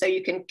cuttings. So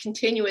you can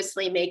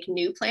continuously make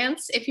new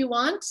plants if you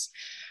want.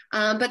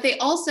 But they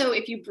also,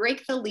 if you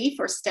break the leaf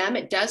or stem,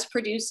 it does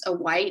produce a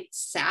white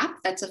sap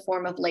that's a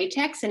form of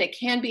latex, and it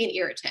can be an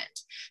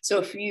irritant. So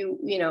if you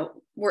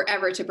were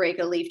ever to break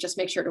a leaf, just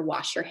make sure to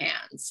wash your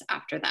hands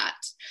after that.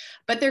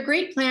 But they're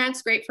great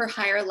plants, great for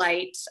higher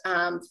light,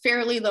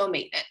 fairly low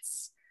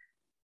maintenance.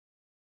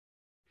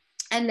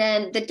 And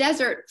then the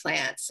desert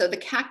plants, so the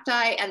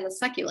cacti and the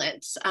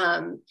succulents.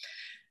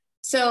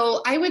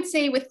 So I would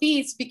say with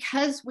these,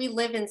 because we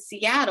live in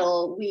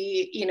Seattle,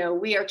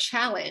 we are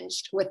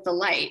challenged with the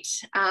light.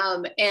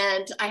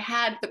 And I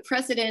had the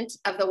president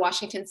of the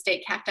Washington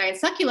State Cacti and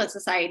Succulent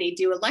Society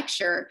do a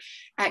lecture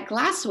at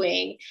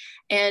Glasswing.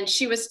 And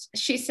she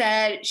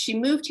said she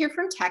moved here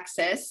from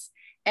Texas,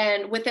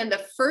 and within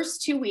the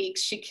first 2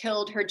 weeks, she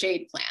killed her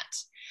jade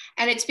plant.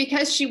 And it's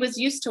because she was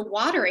used to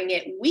watering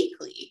it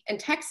weekly in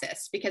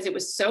Texas because it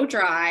was so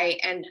dry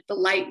and the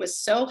light was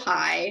so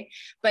high.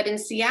 But in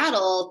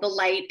Seattle, the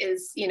light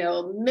is,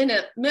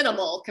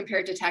 minimal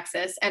compared to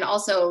Texas, and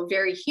also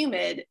very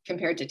humid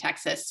compared to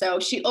Texas. So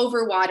she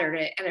overwatered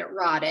it and it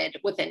rotted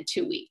within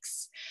 2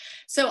 weeks.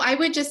 So I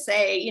would just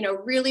say,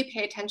 really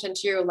pay attention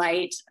to your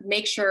light.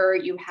 Make sure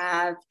you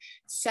have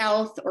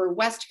south or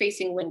west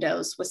facing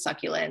windows with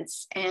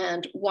succulents,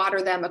 and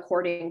water them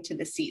according to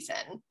the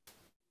season.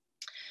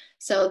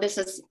 So this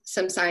is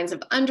some signs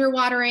of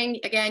underwatering.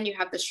 Again, you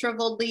have the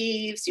shriveled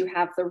leaves, you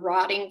have the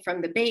rotting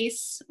from the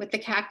base with the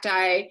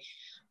cacti.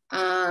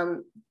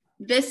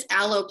 This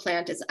aloe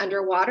plant is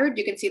underwatered.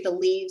 You can see the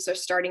leaves are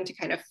starting to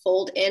kind of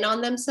fold in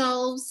on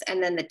themselves,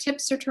 and then the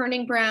tips are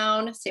turning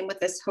brown. Same with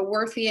this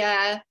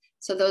Haworthia.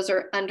 So those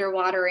are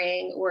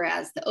underwatering,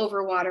 whereas the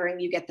overwatering,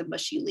 you get the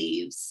mushy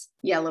leaves,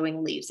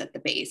 yellowing leaves at the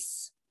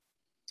base.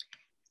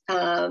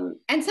 And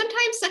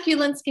sometimes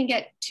succulents can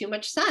get too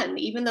much sun,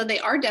 even though they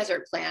are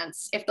desert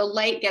plants. If the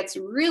light gets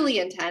really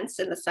intense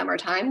in the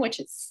summertime, which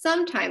it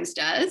sometimes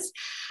does,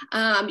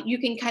 you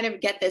can kind of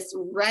get this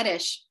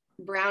reddish,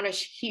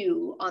 brownish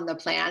hue on the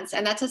plants.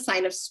 And that's a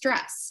sign of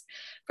stress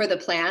for the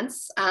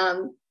plants.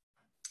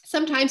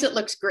 Sometimes it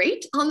looks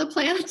great on the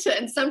plant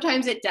and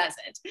sometimes it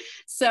doesn't.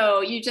 So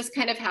you just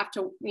kind of have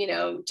to,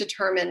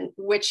 determine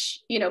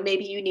which,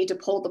 maybe you need to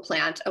pull the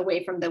plant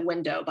away from the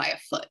window by a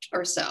foot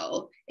or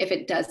so if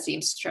it does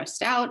seem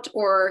stressed out,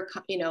 or,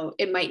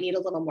 it might need a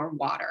little more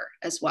water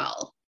as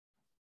well.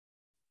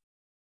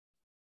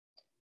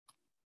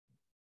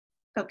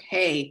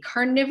 Okay,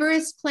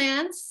 carnivorous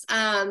plants.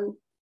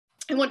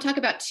 I won't talk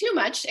about too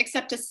much,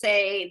 except to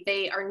say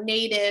they are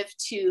native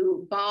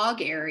to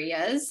bog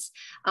areas.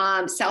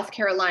 South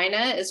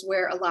Carolina is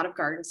where a lot of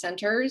garden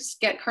centers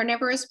get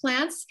carnivorous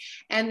plants,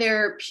 and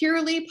they're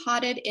purely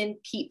potted in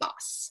peat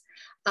moss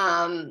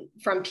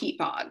from peat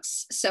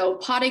bogs. So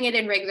potting it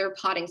in regular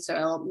potting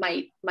soil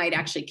might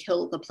actually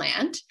kill the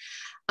plant.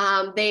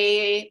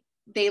 They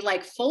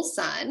like full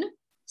sun.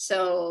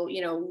 So,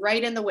 you know,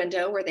 right in the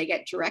window where they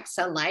get direct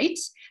sunlight,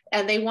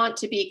 and they want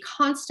to be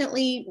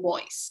constantly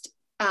moist.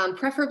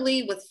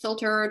 Preferably with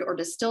filtered or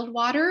distilled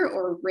water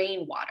or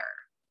rainwater.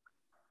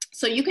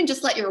 So you can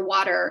just let your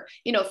water,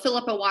 you know, fill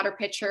up a water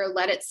pitcher,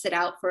 let it sit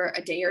out for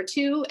a day or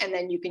two, and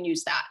then you can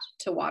use that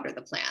to water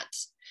the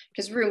plant,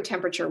 because room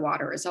temperature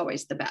water is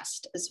always the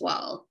best as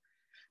well.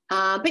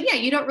 But yeah,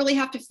 you don't really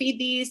have to feed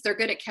these. They're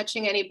good at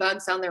catching any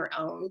bugs on their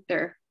own.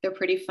 They're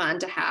pretty fun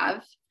to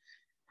have.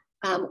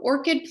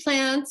 Orchid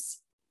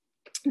plants,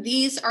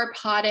 these are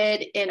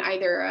potted in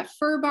either a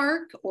fir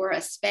bark or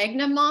a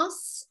sphagnum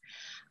moss.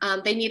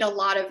 They need a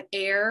lot of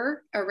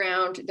air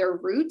around their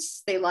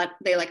roots. They like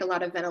a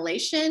lot of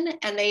ventilation,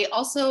 and they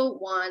also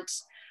want,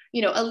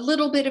 you know, a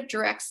little bit of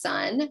direct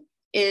sun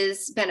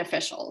is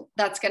beneficial.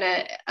 That's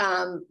gonna,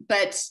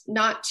 but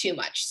not too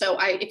much. So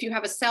if you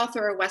have a south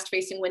or a west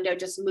facing window,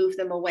 just move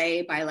them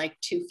away by like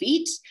 2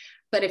 feet.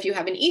 But if you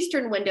have an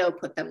eastern window,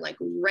 put them like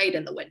right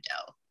in the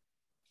window.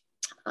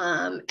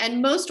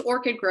 And most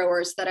orchid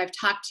growers that I've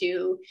talked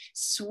to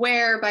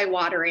swear by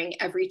watering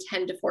every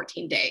 10 to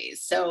 14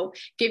 days. So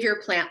give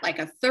your plant like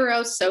a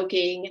thorough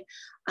soaking,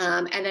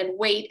 and then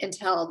wait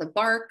until the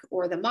bark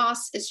or the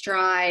moss is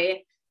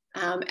dry,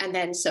 and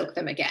then soak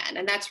them again.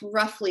 And that's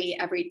roughly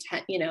every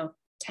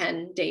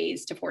 10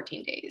 days to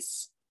 14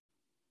 days.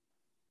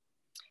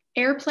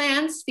 Air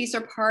plants, these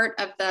are part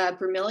of the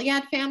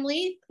bromeliad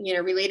family, you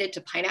know, related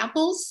to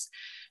pineapples.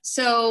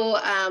 So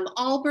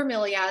all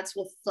bromeliads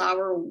will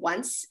flower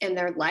once in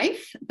their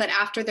life, but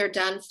after they're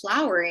done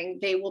flowering,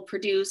 they will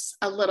produce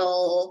a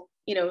little,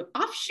 you know,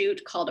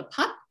 offshoot called a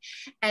pup.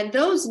 And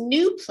those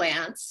new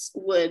plants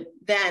would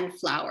then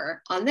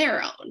flower on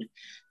their own.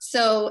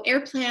 So air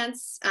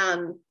plants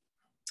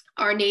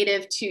are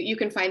native to, you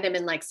can find them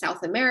in like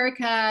South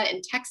America,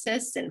 in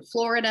Texas, and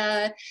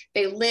Florida.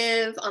 They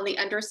live on the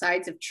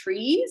undersides of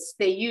trees.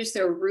 They use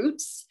their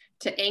roots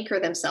to anchor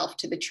themselves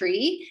to the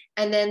tree,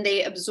 and then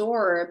they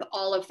absorb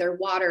all of their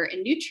water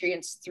and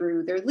nutrients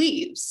through their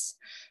leaves.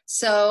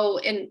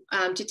 So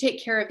to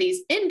take care of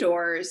these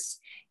indoors,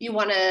 you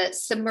want to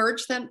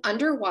submerge them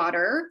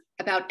underwater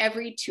about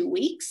every 2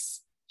 weeks,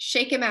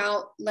 shake them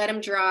out, let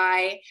them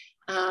dry,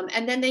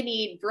 and then they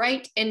need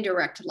bright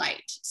indirect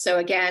light. So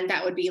again,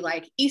 that would be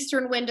like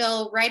eastern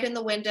window, right in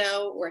the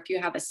window, or if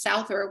you have a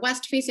south or a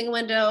west facing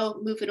window,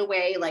 move it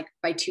away like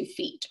by 2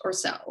 feet or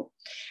so.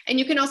 And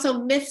you can also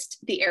mist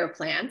the air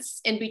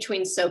plants in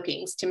between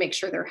soakings to make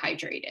sure they're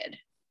hydrated.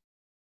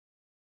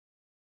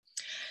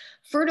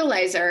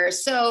 Fertilizer.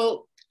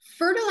 So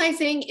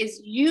fertilizing is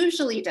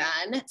usually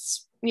done,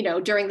 you know,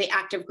 during the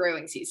active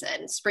growing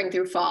season, spring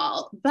through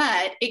fall,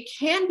 but it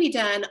can be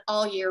done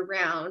all year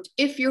round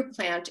if your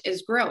plant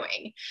is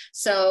growing.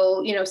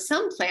 So, you know,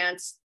 some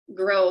plants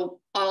grow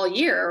all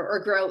year or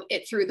grow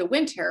it through the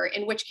winter,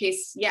 in which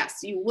case, yes,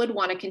 you would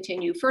want to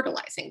continue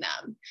fertilizing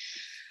them.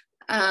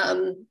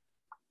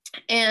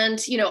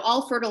 And, you know,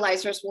 all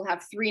fertilizers will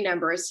have 3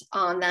 numbers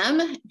on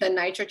them: the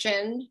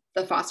nitrogen,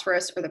 the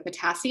phosphorus, or the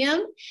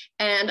potassium.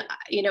 And,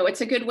 you know, it's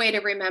a good way to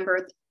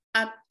remember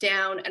up,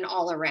 down, and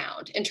all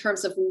around in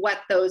terms of what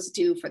those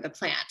do for the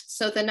plant.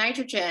 So the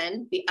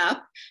nitrogen, the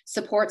up,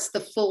 supports the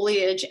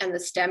foliage and the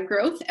stem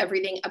growth,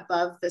 everything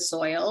above the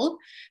soil.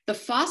 The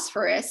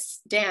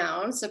phosphorus,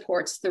 down,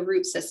 supports the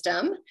root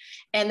system.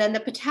 And then the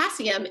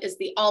potassium is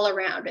the all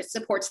around. It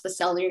supports the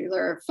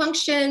cellular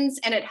functions,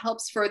 and it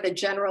helps for the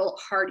general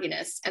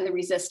hardiness and the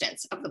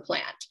resistance of the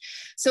plant.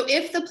 So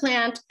if the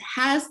plant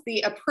has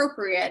the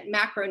appropriate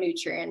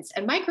macronutrients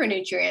and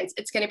micronutrients,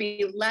 it's going to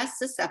be less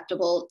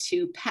susceptible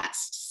to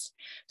pests,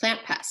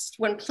 plant pests.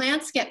 When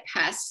plants get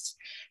pests,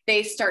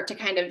 they start to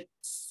kind of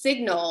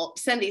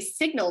send these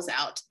signals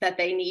out that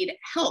they need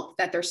help,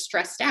 that they're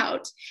stressed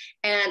out.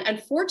 And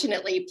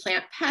unfortunately,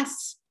 plant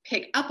pests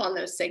pick up on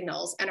those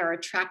signals and are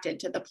attracted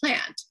to the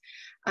plant.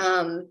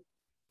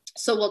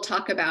 So we'll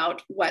talk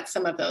about what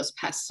some of those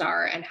pests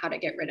are and how to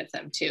get rid of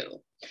them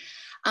too.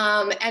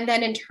 And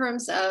then in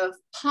terms of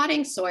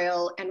potting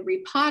soil and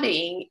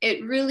repotting,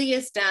 it really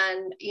is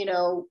done, you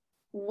know,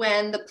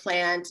 when the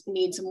plant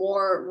needs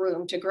more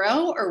room to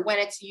grow or when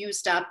it's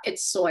used up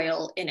its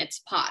soil in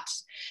its pot.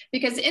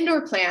 Because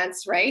indoor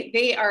plants, right,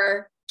 they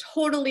are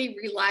totally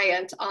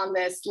reliant on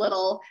this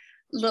little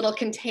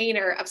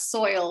container of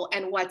soil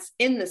and what's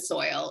in the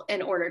soil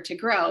in order to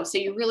grow. So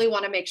you really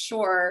want to make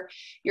sure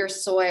your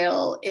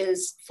soil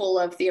is full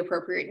of the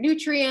appropriate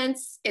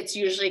nutrients. It's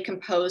usually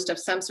composed of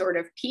some sort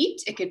of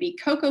peat. It could be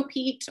cocoa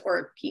peat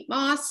or peat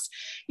moss,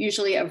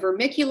 usually a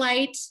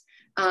vermiculite.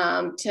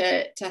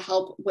 to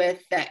help with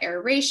the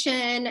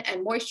aeration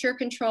and moisture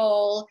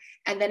control.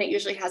 And then it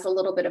usually has a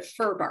little bit of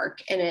fir bark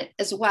in it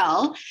as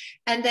well.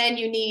 And then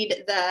you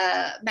need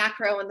the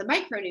macro and the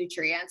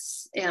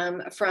micronutrients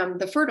from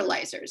the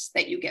fertilizers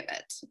that you give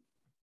it.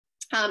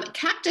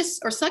 Cactus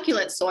or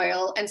succulent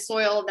soil and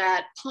soil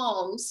that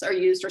palms are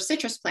used, or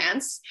citrus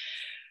plants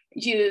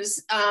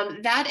use,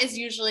 that is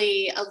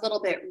usually a little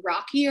bit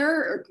rockier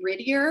or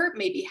grittier,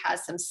 maybe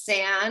has some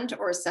sand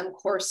or some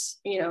coarse,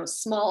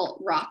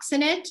 small rocks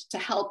in it to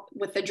help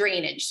with the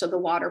drainage so the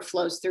water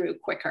flows through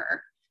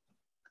quicker.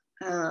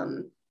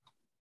 And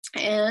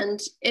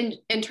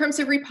in terms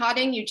of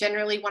repotting, you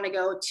generally want to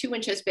go 2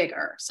 inches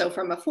bigger. So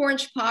from a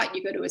 4-inch pot,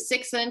 you go to a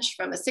 6-inch.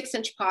 From a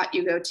 6-inch pot,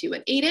 you go to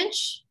an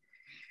 8-inch.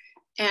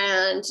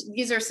 And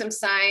these are some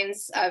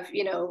signs of,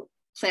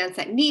 plants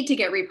that need to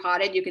get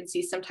repotted. You can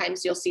see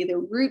sometimes you'll see the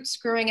roots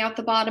growing out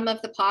the bottom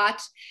of the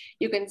pot.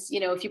 You can,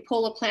 if you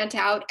pull a plant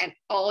out and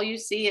all you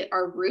see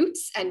are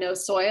roots and no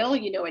soil,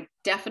 it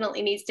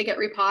definitely needs to get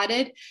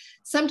repotted.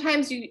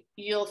 Sometimes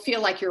you'll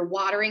feel like you're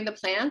watering the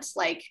plant,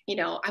 like,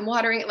 I'm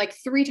watering it like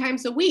 3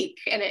 times a week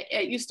and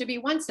it used to be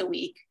once a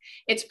week.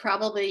 It's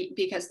probably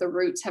because the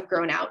roots have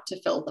grown out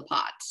to fill the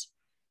pot.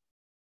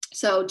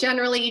 So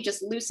generally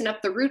just loosen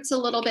up the roots a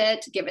little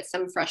bit, give it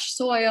some fresh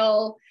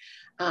soil,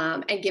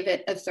 and give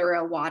it a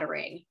thorough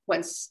watering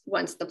once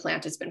the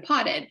plant has been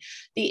potted.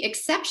 The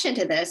exception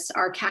to this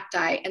are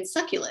cacti and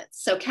succulents.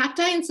 So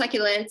cacti and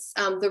succulents,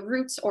 the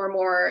roots are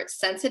more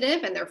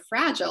sensitive and they're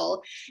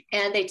fragile,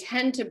 and they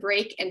tend to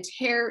break and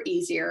tear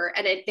easier,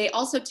 and they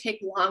also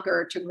take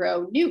longer to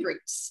grow new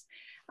roots.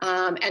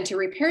 And to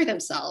repair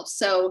themselves.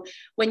 So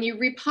when you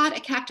repot a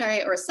cacti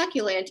or a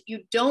succulent, you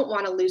don't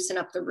want to loosen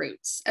up the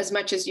roots as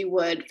much as you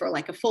would for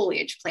like a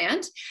foliage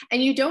plant.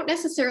 And you don't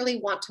necessarily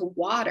want to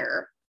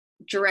water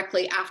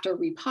directly after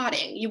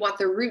repotting. You want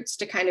the roots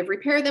to kind of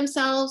repair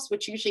themselves,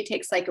 which usually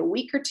takes like a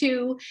week or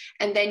 2,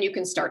 and then you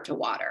can start to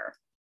water.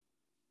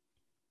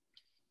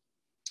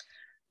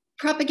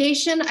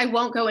 Propagation, I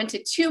won't go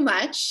into too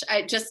much,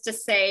 just to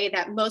say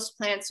that most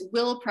plants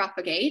will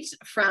propagate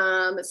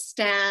from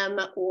stem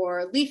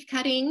or leaf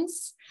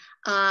cuttings.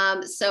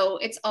 So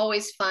it's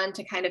always fun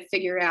to kind of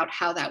figure out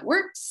how that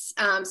works.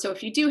 So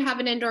if you do have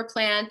an indoor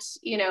plant,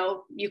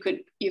 you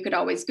could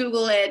always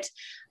Google it,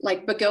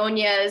 like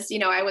begonias.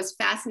 I was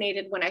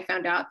fascinated when I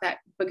found out that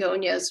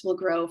begonias will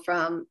grow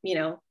from,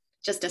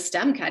 just a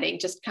stem cutting,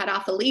 just cut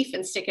off a leaf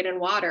and stick it in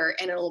water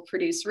and it'll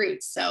produce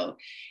roots. So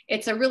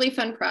it's a really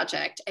fun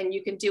project and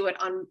you can do it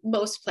on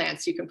most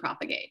plants you can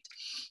propagate.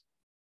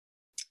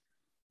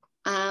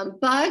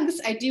 Bugs,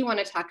 I do want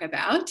to talk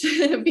about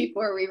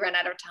before we run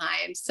out of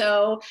time.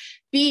 So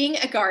being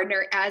a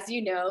gardener, as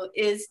you know,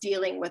 is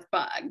dealing with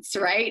bugs,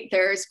 right?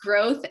 There's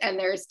growth and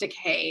there's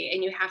decay,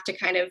 and you have to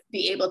kind of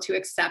be able to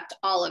accept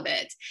all of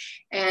it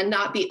and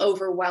not be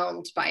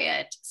overwhelmed by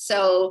it.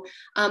 So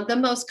the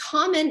most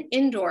common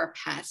indoor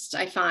pests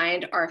I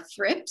find are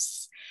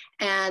thrips.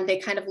 And they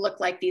kind of look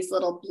like these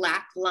little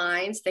black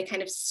lines. They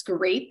kind of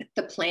scrape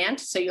the plant.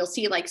 So you'll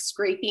see like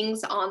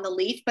scrapings on the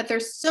leaf, but they're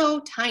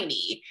so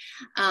tiny.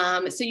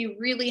 So you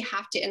really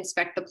have to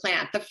inspect the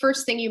plant. The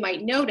first thing you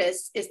might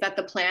notice is that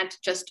the plant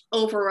just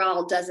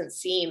overall doesn't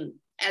seem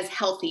as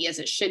healthy as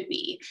it should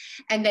be.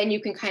 And then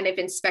you can kind of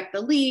inspect the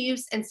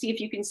leaves and see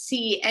if you can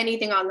see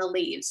anything on the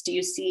leaves. Do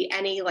you see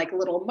any like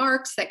little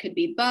marks that could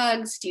be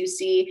bugs? Do you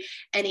see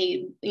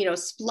any,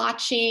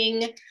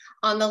 splotching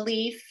on the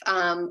leaf?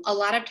 A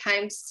lot of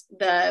times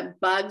the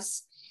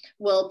bugs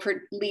will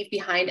leave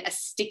behind a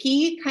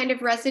sticky kind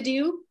of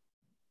residue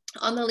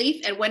on the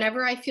leaf. And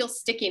whenever I feel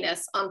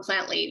stickiness on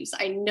plant leaves,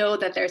 I know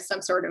that there's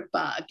some sort of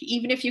bug.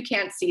 Even if you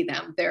can't see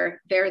them, they're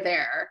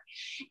there.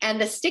 And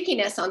the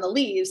stickiness on the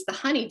leaves, the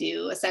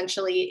honeydew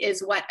essentially,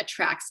 is what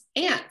attracts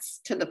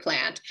ants to the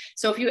plant.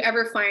 So if you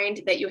ever find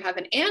that you have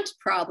an ant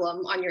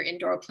problem on your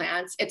indoor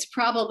plants, it's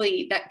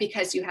probably that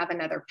because you have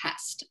another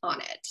pest on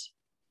it.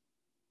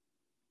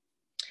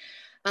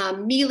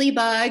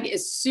 Mealybug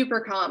is super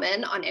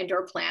common on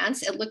indoor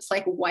plants. It looks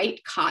like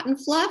white cotton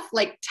fluff,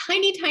 like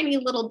tiny, tiny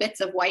little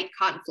bits of white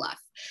cotton fluff.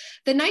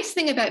 The nice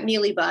thing about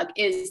mealybug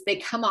is they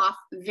come off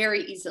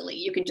very easily.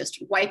 You can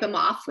just wipe them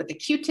off with a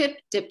Q-tip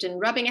dipped in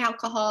rubbing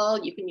alcohol.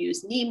 You can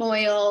use neem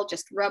oil,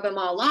 just rub them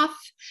all off,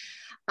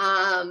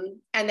 and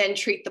then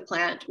treat the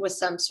plant with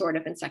some sort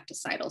of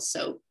insecticidal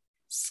soap.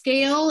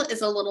 Scale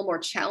is a little more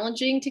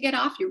challenging to get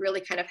off. You really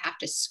kind of have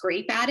to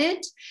scrape at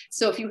it.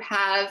 So if you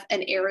have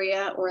an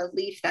area or a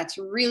leaf that's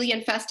really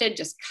infested,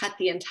 just cut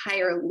the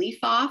entire leaf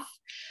off.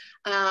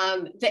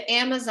 The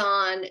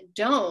Amazon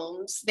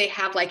domes, they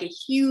have like a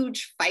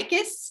huge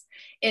ficus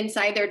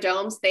inside their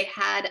domes. They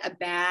had a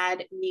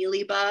bad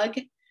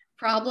mealybug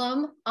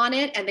problem on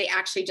it, and they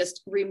actually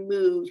just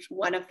removed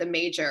one of the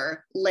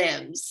major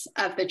limbs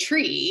of the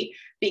tree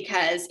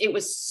because it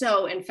was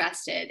so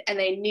infested, and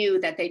they knew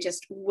that they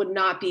just would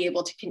not be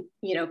able to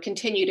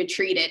continue to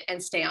treat it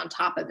and stay on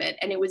top of it.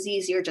 And it was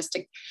easier just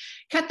to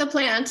cut the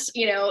plant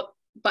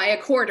by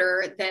a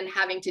quarter than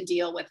having to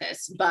deal with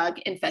this bug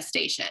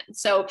infestation.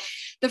 So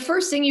the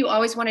first thing you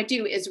always want to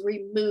do is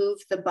remove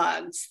the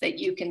bugs that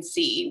you can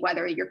see,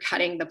 whether you're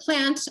cutting the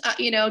plant,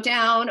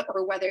 down,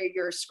 or whether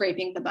you're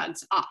scraping the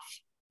bugs off.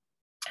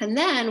 And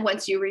then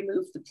once you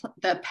remove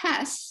the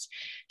pests,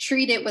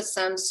 treat it with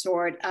some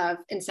sort of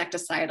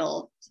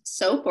insecticidal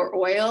soap or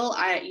oil.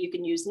 You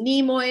can use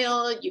neem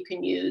oil, you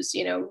can use,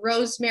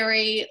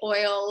 rosemary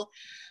oil.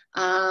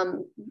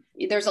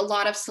 There's a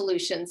lot of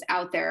solutions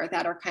out there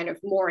that are kind of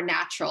more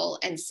natural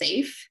and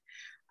safe.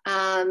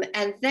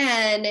 And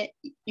then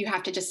you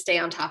have to just stay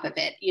on top of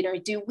it.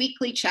 Do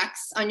weekly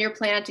checks on your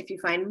plant. If you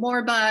find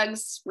more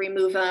bugs,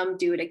 remove them,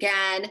 do it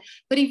again.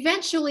 But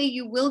eventually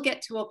you will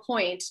get to a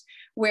point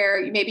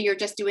where maybe you're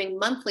just doing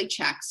monthly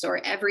checks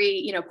or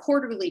every,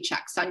 quarterly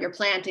checks on your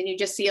plant, and you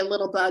just see a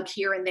little bug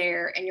here and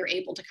there, and you're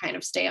able to kind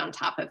of stay on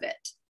top of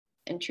it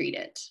and treat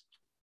it.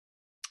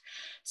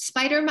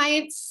 Spider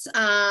mites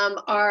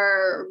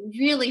are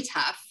really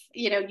tough.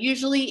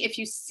 Usually if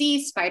you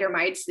see spider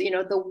mites,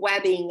 the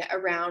webbing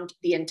around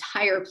the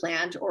entire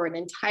plant or an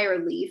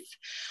entire leaf,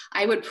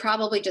 I would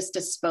probably just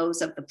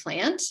dispose of the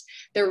plant.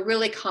 They're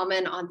really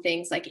common on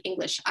things like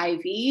English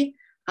ivy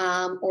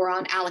or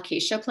on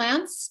alocasia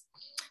plants.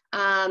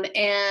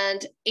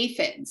 And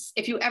aphids.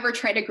 If you ever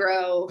try to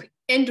grow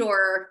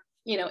indoor,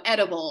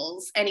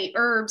 edibles, any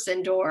herbs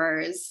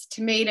indoors,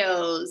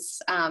 tomatoes,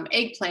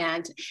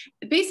 eggplant,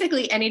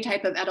 basically any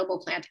type of edible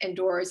plant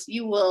indoors,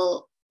 you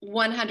will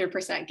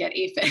 100% get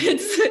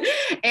aphids.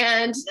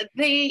 And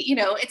they,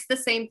 it's the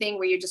same thing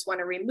where you just want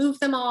to remove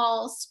them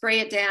all, spray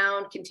it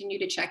down, continue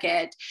to check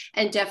it,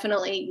 and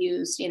definitely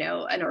use,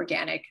 an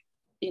organic,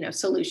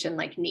 solution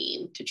like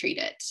neem to treat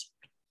it.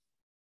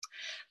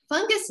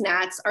 Fungus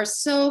gnats are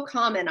so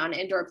common on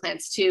indoor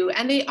plants too,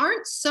 and they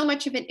aren't so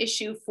much of an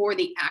issue for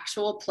the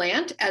actual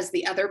plant as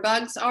the other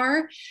bugs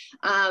are,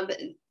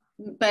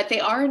 but they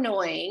are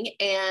annoying,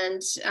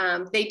 and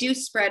they do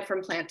spread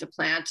from plant to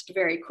plant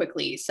very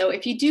quickly. So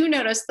if you do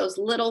notice those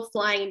little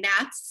flying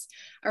gnats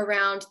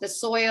around the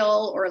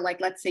soil, or like,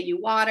 let's say you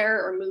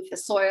water or move the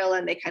soil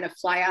and they kind of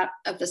fly out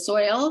of the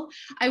soil,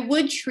 I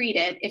would treat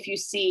it if you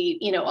see,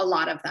 a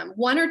lot of them.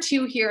 One or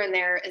two here and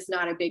there is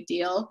not a big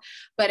deal,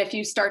 but if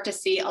you start to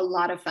see a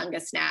lot of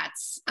fungus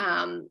gnats,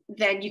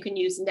 then you can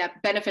use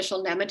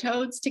beneficial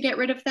nematodes to get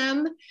rid of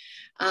them.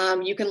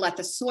 You can let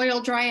the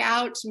soil dry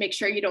out to make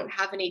sure you don't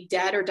have any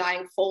dead or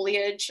dying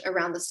foliage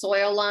around the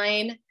soil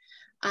line.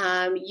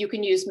 You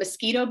can use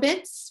mosquito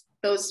bits.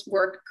 Those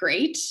work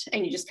great,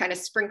 and you just kind of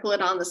sprinkle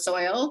it on the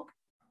soil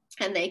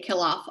and they kill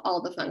off all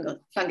the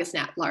fungus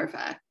gnat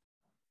larvae.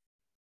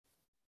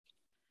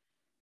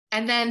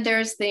 And then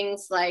there's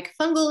things like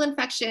fungal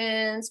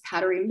infections,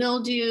 powdery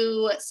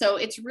mildew. So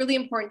it's really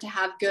important to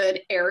have good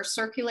air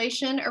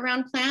circulation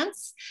around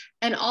plants.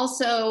 And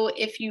also,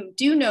 if you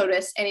do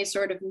notice any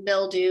sort of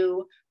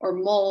mildew or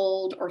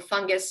mold or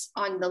fungus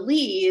on the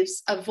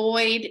leaves,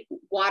 avoid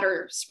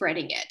water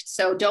spreading it.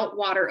 So don't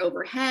water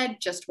overhead,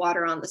 just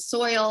water on the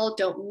soil.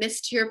 Don't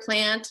mist your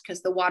plant,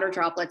 because the water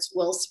droplets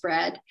will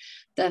spread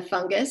the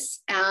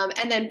fungus.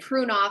 And then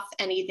prune off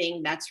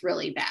anything that's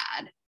really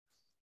bad.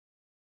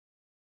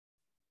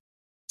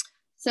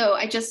 So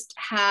I just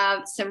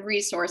have some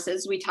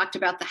resources. We talked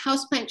about the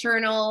Houseplant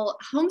Journal.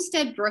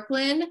 Homestead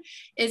Brooklyn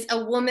is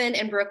a woman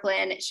in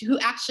Brooklyn who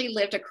actually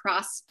lived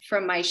across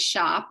from my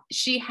shop.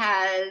 She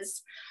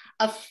has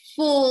a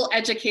full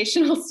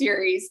educational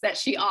series that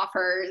she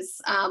offers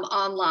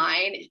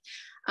online.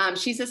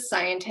 She's a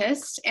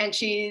scientist, and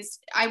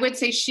I would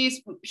say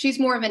she's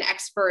more of an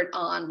expert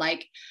on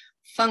like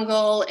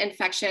fungal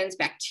infections,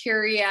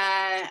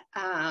 bacteria,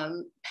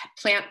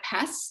 plant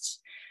pests,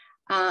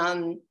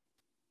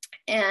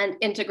 and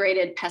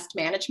integrated pest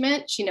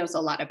management. She knows a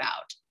lot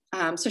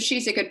about. So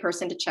she's a good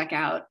person to check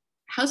out.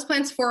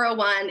 Houseplants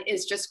 401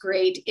 is just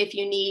great if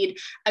you need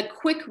a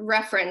quick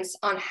reference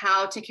on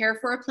how to care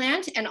for a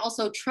plant, and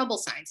also trouble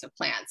signs of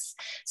plants.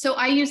 So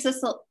I use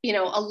this, a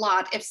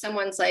lot if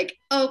someone's like,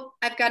 oh,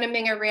 I've got a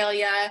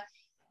Mingoralia,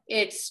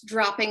 it's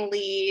dropping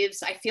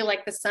leaves, I feel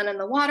like the sun and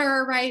the water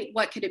are right,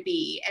 what could it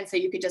be? And so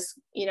you could just,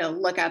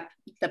 look up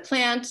the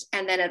plant,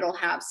 and then it'll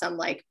have some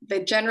like the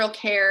general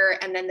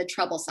care and then the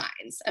trouble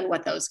signs and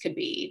what those could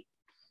be.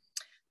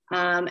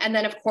 And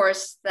then of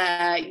course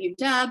the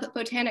UW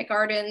Botanic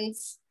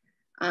Gardens,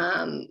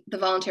 the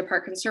Volunteer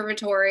Park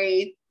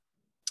Conservatory,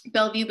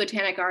 Bellevue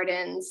Botanic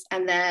Gardens,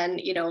 and then,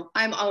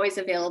 I'm always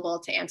available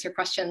to answer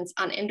questions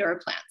on indoor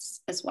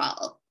plants as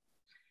well.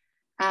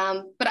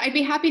 But I'd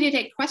be happy to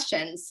take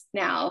questions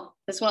now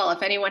as well,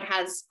 if anyone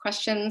has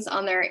questions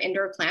on their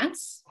indoor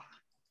plants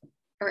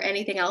or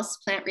anything else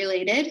plant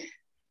related.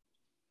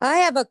 I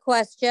have a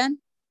question.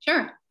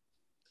 Sure.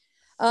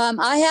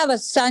 I have a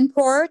sun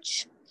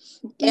porch,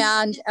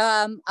 and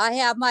I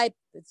have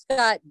it's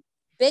got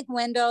big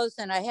windows,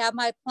 and I have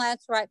my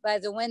plants right by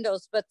the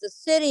windows, but the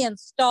city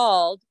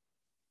installed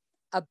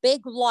a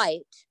big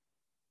light.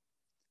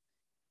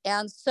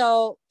 And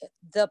so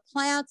the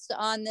plants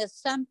on this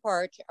sun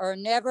porch are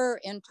never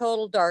in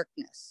total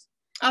darkness.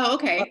 Oh,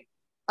 okay.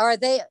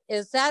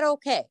 Is that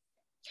okay?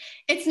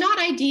 It's not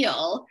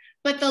ideal,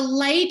 but the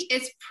light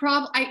is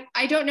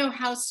I don't know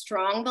how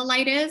strong the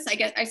light is.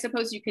 I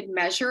suppose you could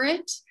measure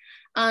it.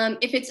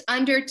 If it's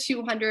under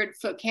 200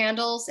 foot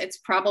candles, it's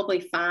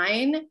probably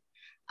fine.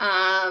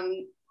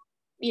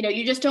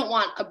 You just don't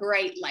want a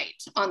bright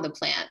light on the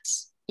plant,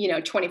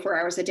 24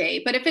 hours a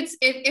day. But if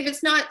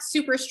it's not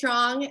super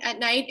strong at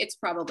night, it's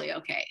probably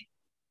okay.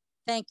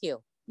 Thank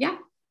you. Yeah.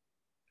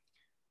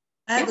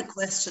 I have a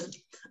question.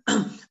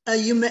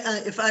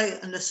 If I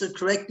understood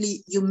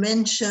correctly, you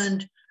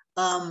mentioned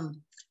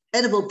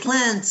edible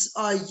plants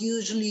are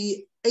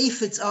usually,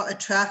 aphids are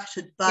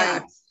attracted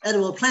by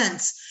edible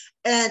plants.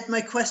 And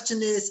my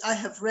question is, I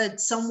have read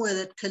somewhere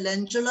that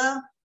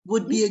calendula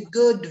would be a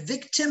good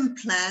victim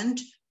plant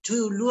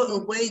to lure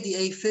away the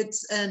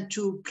aphids and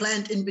to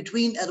plant in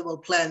between edible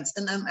plants.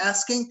 And I'm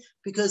asking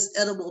because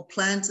edible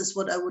plants is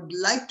what I would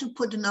like to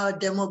put in our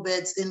demo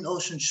beds in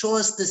Ocean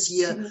Shores this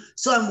year.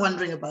 So I'm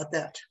wondering about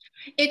that.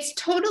 It's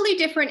totally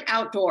different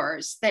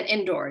outdoors than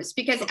indoors,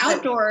 because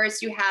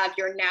outdoors you have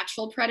your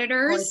natural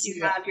predators,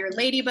 you have your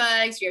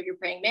ladybugs, you have your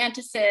praying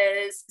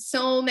mantises,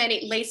 so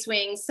many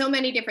lacewings, so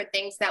many different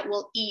things that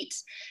will eat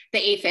the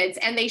aphids,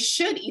 and they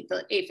should eat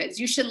the aphids.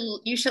 You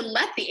should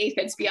let the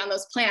aphids be on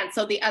those plants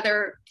so the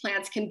other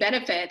plants can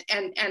benefit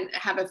and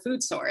have a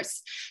food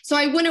source. So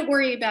I wouldn't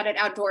worry about it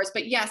outdoors,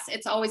 but yes,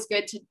 it's always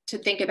good to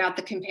think about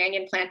the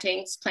companion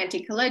plantings,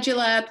 planting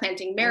calendula,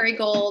 planting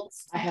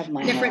marigolds,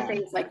 different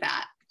things like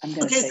that.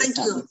 Okay, thank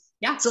you.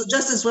 Yeah. So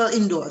just as well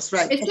indoors,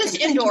 right? It's just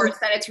indoors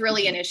that it's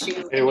really an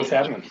issue. Hey, what's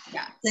happening?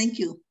 Yeah. Thank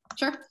you.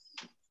 Sure.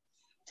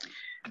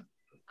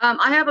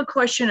 I have a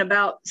question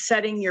about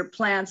setting your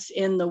plants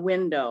in the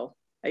window,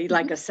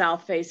 like a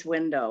south face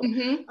window.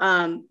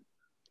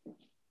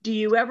 Do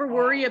you ever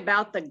worry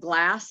about the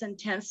glass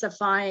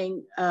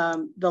intensifying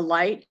the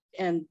light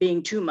and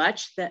being too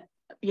much that,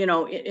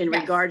 in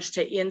regards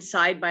to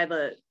inside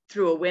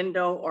through a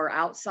window or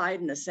outside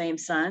in the same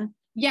sun?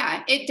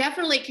 Yeah, it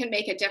definitely can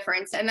make a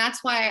difference. And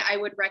that's why I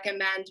would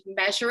recommend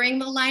measuring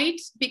the light,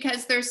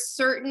 because there's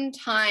certain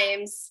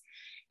times,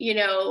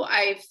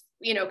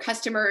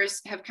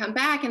 customers have come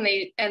back and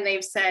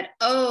they've said,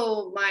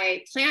 oh,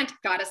 my plant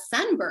got a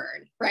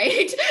sunburn,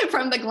 right,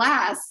 from the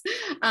glass.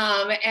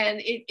 And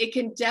it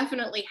can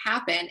definitely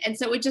happen. And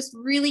so it just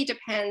really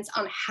depends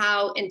on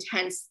how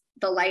intense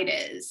the light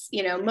is.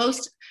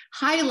 Most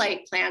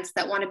highlight plants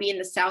that want to be in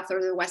the south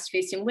or the west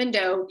facing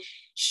window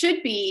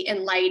should be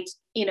in light,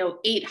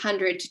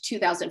 800 to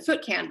 2000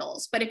 foot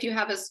candles. But if you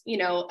have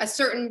a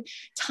certain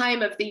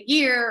time of the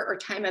year or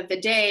time of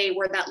the day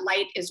where that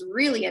light is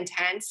really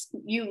intense,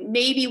 you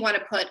maybe want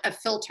to put a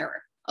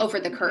filter over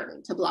the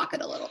curtain to block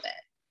it a little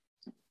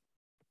bit.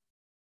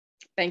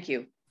 Thank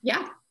you.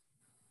 Yeah.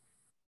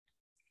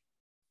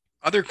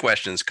 Other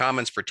questions,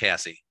 comments for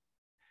Tassy?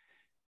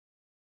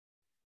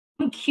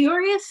 I'm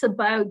curious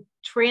about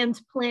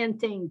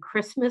transplanting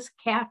Christmas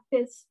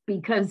cactus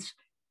because,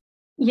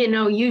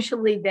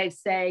 usually they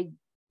say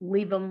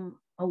leave them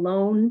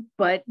alone,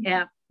 but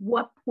at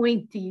what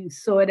point do you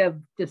sort of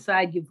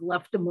decide you've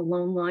left them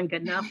alone long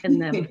enough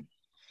and then?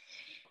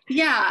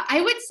 Yeah,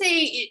 I would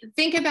say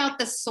think about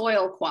the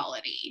soil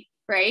quality,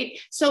 right?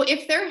 So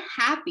if they're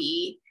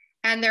happy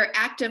and they're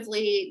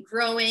actively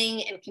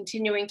growing and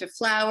continuing to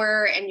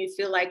flower and you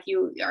feel like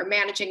you are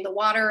managing the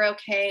water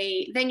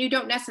okay, then you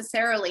don't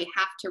necessarily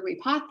have to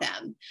repot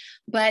them.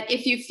 But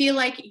if you feel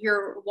like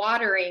you're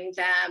watering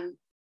them,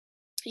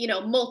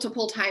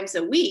 multiple times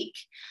a week,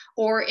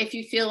 or if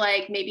you feel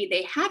like maybe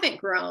they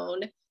haven't grown,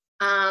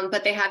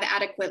 but they have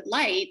adequate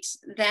light,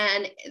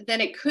 then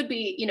it could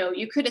be,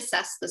 you could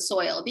assess the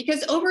soil,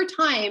 because over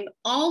time,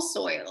 all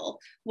soil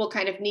will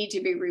kind of need to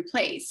be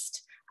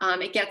replaced.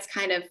 It gets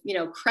kind of,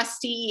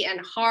 crusty and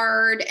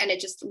hard, and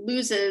it just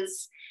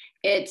loses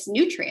its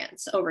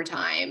nutrients over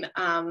time.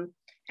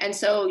 And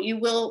so you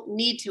will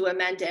need to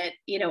amend it,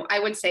 I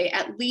would say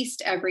at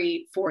least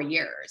every 4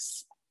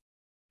 years.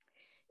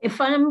 If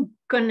I'm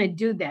going to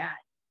do that,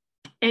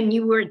 and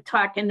you were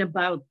talking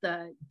about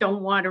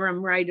don't water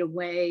them right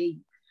away,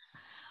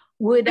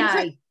 would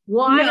I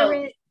water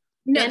it?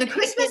 No, the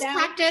Christmas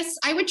cactus,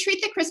 I would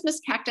treat the Christmas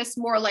cactus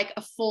more like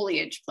a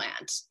foliage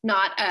plant,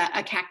 not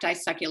a cacti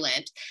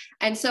succulent.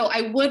 And so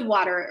I would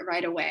water it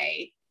right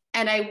away.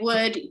 And I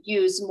would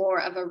use more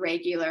of a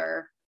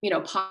regular,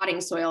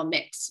 potting soil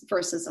mix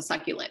versus a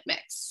succulent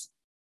mix.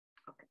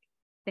 Okay,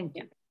 thank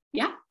you.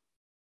 Yeah.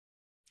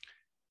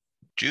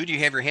 Jude, you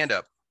have your hand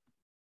up.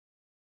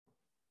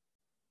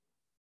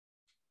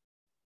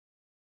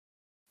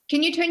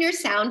 Can you turn your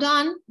sound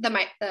on?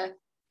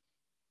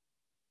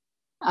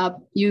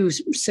 You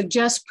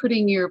suggest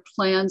putting your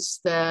plants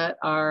that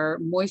are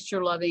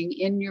moisture loving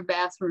in your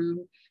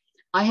bathroom.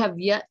 I have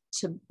yet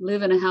to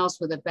live in a house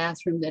with a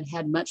bathroom that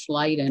had much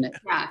light in it.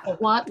 Yeah.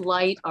 What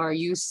light are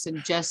you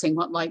suggesting?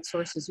 What light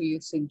sources are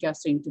you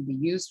suggesting to be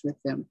used with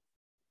them?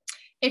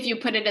 If you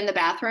put it in the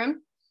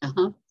bathroom?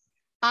 Uh-huh.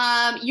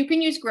 You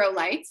can use grow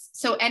lights.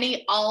 So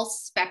any all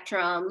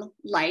spectrum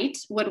light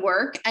would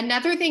work.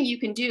 Another thing you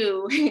can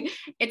do,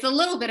 it's a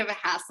little bit of a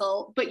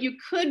hassle, but you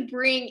could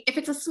bring, if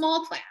it's a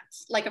small plant,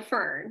 like a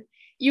fern,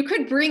 you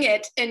could bring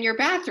it in your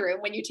bathroom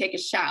when you take a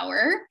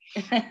shower.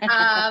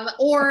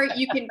 Or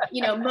you can,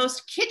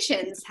 most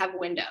kitchens have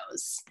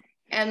windows.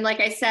 And like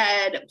I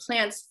said,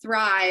 plants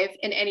thrive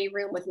in any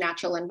room with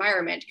natural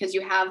environment because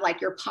you have like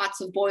your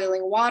pots of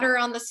boiling water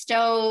on the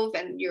stove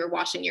and you're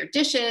washing your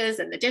dishes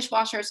and the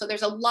dishwasher. So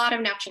there's a lot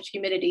of natural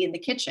humidity in the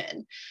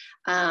kitchen.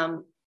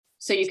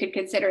 So you could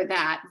consider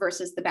that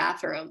versus the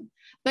bathroom.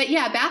 But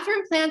yeah,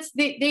 bathroom plants,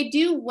 they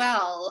do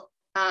well,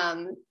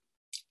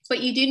 but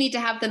you do need to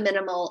have the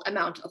minimal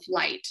amount of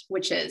light,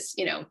 which is,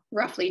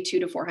 roughly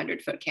 200 to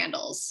 400 foot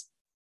candles.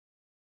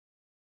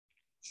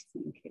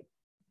 Okay.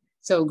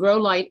 So Grow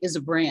Light is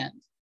a brand,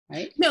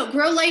 right? No,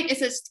 Grow Light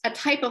is a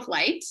type of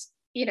light.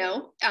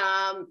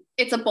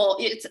 It's a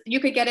bulb. You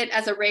could get it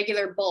as a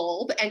regular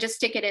bulb and just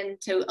stick it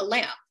into a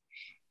lamp.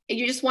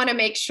 You just want to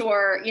make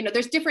sure,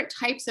 there's different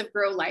types of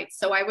grow lights.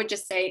 So I would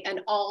just say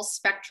an all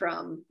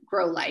spectrum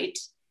grow light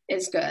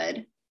is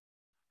good.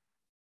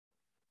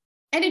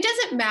 And it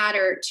doesn't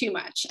matter too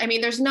much. I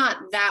mean, there's not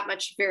that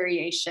much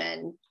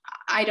variation,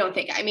 I don't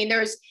think. I mean,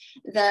 there's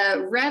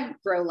the red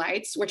grow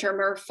lights, which are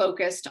more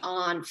focused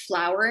on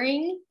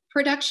flowering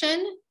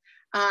production.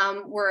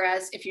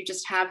 Whereas if you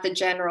just have the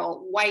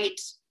general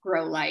white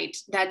grow light,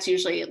 that's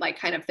usually like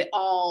kind of the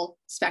all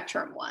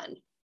spectrum one.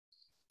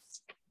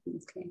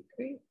 Okay,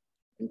 great.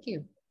 Thank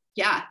you.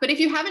 Yeah, but if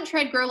you haven't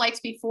tried grow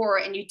lights before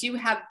and you do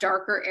have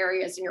darker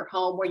areas in your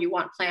home where you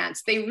want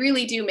plants, they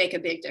really do make a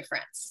big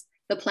difference.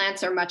 The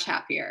plants are much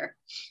happier.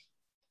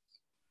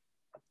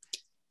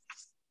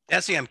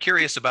 Tassy, I'm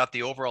curious about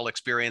the overall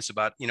experience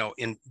about,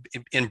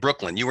 in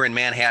Brooklyn. You were in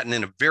Manhattan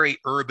in a very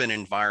urban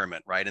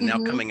environment, right? And now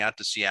coming out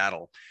to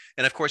Seattle.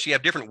 And of course, you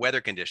have different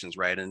weather conditions,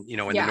 right? And, in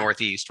the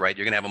Northeast, right?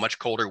 You're going to have a much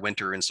colder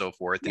winter and so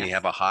forth. And you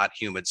have a hot,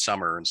 humid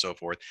summer and so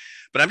forth.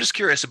 But I'm just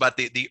curious about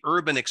the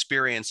urban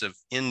experience of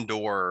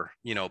indoor,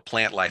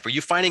 plant life. Are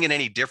you finding it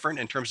any different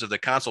in terms of the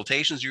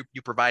consultations you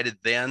provided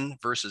then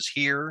versus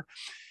here?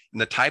 And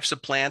the types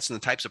of plants and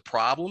the types of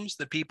problems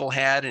that people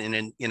had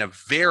in a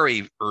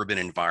very urban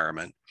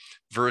environment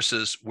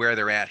versus where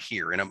they're at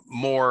here in a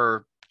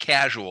more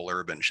casual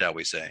urban, shall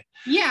we say?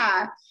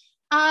 Yeah.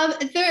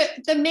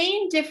 The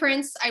main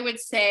difference I would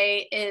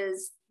say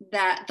is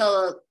that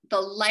the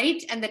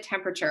light and the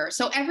temperature.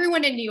 So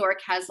everyone in New York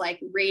has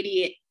like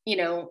radiant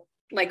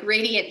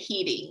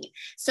heating.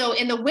 So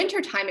in the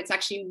wintertime, it's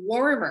actually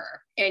warmer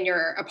in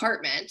your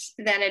apartment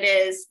than it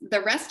is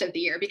the rest of the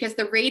year because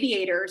the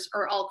radiators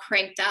are all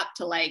cranked up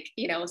to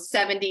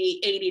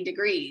 70, 80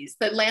 degrees.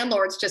 The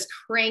landlords just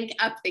crank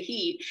up the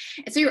heat.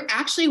 And so you're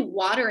actually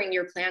watering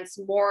your plants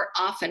more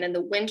often in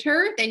the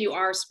winter than you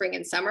are spring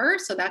and summer.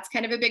 So that's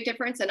kind of a big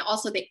difference. And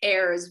also the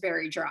air is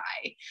very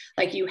dry.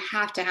 Like you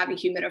have to have a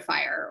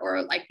humidifier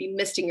or be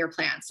misting your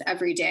plants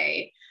every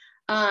day.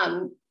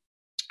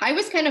 I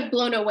was kind of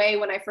blown away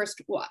when I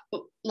first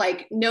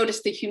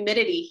noticed the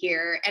humidity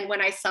here. And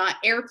when I saw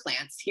air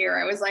plants here,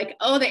 I was like,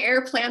 oh, the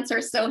air plants are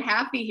so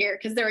happy here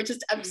because they were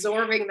just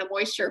absorbing the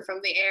moisture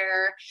from the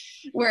air.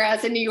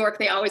 Whereas in New York,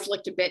 they always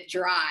looked a bit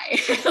dry,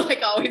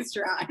 always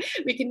dry.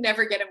 We can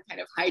never get them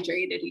kind of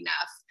hydrated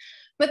enough.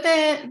 But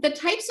the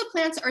types of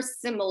plants are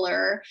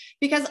similar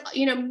because,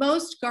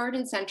 most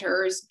garden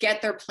centers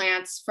get their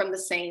plants from the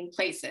same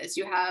places.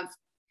 You have,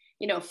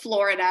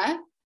 Florida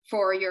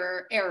for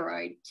your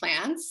aroid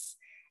plants.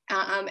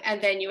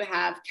 And then you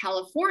have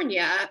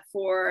California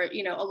for,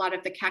 a lot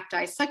of the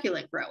cacti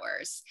succulent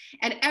growers.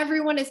 And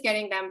everyone is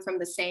getting them from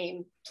the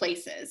same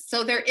places.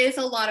 So there is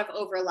a lot of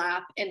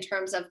overlap in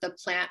terms of the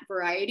plant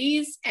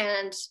varieties,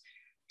 and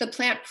the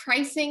plant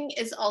pricing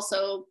is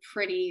also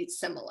pretty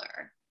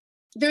similar.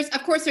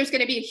 Of course, there's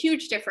going to be a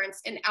huge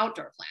difference in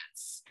outdoor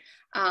plants.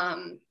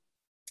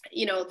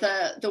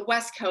 The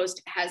West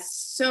Coast has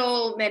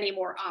so many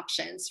more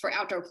options for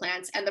outdoor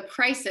plants, and the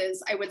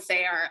prices, I would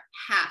say, are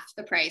half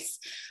the price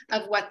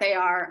of what they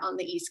are on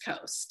the East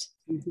Coast.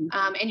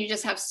 And you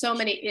just have so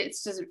many,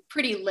 it's just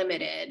pretty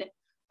limited.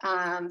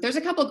 There's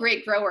a couple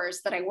great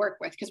growers that I work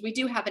with because we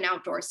do have an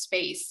outdoor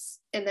space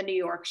in the New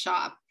York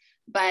shop,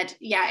 but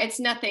yeah, it's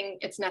nothing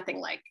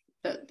like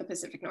the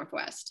Pacific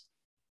Northwest.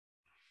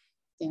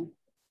 Yeah.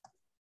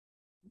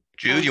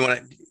 Jude, you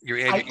have your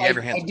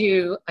hand?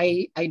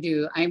 I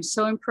do. I'm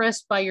so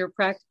impressed by your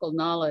practical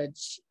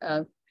knowledge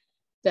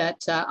that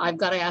I've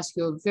got to ask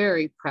you a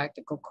very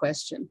practical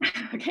question.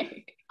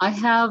 Okay. I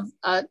have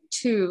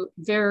two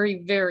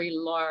very, very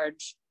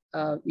large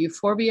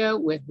euphorbia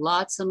with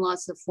lots and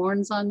lots of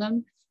thorns on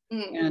them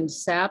and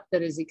sap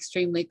that is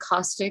extremely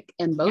caustic,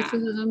 and both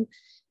of them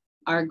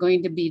are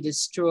going to be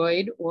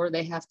destroyed or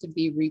they have to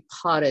be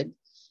repotted.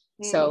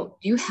 So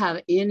do you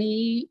have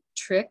any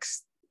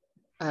tricks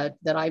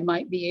that I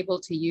might be able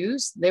to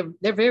use? They're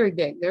very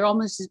big. They're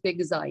almost as big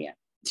as I am.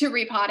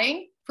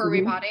 Repotting?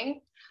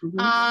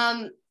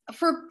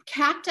 For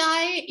cacti,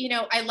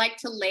 I like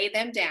to lay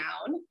them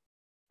down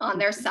on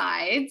their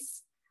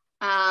sides.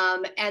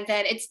 And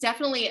then it's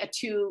definitely a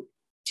two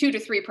to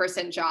 3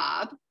 person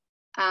job.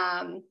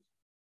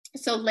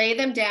 So lay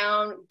them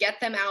down,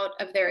 get them out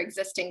of their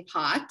existing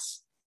pot,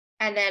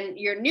 And then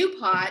your new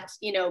pot,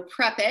 you know,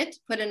 prep it,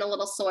 put in a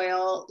little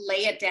soil,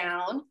 lay it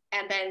down,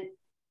 and then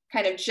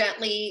kind of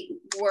gently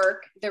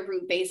work the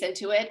root base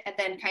into it, and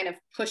then kind of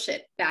push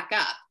it back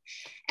up.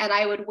 And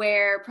I would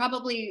wear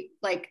probably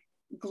like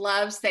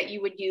gloves that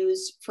you would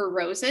use for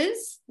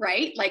roses,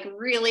 right? Like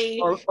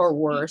really, or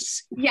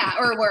worse. Yeah,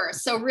 or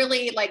worse. So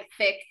really like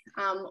thick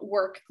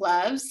work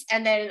gloves.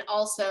 And then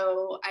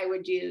also I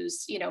would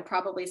use, you know,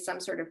 probably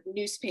some sort of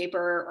newspaper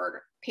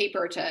or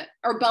paper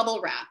or bubble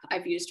wrap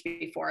I've used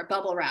before,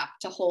 bubble wrap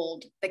to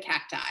hold the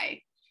cacti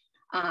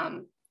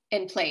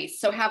in place.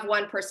 So have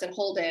one person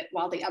hold it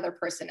while the other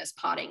person is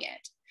potting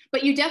it.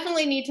 But you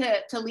definitely need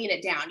to lean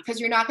it down, because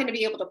you're not going to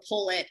be able to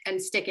pull it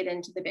and stick it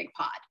into the big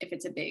pot if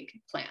it's a big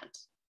plant.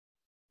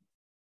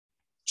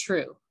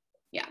 True.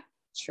 Yeah.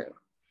 True.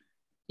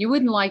 You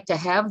wouldn't like to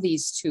have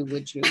these two,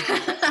 would you?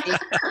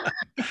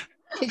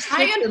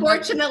 I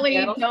unfortunately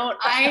don't.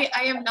 I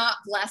am not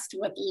blessed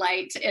with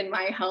light in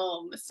my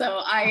home. So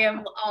I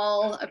am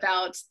all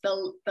about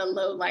the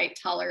low light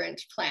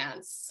tolerant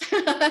plants.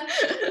 By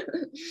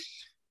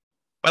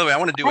the way, I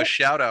want to do a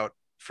shout out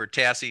for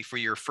Tassy for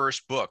your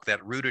first book,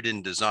 that Rooted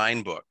in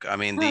Design book. I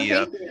mean,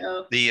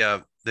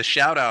 the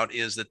shout out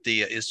is that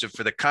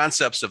for the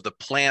concepts of the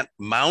plant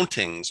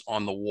mountings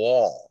on the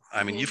wall.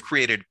 I mean, you've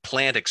created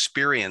plant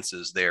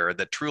experiences there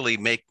that truly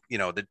make, you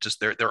know, that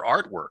just their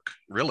artwork,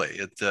 really,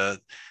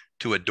 to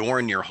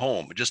adorn your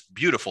home. Just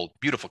beautiful,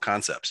 beautiful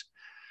concepts.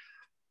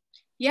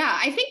 Yeah,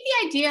 I think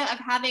the idea of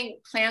having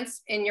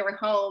plants in your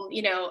home,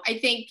 you know, I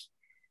think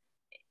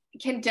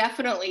can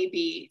definitely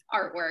be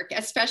artwork,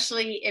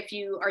 especially if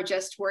you are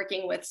just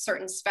working with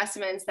certain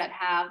specimens that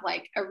have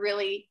like a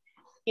really,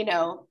 you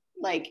know,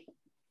 like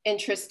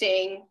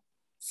interesting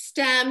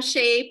stem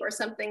shape or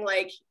something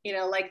like, you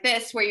know, like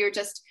this, where you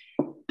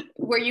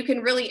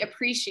can really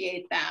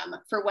appreciate them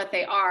for what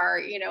they are.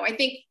 You know, I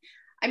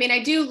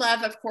do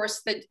love, of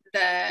course, the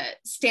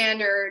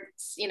standard,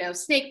 you know,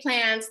 snake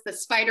plants, the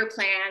spider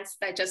plants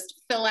that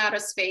just fill out a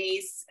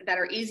space, that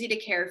are easy to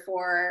care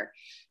for.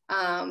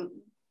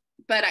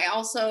 But I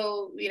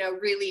also, you know,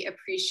 really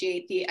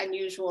appreciate the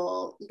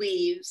unusual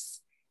leaves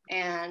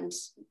and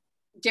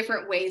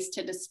different ways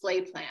to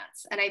display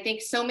plants. And I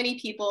think so many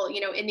people,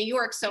 you know, in New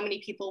York, so many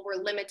people were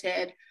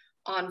limited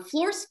on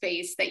floor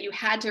space that you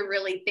had to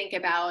really think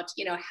about,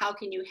 you know, how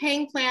can you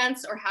hang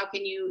plants, or how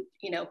can you,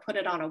 you know, put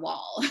it on a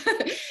wall?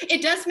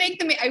 It does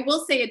make I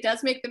will say it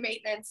does make the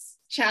maintenance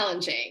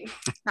challenging,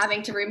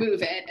 having to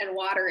remove it and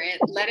water it,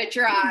 let it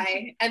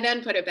dry, and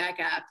then put it back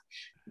up.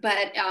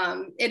 But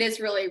it is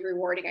really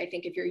rewarding, I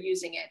think, if you're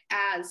using it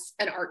as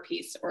an art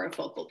piece or a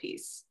focal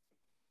piece.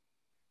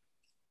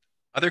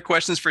 Other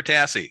questions for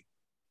Tassy?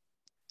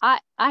 I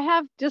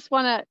have just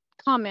want to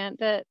comment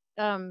that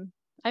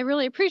I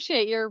really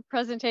appreciate your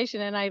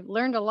presentation, and I've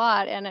learned a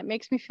lot, and it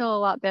makes me feel a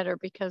lot better,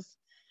 because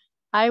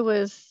I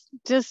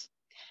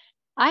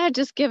had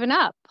just given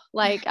up.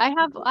 Like I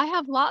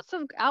have lots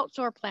of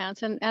outdoor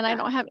plants, and I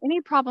don't have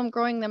any problem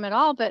growing them at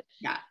all, but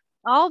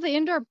all the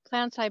indoor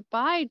plants I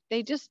buy,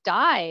 they just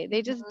die.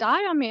 They just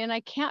die on me, and I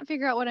can't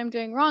figure out what I'm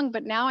doing wrong.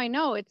 But now I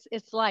know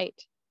it's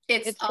light.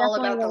 It's all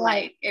about the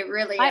light. It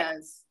really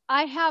is.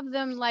 I have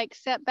them like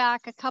set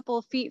back a couple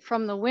of feet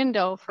from the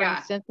window, for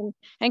instance,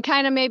 and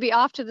kind of maybe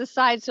off to the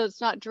side, so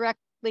it's not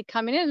directly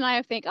coming in. And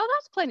I think, oh,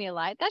 that's plenty of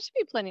light. That should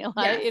be plenty of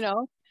light, you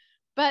know.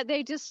 But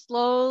they just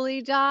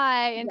slowly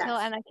die until,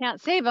 and I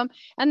can't save them.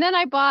 And then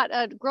I bought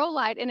a grow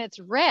light, and it's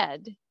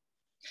red.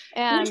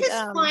 And, which is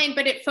fine,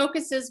 but it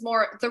focuses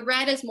more. The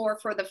red is more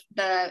for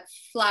the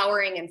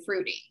flowering and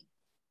fruiting.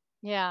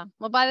 Yeah.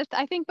 Well,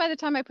 I think by the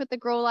time I put the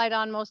grow light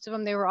on, most of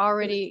them, they were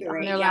already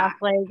on their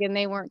last leg, and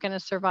they weren't going to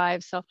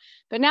survive. So,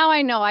 but now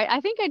I know. I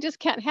think I just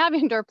can't have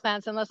indoor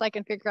plants unless I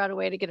can figure out a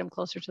way to get them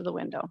closer to the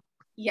window.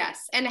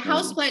 Yes, and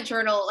Houseplant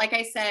Journal, like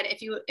I said,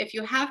 if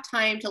you have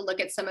time to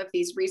look at some of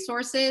these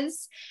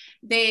resources,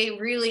 they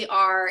really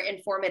are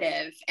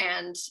informative,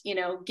 and you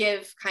know,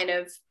 give kind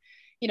of,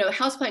 you know,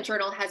 Houseplant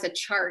Journal has a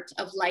chart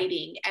of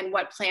lighting and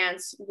what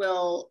plants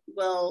will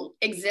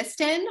exist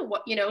in,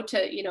 what, you know,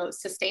 to, you know,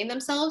 sustain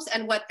themselves,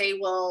 and what they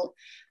will,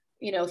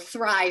 you know,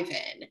 thrive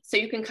in. So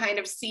you can kind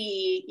of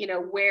see, you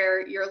know,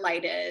 where your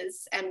light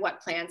is and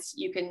what plants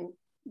you can,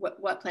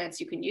 what plants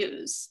you can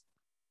use.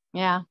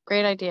 Yeah,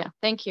 great idea.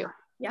 Thank you.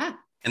 Yeah.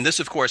 And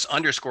this, of course,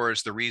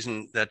 underscores the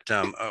reason that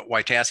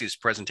why Tassy's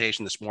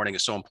presentation this morning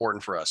is so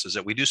important for us, is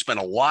that we do spend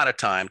a lot of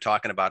time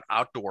talking about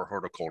outdoor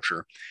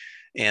horticulture.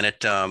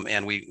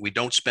 And we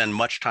don't spend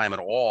much time at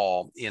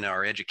all in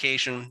our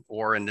education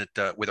or in it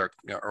with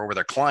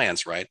our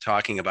clients, right?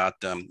 Talking about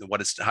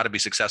how to be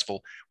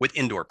successful with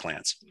indoor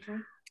plants.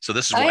 So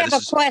this is why I have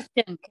a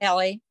question,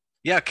 Kelly.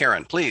 Yeah,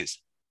 Karen,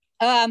 please.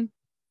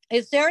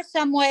 Is there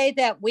some way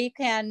that we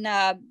can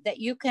that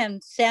you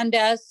can send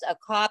us a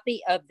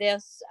copy of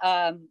this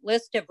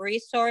list of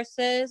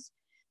resources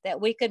that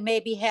we could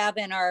maybe have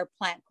in our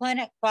plant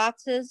clinic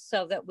boxes,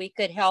 so that we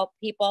could help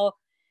people?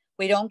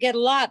 We don't get a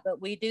lot, but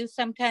we do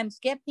sometimes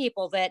get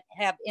people that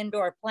have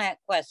indoor plant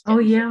questions. Oh,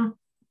 yeah.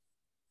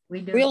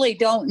 We do. Really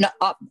don't know.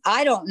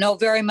 I don't know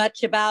very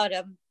much about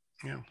them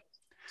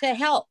to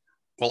help.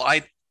 Well,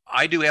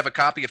 I do have a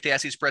copy of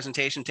Tassy's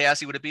presentation.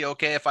 Tassy, would it be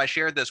okay if I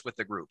shared this with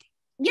the group?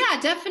 Yeah,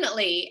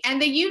 definitely.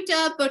 And the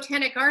UW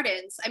Botanic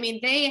Gardens, I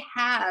mean, they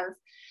have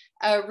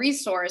a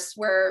resource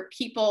where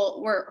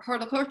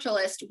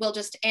horticulturalists will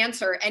just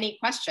answer any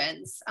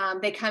questions.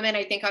 They come in,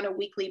 I think, on a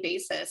weekly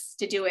basis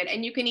to do it.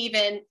 And you can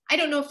even, I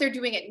don't know if they're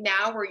doing it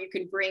now where you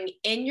could bring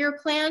in your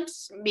plant,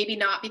 maybe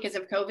not because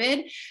of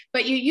COVID,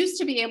 but you used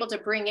to be able to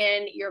bring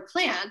in your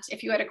plant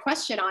if you had a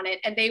question on it,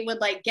 and they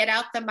would like get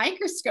out the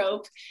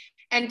microscope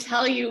and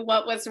tell you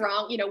what was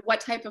wrong, you know,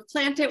 what type of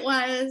plant it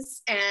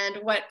was and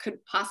what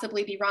could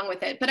possibly be wrong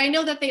with it. But I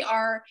know that they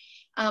are,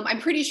 I'm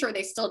pretty sure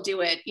they still do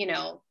it, you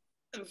know,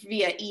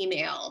 via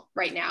email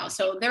right now.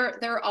 So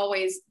they're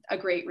always a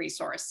great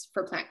resource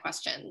for plant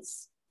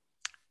questions.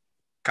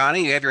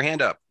 Connie, you have your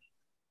hand up.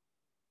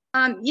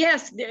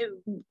 Yes.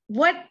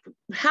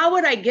 How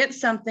would I get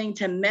something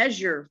to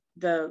measure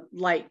the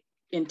light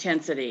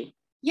intensity?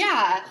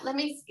 Yeah, let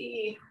me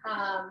see.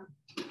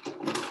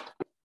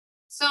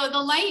 So the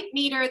light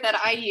meter that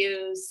I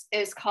use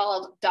is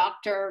called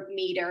Dr.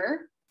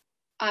 Meter.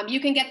 You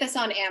can get this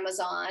on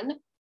Amazon.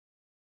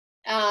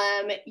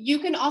 You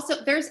can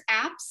also, there's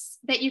apps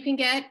that you can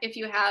get if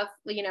you have,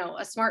 you know,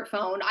 a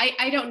smartphone.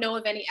 I don't know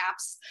of any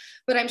apps,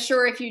 but I'm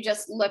sure if you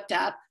just looked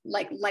up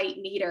like light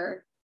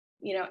meter,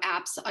 you know,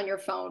 apps on your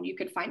phone, you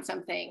could find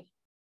something.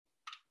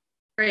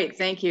 Great,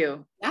 thank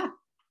you. Yeah.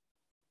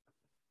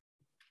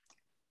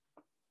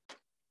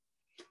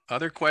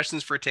 Other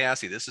questions for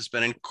Tassy? This has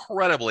been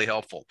incredibly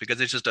helpful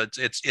because it's just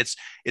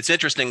it's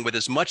interesting with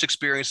as much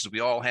experience as we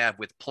all have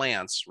with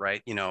plants,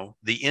 right? You know,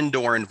 the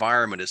indoor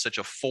environment is such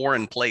a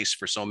foreign place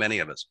for so many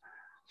of us.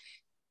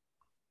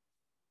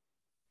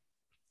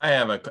 I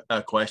have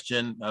a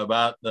question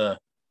about the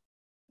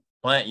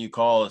plant you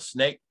call a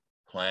snake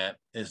plant.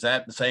 Is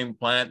that the same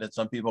plant that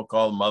some people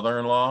call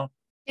mother-in-law?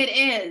 It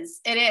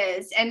is. And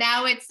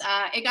now it's,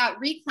 it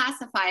got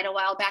reclassified a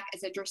while back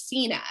as a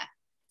Dracaena.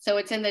 So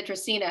it's in the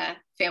Dracaena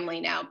family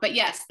now. But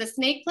yes, the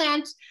snake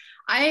plant,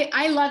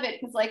 I love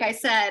it because like I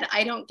said,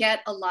 I don't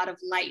get a lot of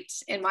light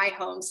in my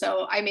home.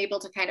 So I'm able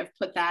to kind of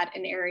put that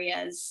in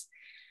areas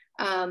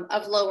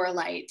of lower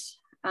light.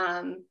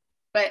 I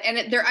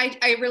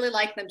really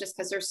like them just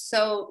because they're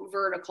so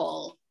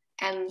vertical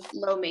and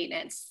low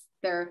maintenance.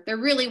 They're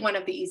really one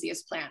of the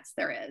easiest plants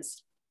there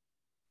is.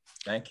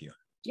 Thank you.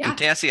 Yeah. And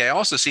Tassy, I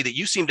also see that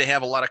you seem to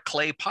have a lot of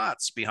clay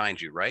pots behind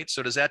you, right?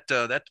 So does that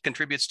that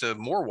contributes to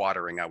more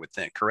watering, I would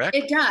think, correct?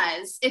 It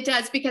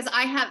does because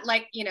I have,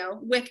 like, you know,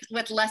 with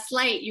less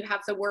light, you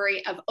have the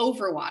worry of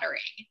overwatering.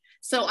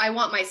 So I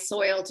want my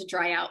soil to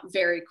dry out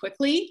very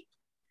quickly.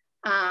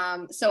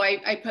 So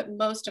I put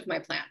most of my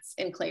plants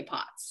in clay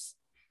pots.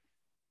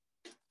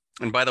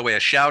 And by the way, a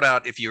shout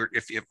out if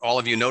all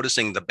of you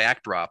noticing the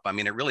backdrop, I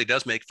mean, it really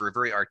does make for a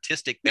very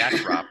artistic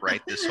backdrop,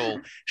 right? This whole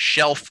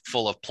shelf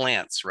full of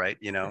plants, right?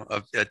 You know,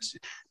 it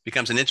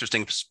becomes an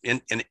interesting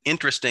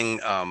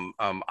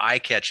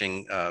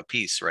eye-catching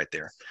piece right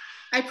there.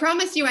 I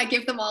promise you, I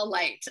give them all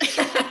light,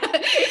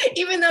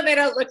 even though they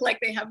don't look like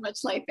they have much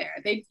light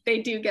there. They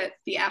do get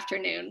the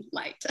afternoon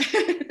light.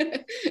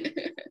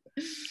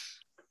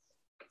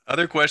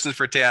 Other questions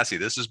for Tassy?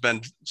 This has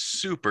been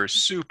super,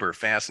 super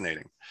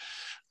fascinating.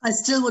 I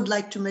still would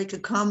like to make a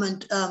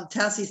comment.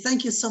 Tassy,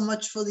 thank you so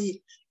much for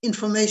the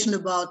information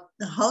about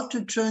how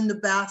to turn the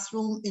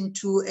bathroom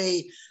into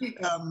a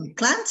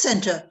plant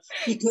center,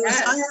 because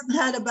yes. I haven't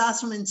had a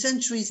bathroom in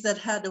centuries that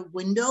had a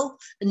window,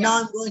 and now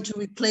I'm going to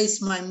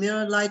replace my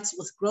mirror lights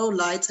with grow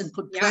lights and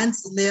put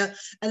plants in there,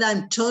 and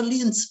I'm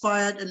totally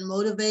inspired and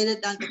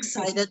motivated and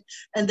excited,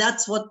 and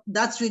that's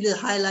really the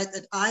highlight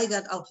that I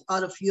got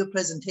out of your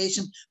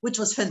presentation, which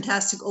was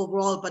fantastic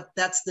overall, but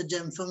that's the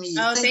gem for me.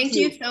 Oh, thank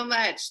you so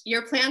much.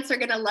 Your plants are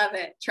going to love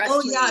it.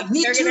 Trust me. Yeah,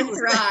 me They're too. going to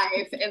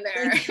thrive in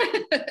there.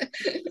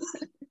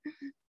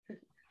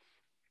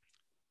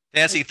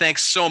 Tassy,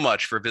 thanks so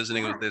much for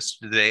visiting with us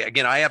today.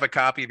 Again, I have a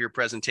copy of your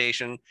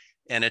presentation,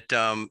 and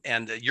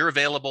you're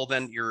available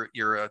then. You're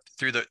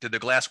through the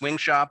Glass Wing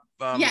Shop.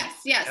 Yes.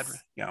 Yeah.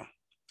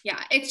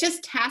 It's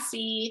just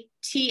Tassy,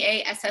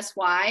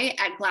 TASSY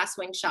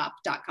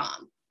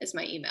 @glasswingshop.com is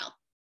my email.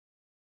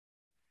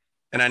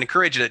 And I'd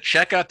encourage you to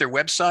check out their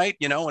website,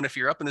 you know, and if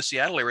you're up in the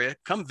Seattle area,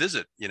 come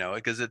visit, you know,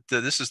 because it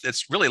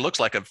really looks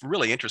like a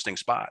really interesting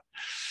spot.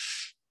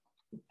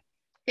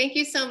 Thank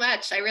you so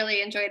much. I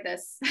really enjoyed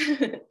this.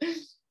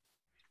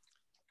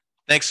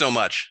 Thanks so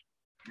much.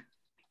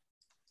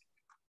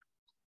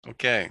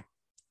 Okay.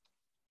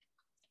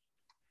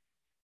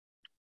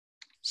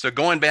 So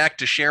going back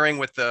to sharing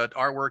with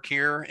our work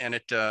here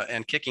and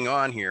kicking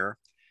on here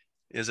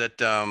is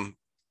that I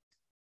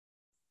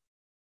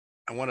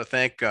want to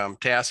thank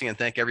Tassy and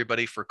thank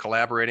everybody for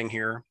collaborating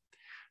here.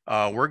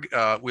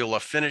 We'll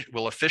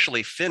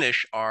officially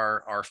finish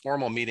our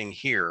formal meeting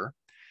here.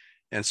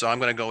 And so I'm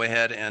going to go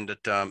ahead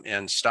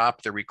and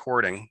stop the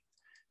recording,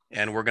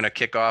 and we're going to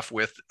kick off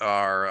with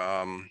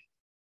our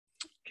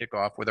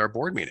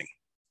board meeting.